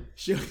 bro,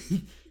 she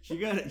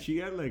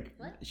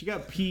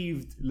got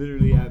peeved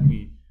literally at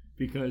me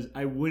because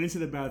I went into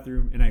the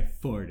bathroom and I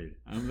farted.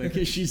 I'm like,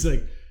 she's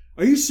like,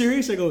 are you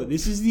serious? I go,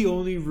 this is the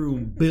only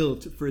room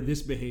built for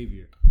this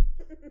behavior.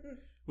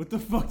 What the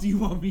fuck do you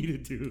want me to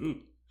do?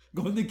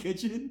 Go in the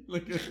kitchen?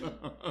 Like,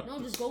 no,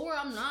 just go where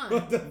I'm not.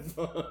 what the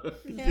fuck?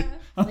 Yeah.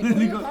 Like, go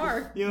in your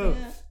car.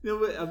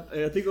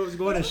 I think I was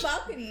going Go to to the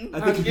balcony.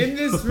 I'm in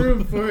this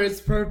room for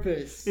its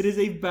purpose. It is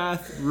a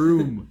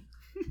bathroom.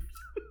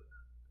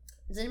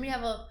 Does anybody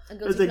have a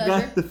There's guilty a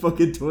pleasure? the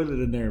fucking toilet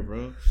in there,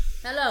 bro.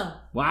 Hello.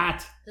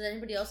 What? Does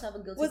anybody else have a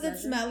guilty Was pleasure? it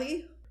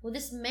smelly? Well,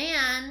 this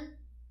man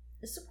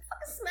is super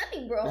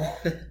fucking smelly, bro.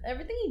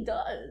 Everything he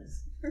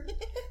does.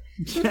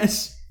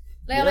 Yes.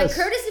 Like, I'm like,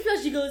 courtesy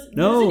flush. She goes,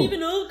 No. doesn't even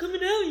know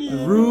coming out yet.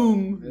 The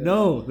room.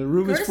 No, the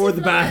room is Courtesy for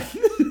the flush. bath.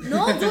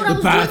 No, dude, I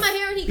was bath doing my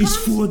hair and he is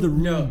comes. for the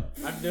room. No,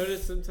 I've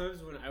noticed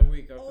sometimes when I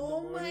wake up Oh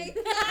in the morning.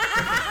 my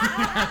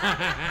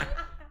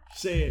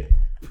Say it.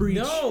 Preach.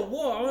 No,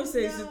 whoa, I want to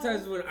say No.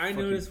 sometimes when I Fucking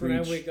notice when I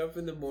preach. wake up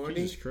in the morning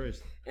Jesus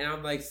Christ. and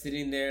I'm like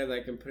sitting there,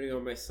 like I'm putting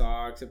on my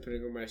socks and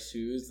putting on my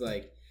shoes,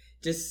 like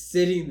just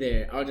sitting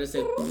there, I'll just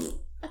say,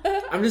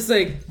 I'm just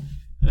like,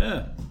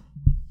 Yeah.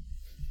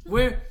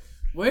 where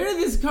did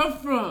this come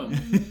from?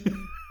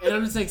 And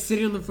I'm just like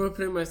sitting on the floor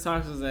putting my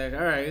socks. I was like, all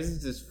right, this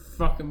is just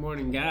fucking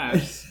morning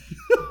gas.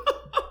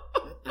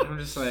 And I'm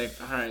just like,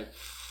 all right,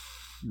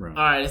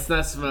 it's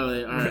not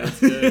smelly. All right, it's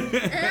good.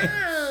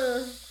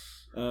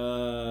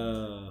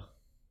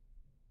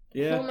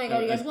 Yeah. Oh my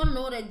god, you guys want to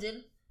know what I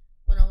did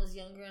when I was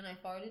younger and I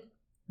farted?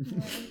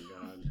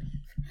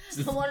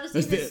 I wanted to see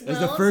if it smelled.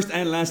 That's the first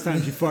and last time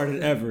you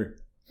farted ever.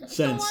 I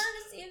Since. wanted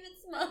to see if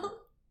it smelled.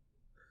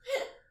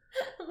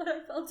 But I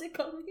felt it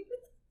coming.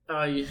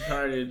 Oh, you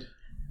farted.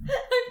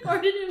 I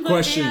farted in my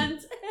Question. hand.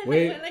 And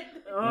Wait. I went like,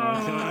 Oh,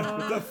 God,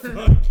 what the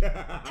fuck? I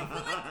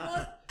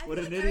What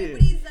feel an like idiot.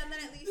 everybody's done that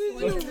at least Did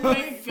once. you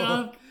wake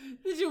up?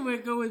 Did you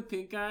wake up with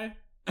pink eye?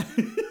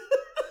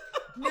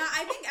 No,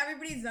 I think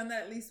everybody's done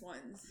that at least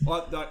once.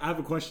 Well, Doc, I have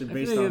a question I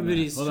based feel like on that.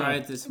 everybody's Hold on.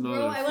 tried to smell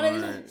Bro, it. I wanna I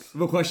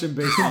have a question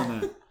based on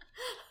that.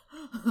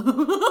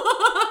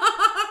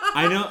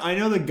 I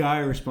know the guy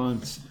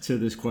response to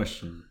this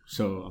question,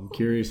 so I'm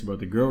curious about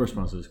the girl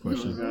response to this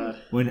question. God.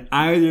 When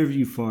either of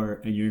you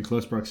fart and you're in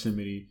close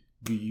proximity,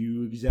 do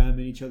you examine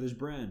each other's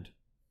brand?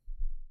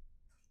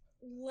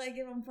 Like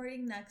if I'm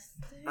farting next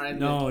to him.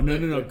 No,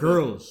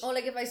 girls. oh,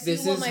 like if I see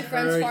This what is my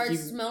friends' her- farts he-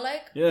 smell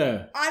like?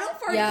 Yeah. I don't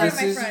fart Yeah. in This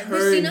front is of my friends. her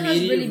Christina has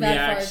immediate really bad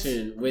farts.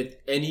 reaction with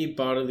any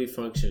bodily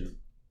function.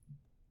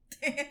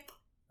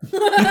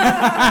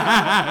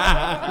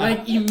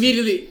 Like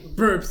immediately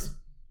burps.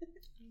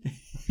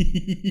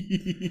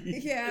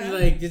 Yeah.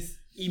 Like just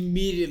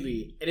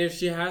immediately. And if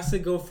she has to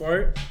go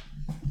fart,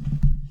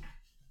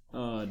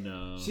 Oh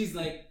no. she's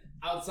like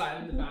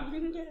outside in the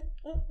bathroom.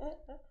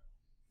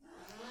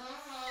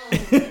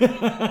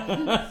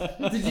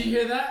 Did you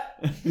hear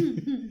that?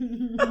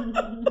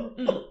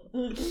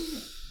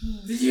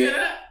 Did you hear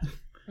that?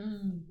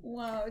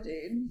 Wow,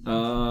 dude.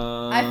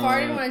 I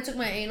farted when I took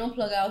my anal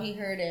plug out. He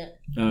heard it.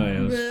 Oh yeah,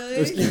 Really? it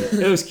was cute.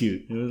 It was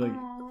cute. It was like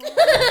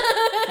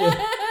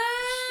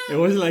it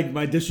wasn't like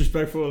my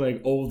disrespectful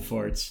like old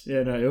farts.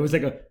 Yeah, no, it was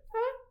like a.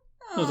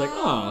 I was like,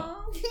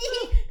 aw.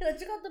 I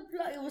took out the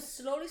plug. It was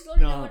slowly.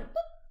 No. Then went,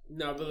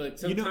 No, but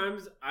look, You know-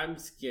 sometimes I'm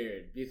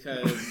scared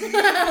because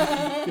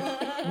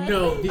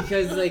no,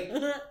 because like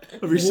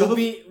Of yourself. we'll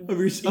be Of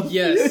yourself.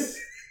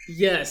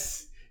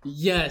 yes,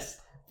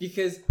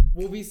 because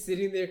we'll be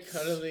sitting there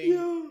cuddling,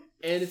 Yeah.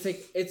 and it's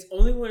like it's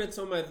only when it's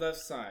on my left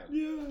side.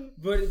 Yeah.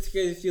 But it's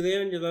good if you lay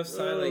on your left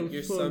side, Oh, like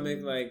your fuck. stomach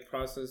like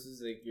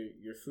processes like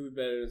your food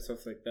better and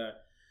stuff like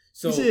that.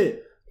 So That's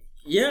it.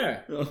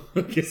 yeah, Oh,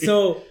 okay.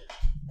 so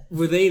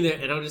we're laying there,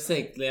 and I'll just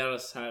like lay on a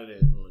side of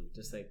it,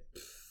 just like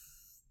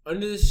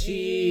under the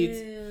sheets.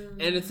 Ew.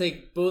 And it's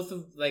like both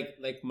of like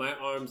my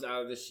arms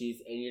out of the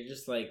sheets, and you're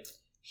just like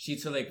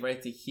sheets are like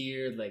right to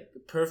here, like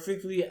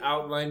perfectly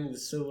outlining the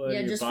silhouette Yeah,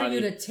 of your just body.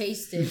 for you to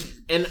taste it.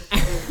 And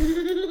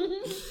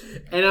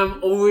and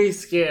I'm always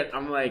scared.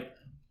 I'm like,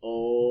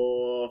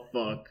 oh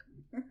fuck.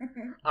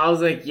 I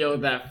was like, yo,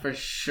 that for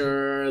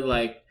sure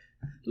like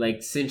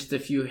cinched a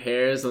few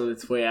hairs on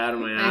its way out of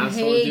my I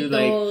asshole, hate dude.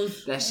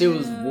 those. Like that shit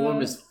was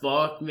warm as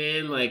fuck,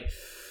 man. Like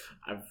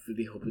I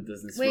really hope it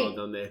doesn't smell Wait,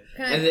 down there.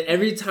 can I- And then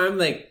every time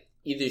like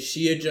either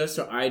she adjusts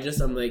or I adjust,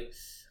 I'm like,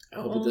 I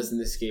hope Uh-oh. it doesn't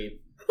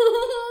escape.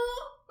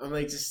 I'm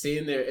like just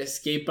staying there,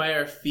 escape by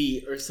our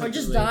feet or Or something.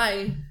 just like,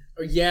 die.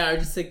 Or yeah, or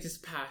just like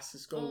just pass,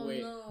 just go Oh, away.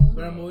 no.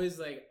 But I'm always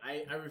like,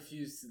 I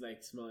refuse to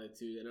like smell it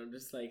too, and I'm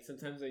just like,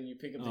 sometimes when you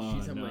pick up the Oh,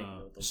 sheets, I'm no. like, no,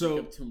 don't So-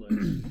 pick up too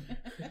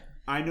much.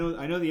 I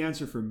know the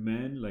answer for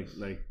men, like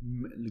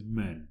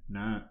men,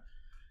 not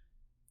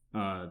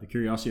the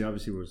curiosity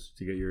obviously was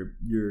to get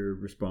your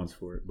response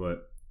for it,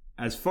 but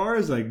as far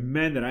as like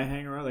men that I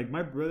hang around, like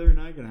my brother and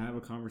I can have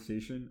a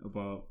conversation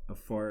about a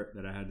fart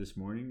that I had this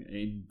morning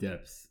in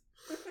depth.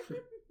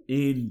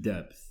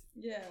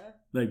 Yeah.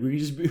 Like we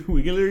can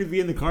literally be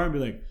in the car and be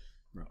like,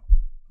 bro,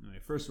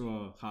 like, first of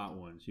all, hot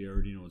ones, you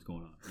already know what's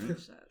going on, right?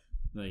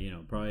 Like, you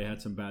know, probably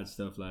had some bad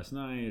stuff last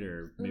night,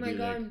 or Oh maybe my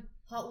god, like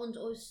hot ones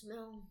always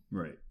smell.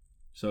 right.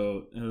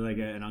 So like,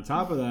 and on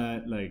top of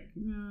that, like,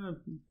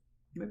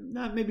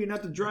 maybe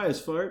not the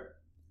driest fart.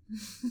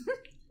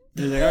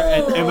 And, like,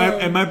 all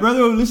right, and my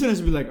brother will listen to us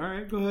and be like, all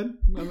right, go ahead.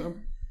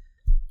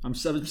 I'm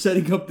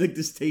setting up like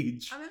the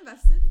stage. I'm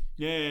invested.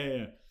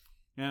 Yeah.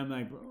 And I'm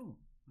like, bro,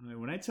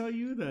 when I tell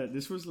you that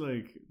this was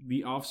like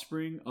the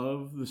offspring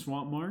of the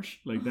swamp marsh,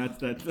 like that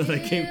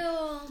came.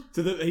 Ew.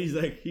 So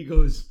he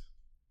goes,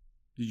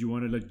 did you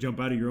want to like jump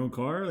out of your own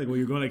car? Like when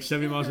you're going like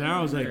 70 miles an hour,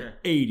 I was like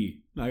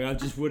 80. Like I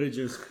just would have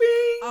just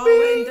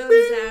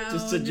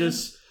windows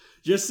down.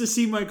 Just to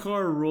see my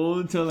car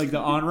roll into like the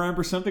on ramp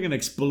or something and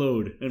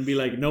explode and be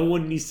like, no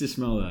one needs to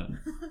smell that.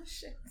 Oh,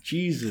 shit.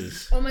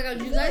 Jesus. Oh my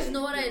god, you guys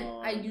know what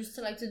I used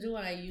to like to do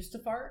when I used to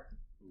fart?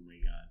 Oh my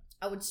god.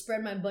 I would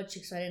spread my butt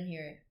cheeks so I didn't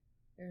hear it.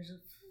 There's a...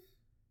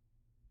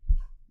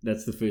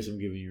 That's the face I'm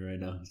giving you right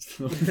now. It's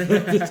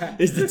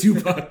the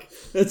Tupac.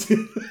 That's it.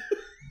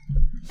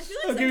 I feel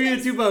like I'll give you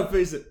the Tupac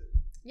face.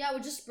 Yeah, I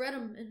would just spread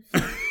them. And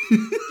Do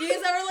you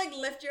guys ever like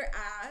lift your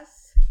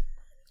ass?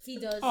 he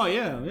does. Oh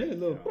yeah,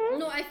 no.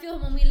 No, I feel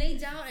him when we lay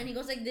down and he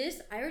goes like this.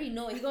 I already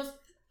know it. He goes,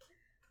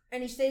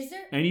 and he stays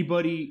there.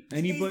 Anybody.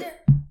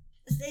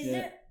 Stays Yeah.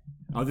 there.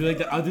 I'll do like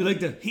the. And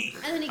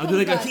then he I'll comes do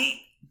like back.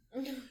 a.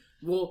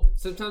 Well,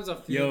 sometimes I'll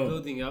feel Yo. it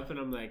building up, and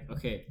I'm like,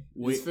 okay,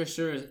 Wait. this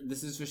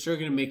is for sure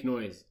gonna make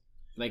noise.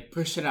 Like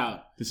push it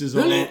out. This is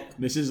all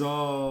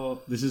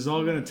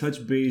gonna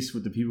touch base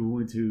with the people who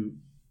went to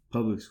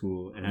public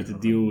school and had to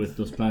deal with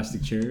those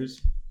plastic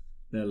chairs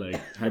that like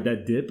had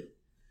that dip.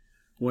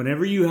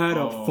 Whenever you had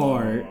a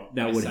fart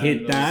that would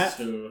hit that,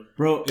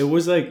 bro, it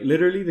was like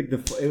literally like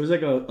it was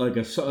like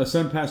a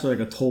sun pass or like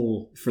a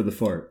toll for the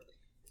fart.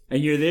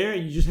 And you're there,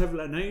 and you just have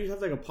like now you just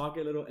have like a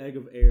pocket little egg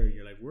of air.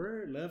 You're like,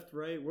 where, left,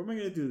 right? Where am I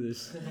gonna do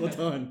this? Hold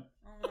on.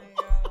 Oh my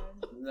god.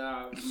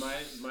 Nah,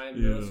 my Yeah.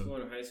 middle school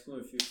and high school,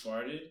 if you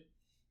farted,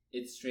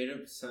 it straight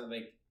up sound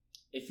like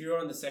if you were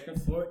on the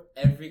second floor,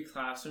 every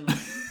classroom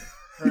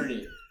heard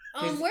it.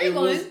 'Cause Where you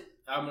going?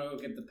 I'm gonna go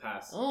get the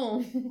pass.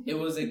 Oh. It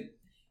was like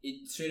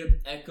it straight up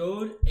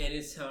echoed, and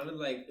it sounded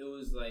like it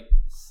was like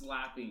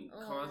slapping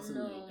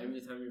constantly no.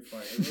 every time you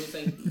fart.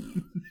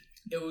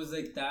 It was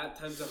like that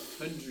times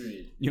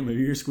 100. Yo,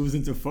 maybe your school's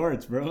into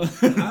farts, bro. I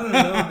don't know,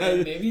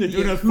 man. Maybe they're the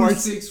doing a fart.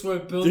 acoustics were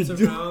built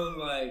They're around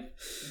like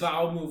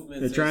bowel movements.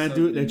 They're trying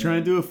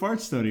to do a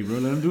fart study, bro.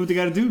 Let them do what they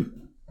gotta do.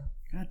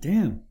 God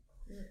damn.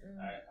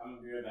 Alright, I'm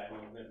gonna be right back.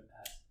 I'm gonna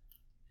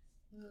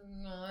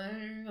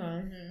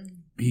pass.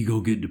 He go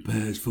get the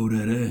pass for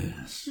that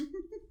ass.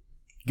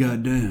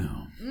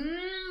 Goddamn.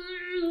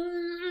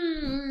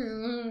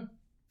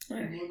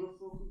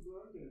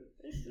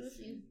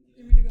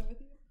 You want me to go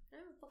with you? I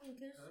don't fucking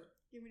kiss.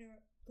 You want me to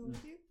go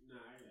with you?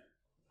 Nah, I got it.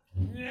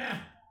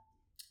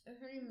 I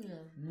hate you.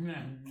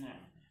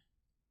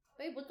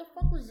 Babe, what the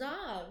fuck was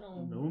that?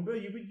 No. No,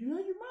 but you had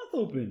your mouth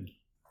open.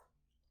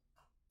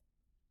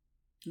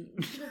 You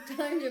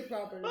timed it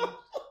properly.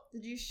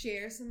 Did you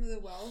share some of the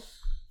wealth?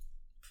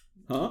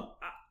 Huh?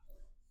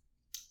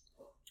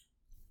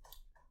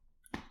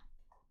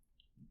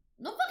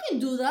 Don't fucking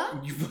do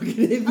that. You fucking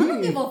hit me. I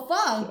don't give a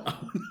fuck.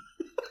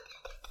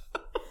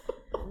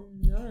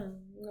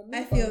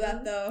 I feel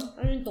that though.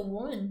 I ain't the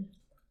one.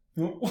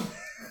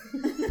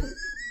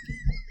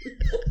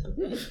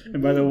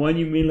 And by the one,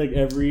 you mean like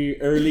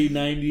every early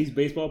 90s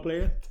baseball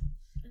player?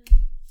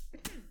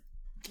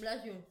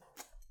 Bless you.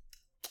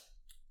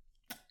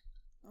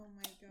 Oh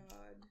my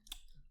god.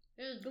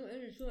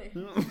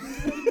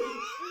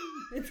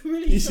 It's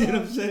really You see what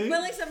I'm soft. saying?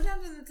 But like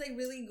sometimes when it's like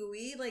really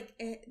gooey, like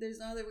there's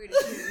no other way to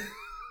chew.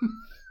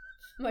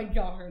 My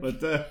jaw hurts. What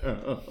the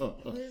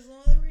hell? There's no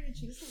other way to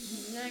chew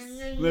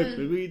something. Look what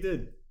you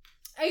did.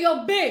 Hey,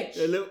 yo, bitch!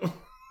 A little...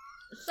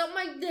 Suck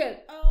my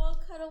dick. Oh, I'll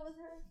cuddle with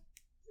her.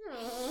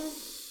 Aw.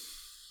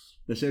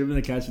 That should have been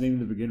the cat's name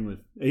to begin with.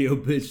 Hey, yo,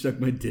 bitch, suck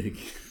my dick.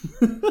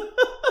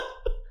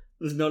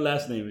 There's no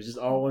last name. It's just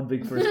all one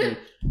big first name.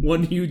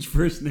 One huge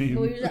first name.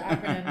 We'll use the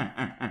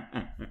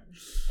acronym.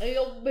 Hey,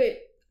 yo, bitch.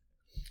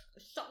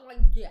 Suck my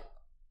dick.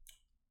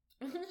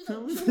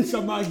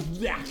 Suck my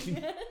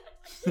dick.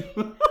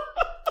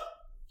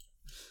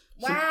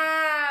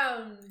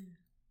 Wow.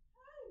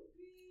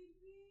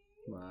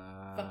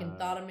 Wow. Fucking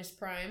thought of Miss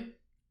Prime.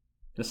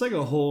 That's like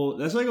a whole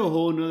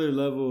nother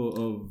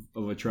level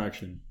of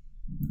attraction.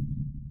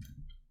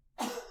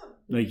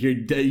 Like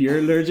you're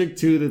allergic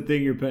to the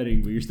thing you're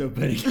petting, but you're still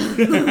petting.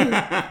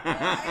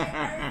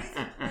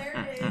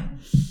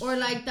 Or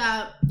like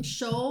that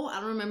show, I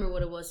don't remember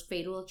what it was,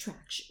 Fatal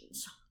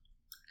Attractions.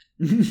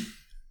 When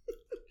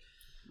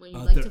you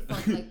like to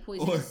fuck like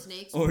poisonous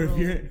snakes. Or if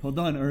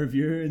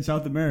you're in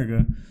South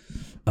America.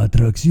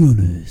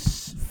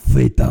 Atracciones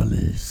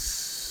fatales.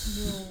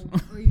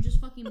 Bro, or you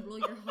just fucking blow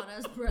your hot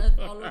ass breath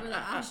all over the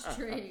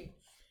ashtray.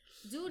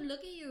 Dude, look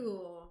at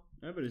you.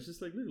 Yeah, but it's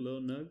just like look, a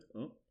little nug.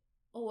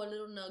 Oh, a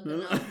little nug.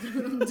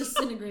 I'm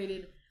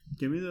disintegrated.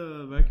 Give me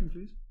the vacuum,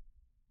 please.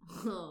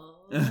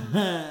 Oh.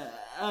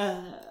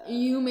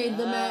 You made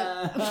the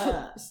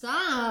mess.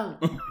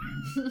 Stop.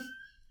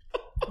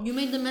 You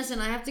made the mess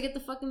and I have to get the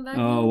fucking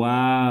vacuum. Oh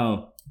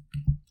wow.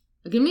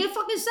 Give me a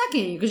fucking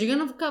second, because you're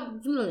gonna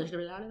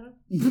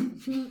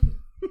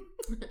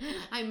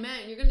I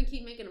meant you're gonna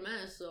keep making a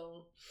mess,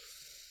 so.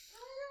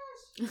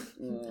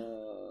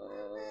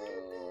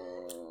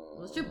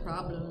 What's your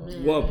problem,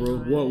 man? What, bro?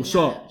 What? What's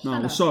up?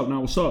 Nah, what's up? Nah,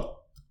 what's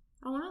up?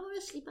 I wanna go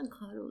to sleep on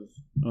cuddles.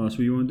 Oh, that's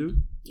what you want to do?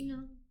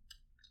 Yeah.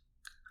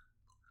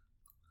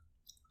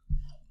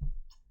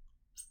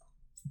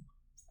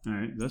 All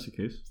right, that's the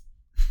case.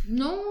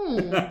 No.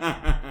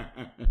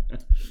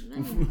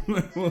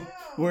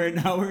 We're an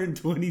hour and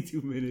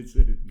 22 minutes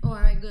in. Oh,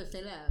 alright, good.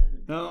 Say that.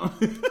 Oh.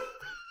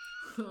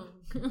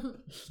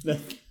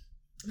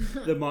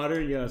 The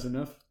modern, yeah, is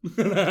enough.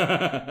 Say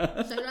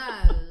that.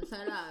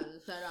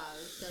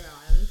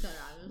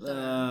 Ba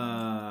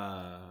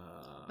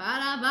ba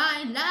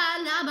la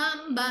la bam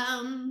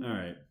bam. All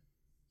right.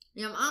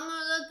 Yeah, I'm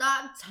on the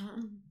doctor.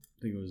 I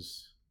think it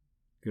was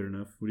good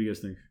enough. What do you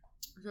guys think?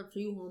 It's up to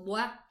you,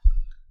 homeboy.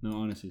 No,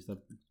 honestly, stop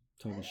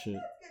talking shit.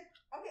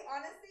 Okay,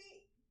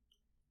 honestly,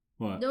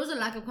 What? There was a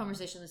lack of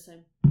conversation this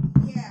time.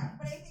 yeah,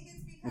 but I think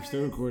it's because We're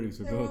still recording,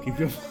 so there go. were Keep a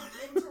going. lot of,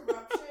 like,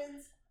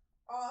 interruptions.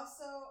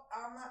 Also,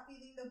 I'm not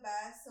feeling the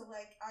best, so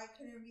like I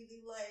couldn't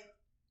really like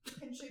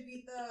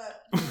contribute the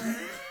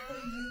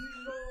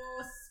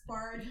usual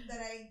spark that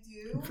I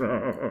do.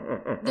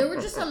 There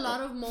were just a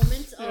lot of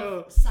moments of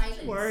Yo,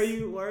 silence. Why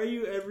are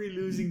you every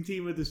losing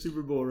team at the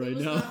Super Bowl right It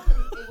was now?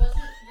 it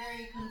wasn't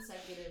very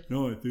consecutive.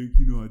 No, I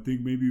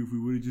think maybe if we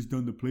would have just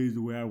done the plays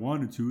the way I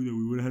wanted to, then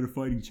we would have had a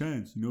fighting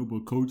chance,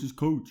 But coach is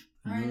coach.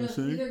 You know what I'm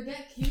saying? Either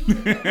get cute or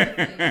get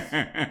face.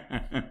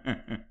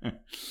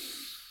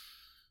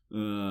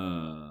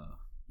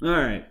 All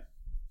right.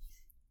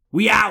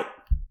 We out.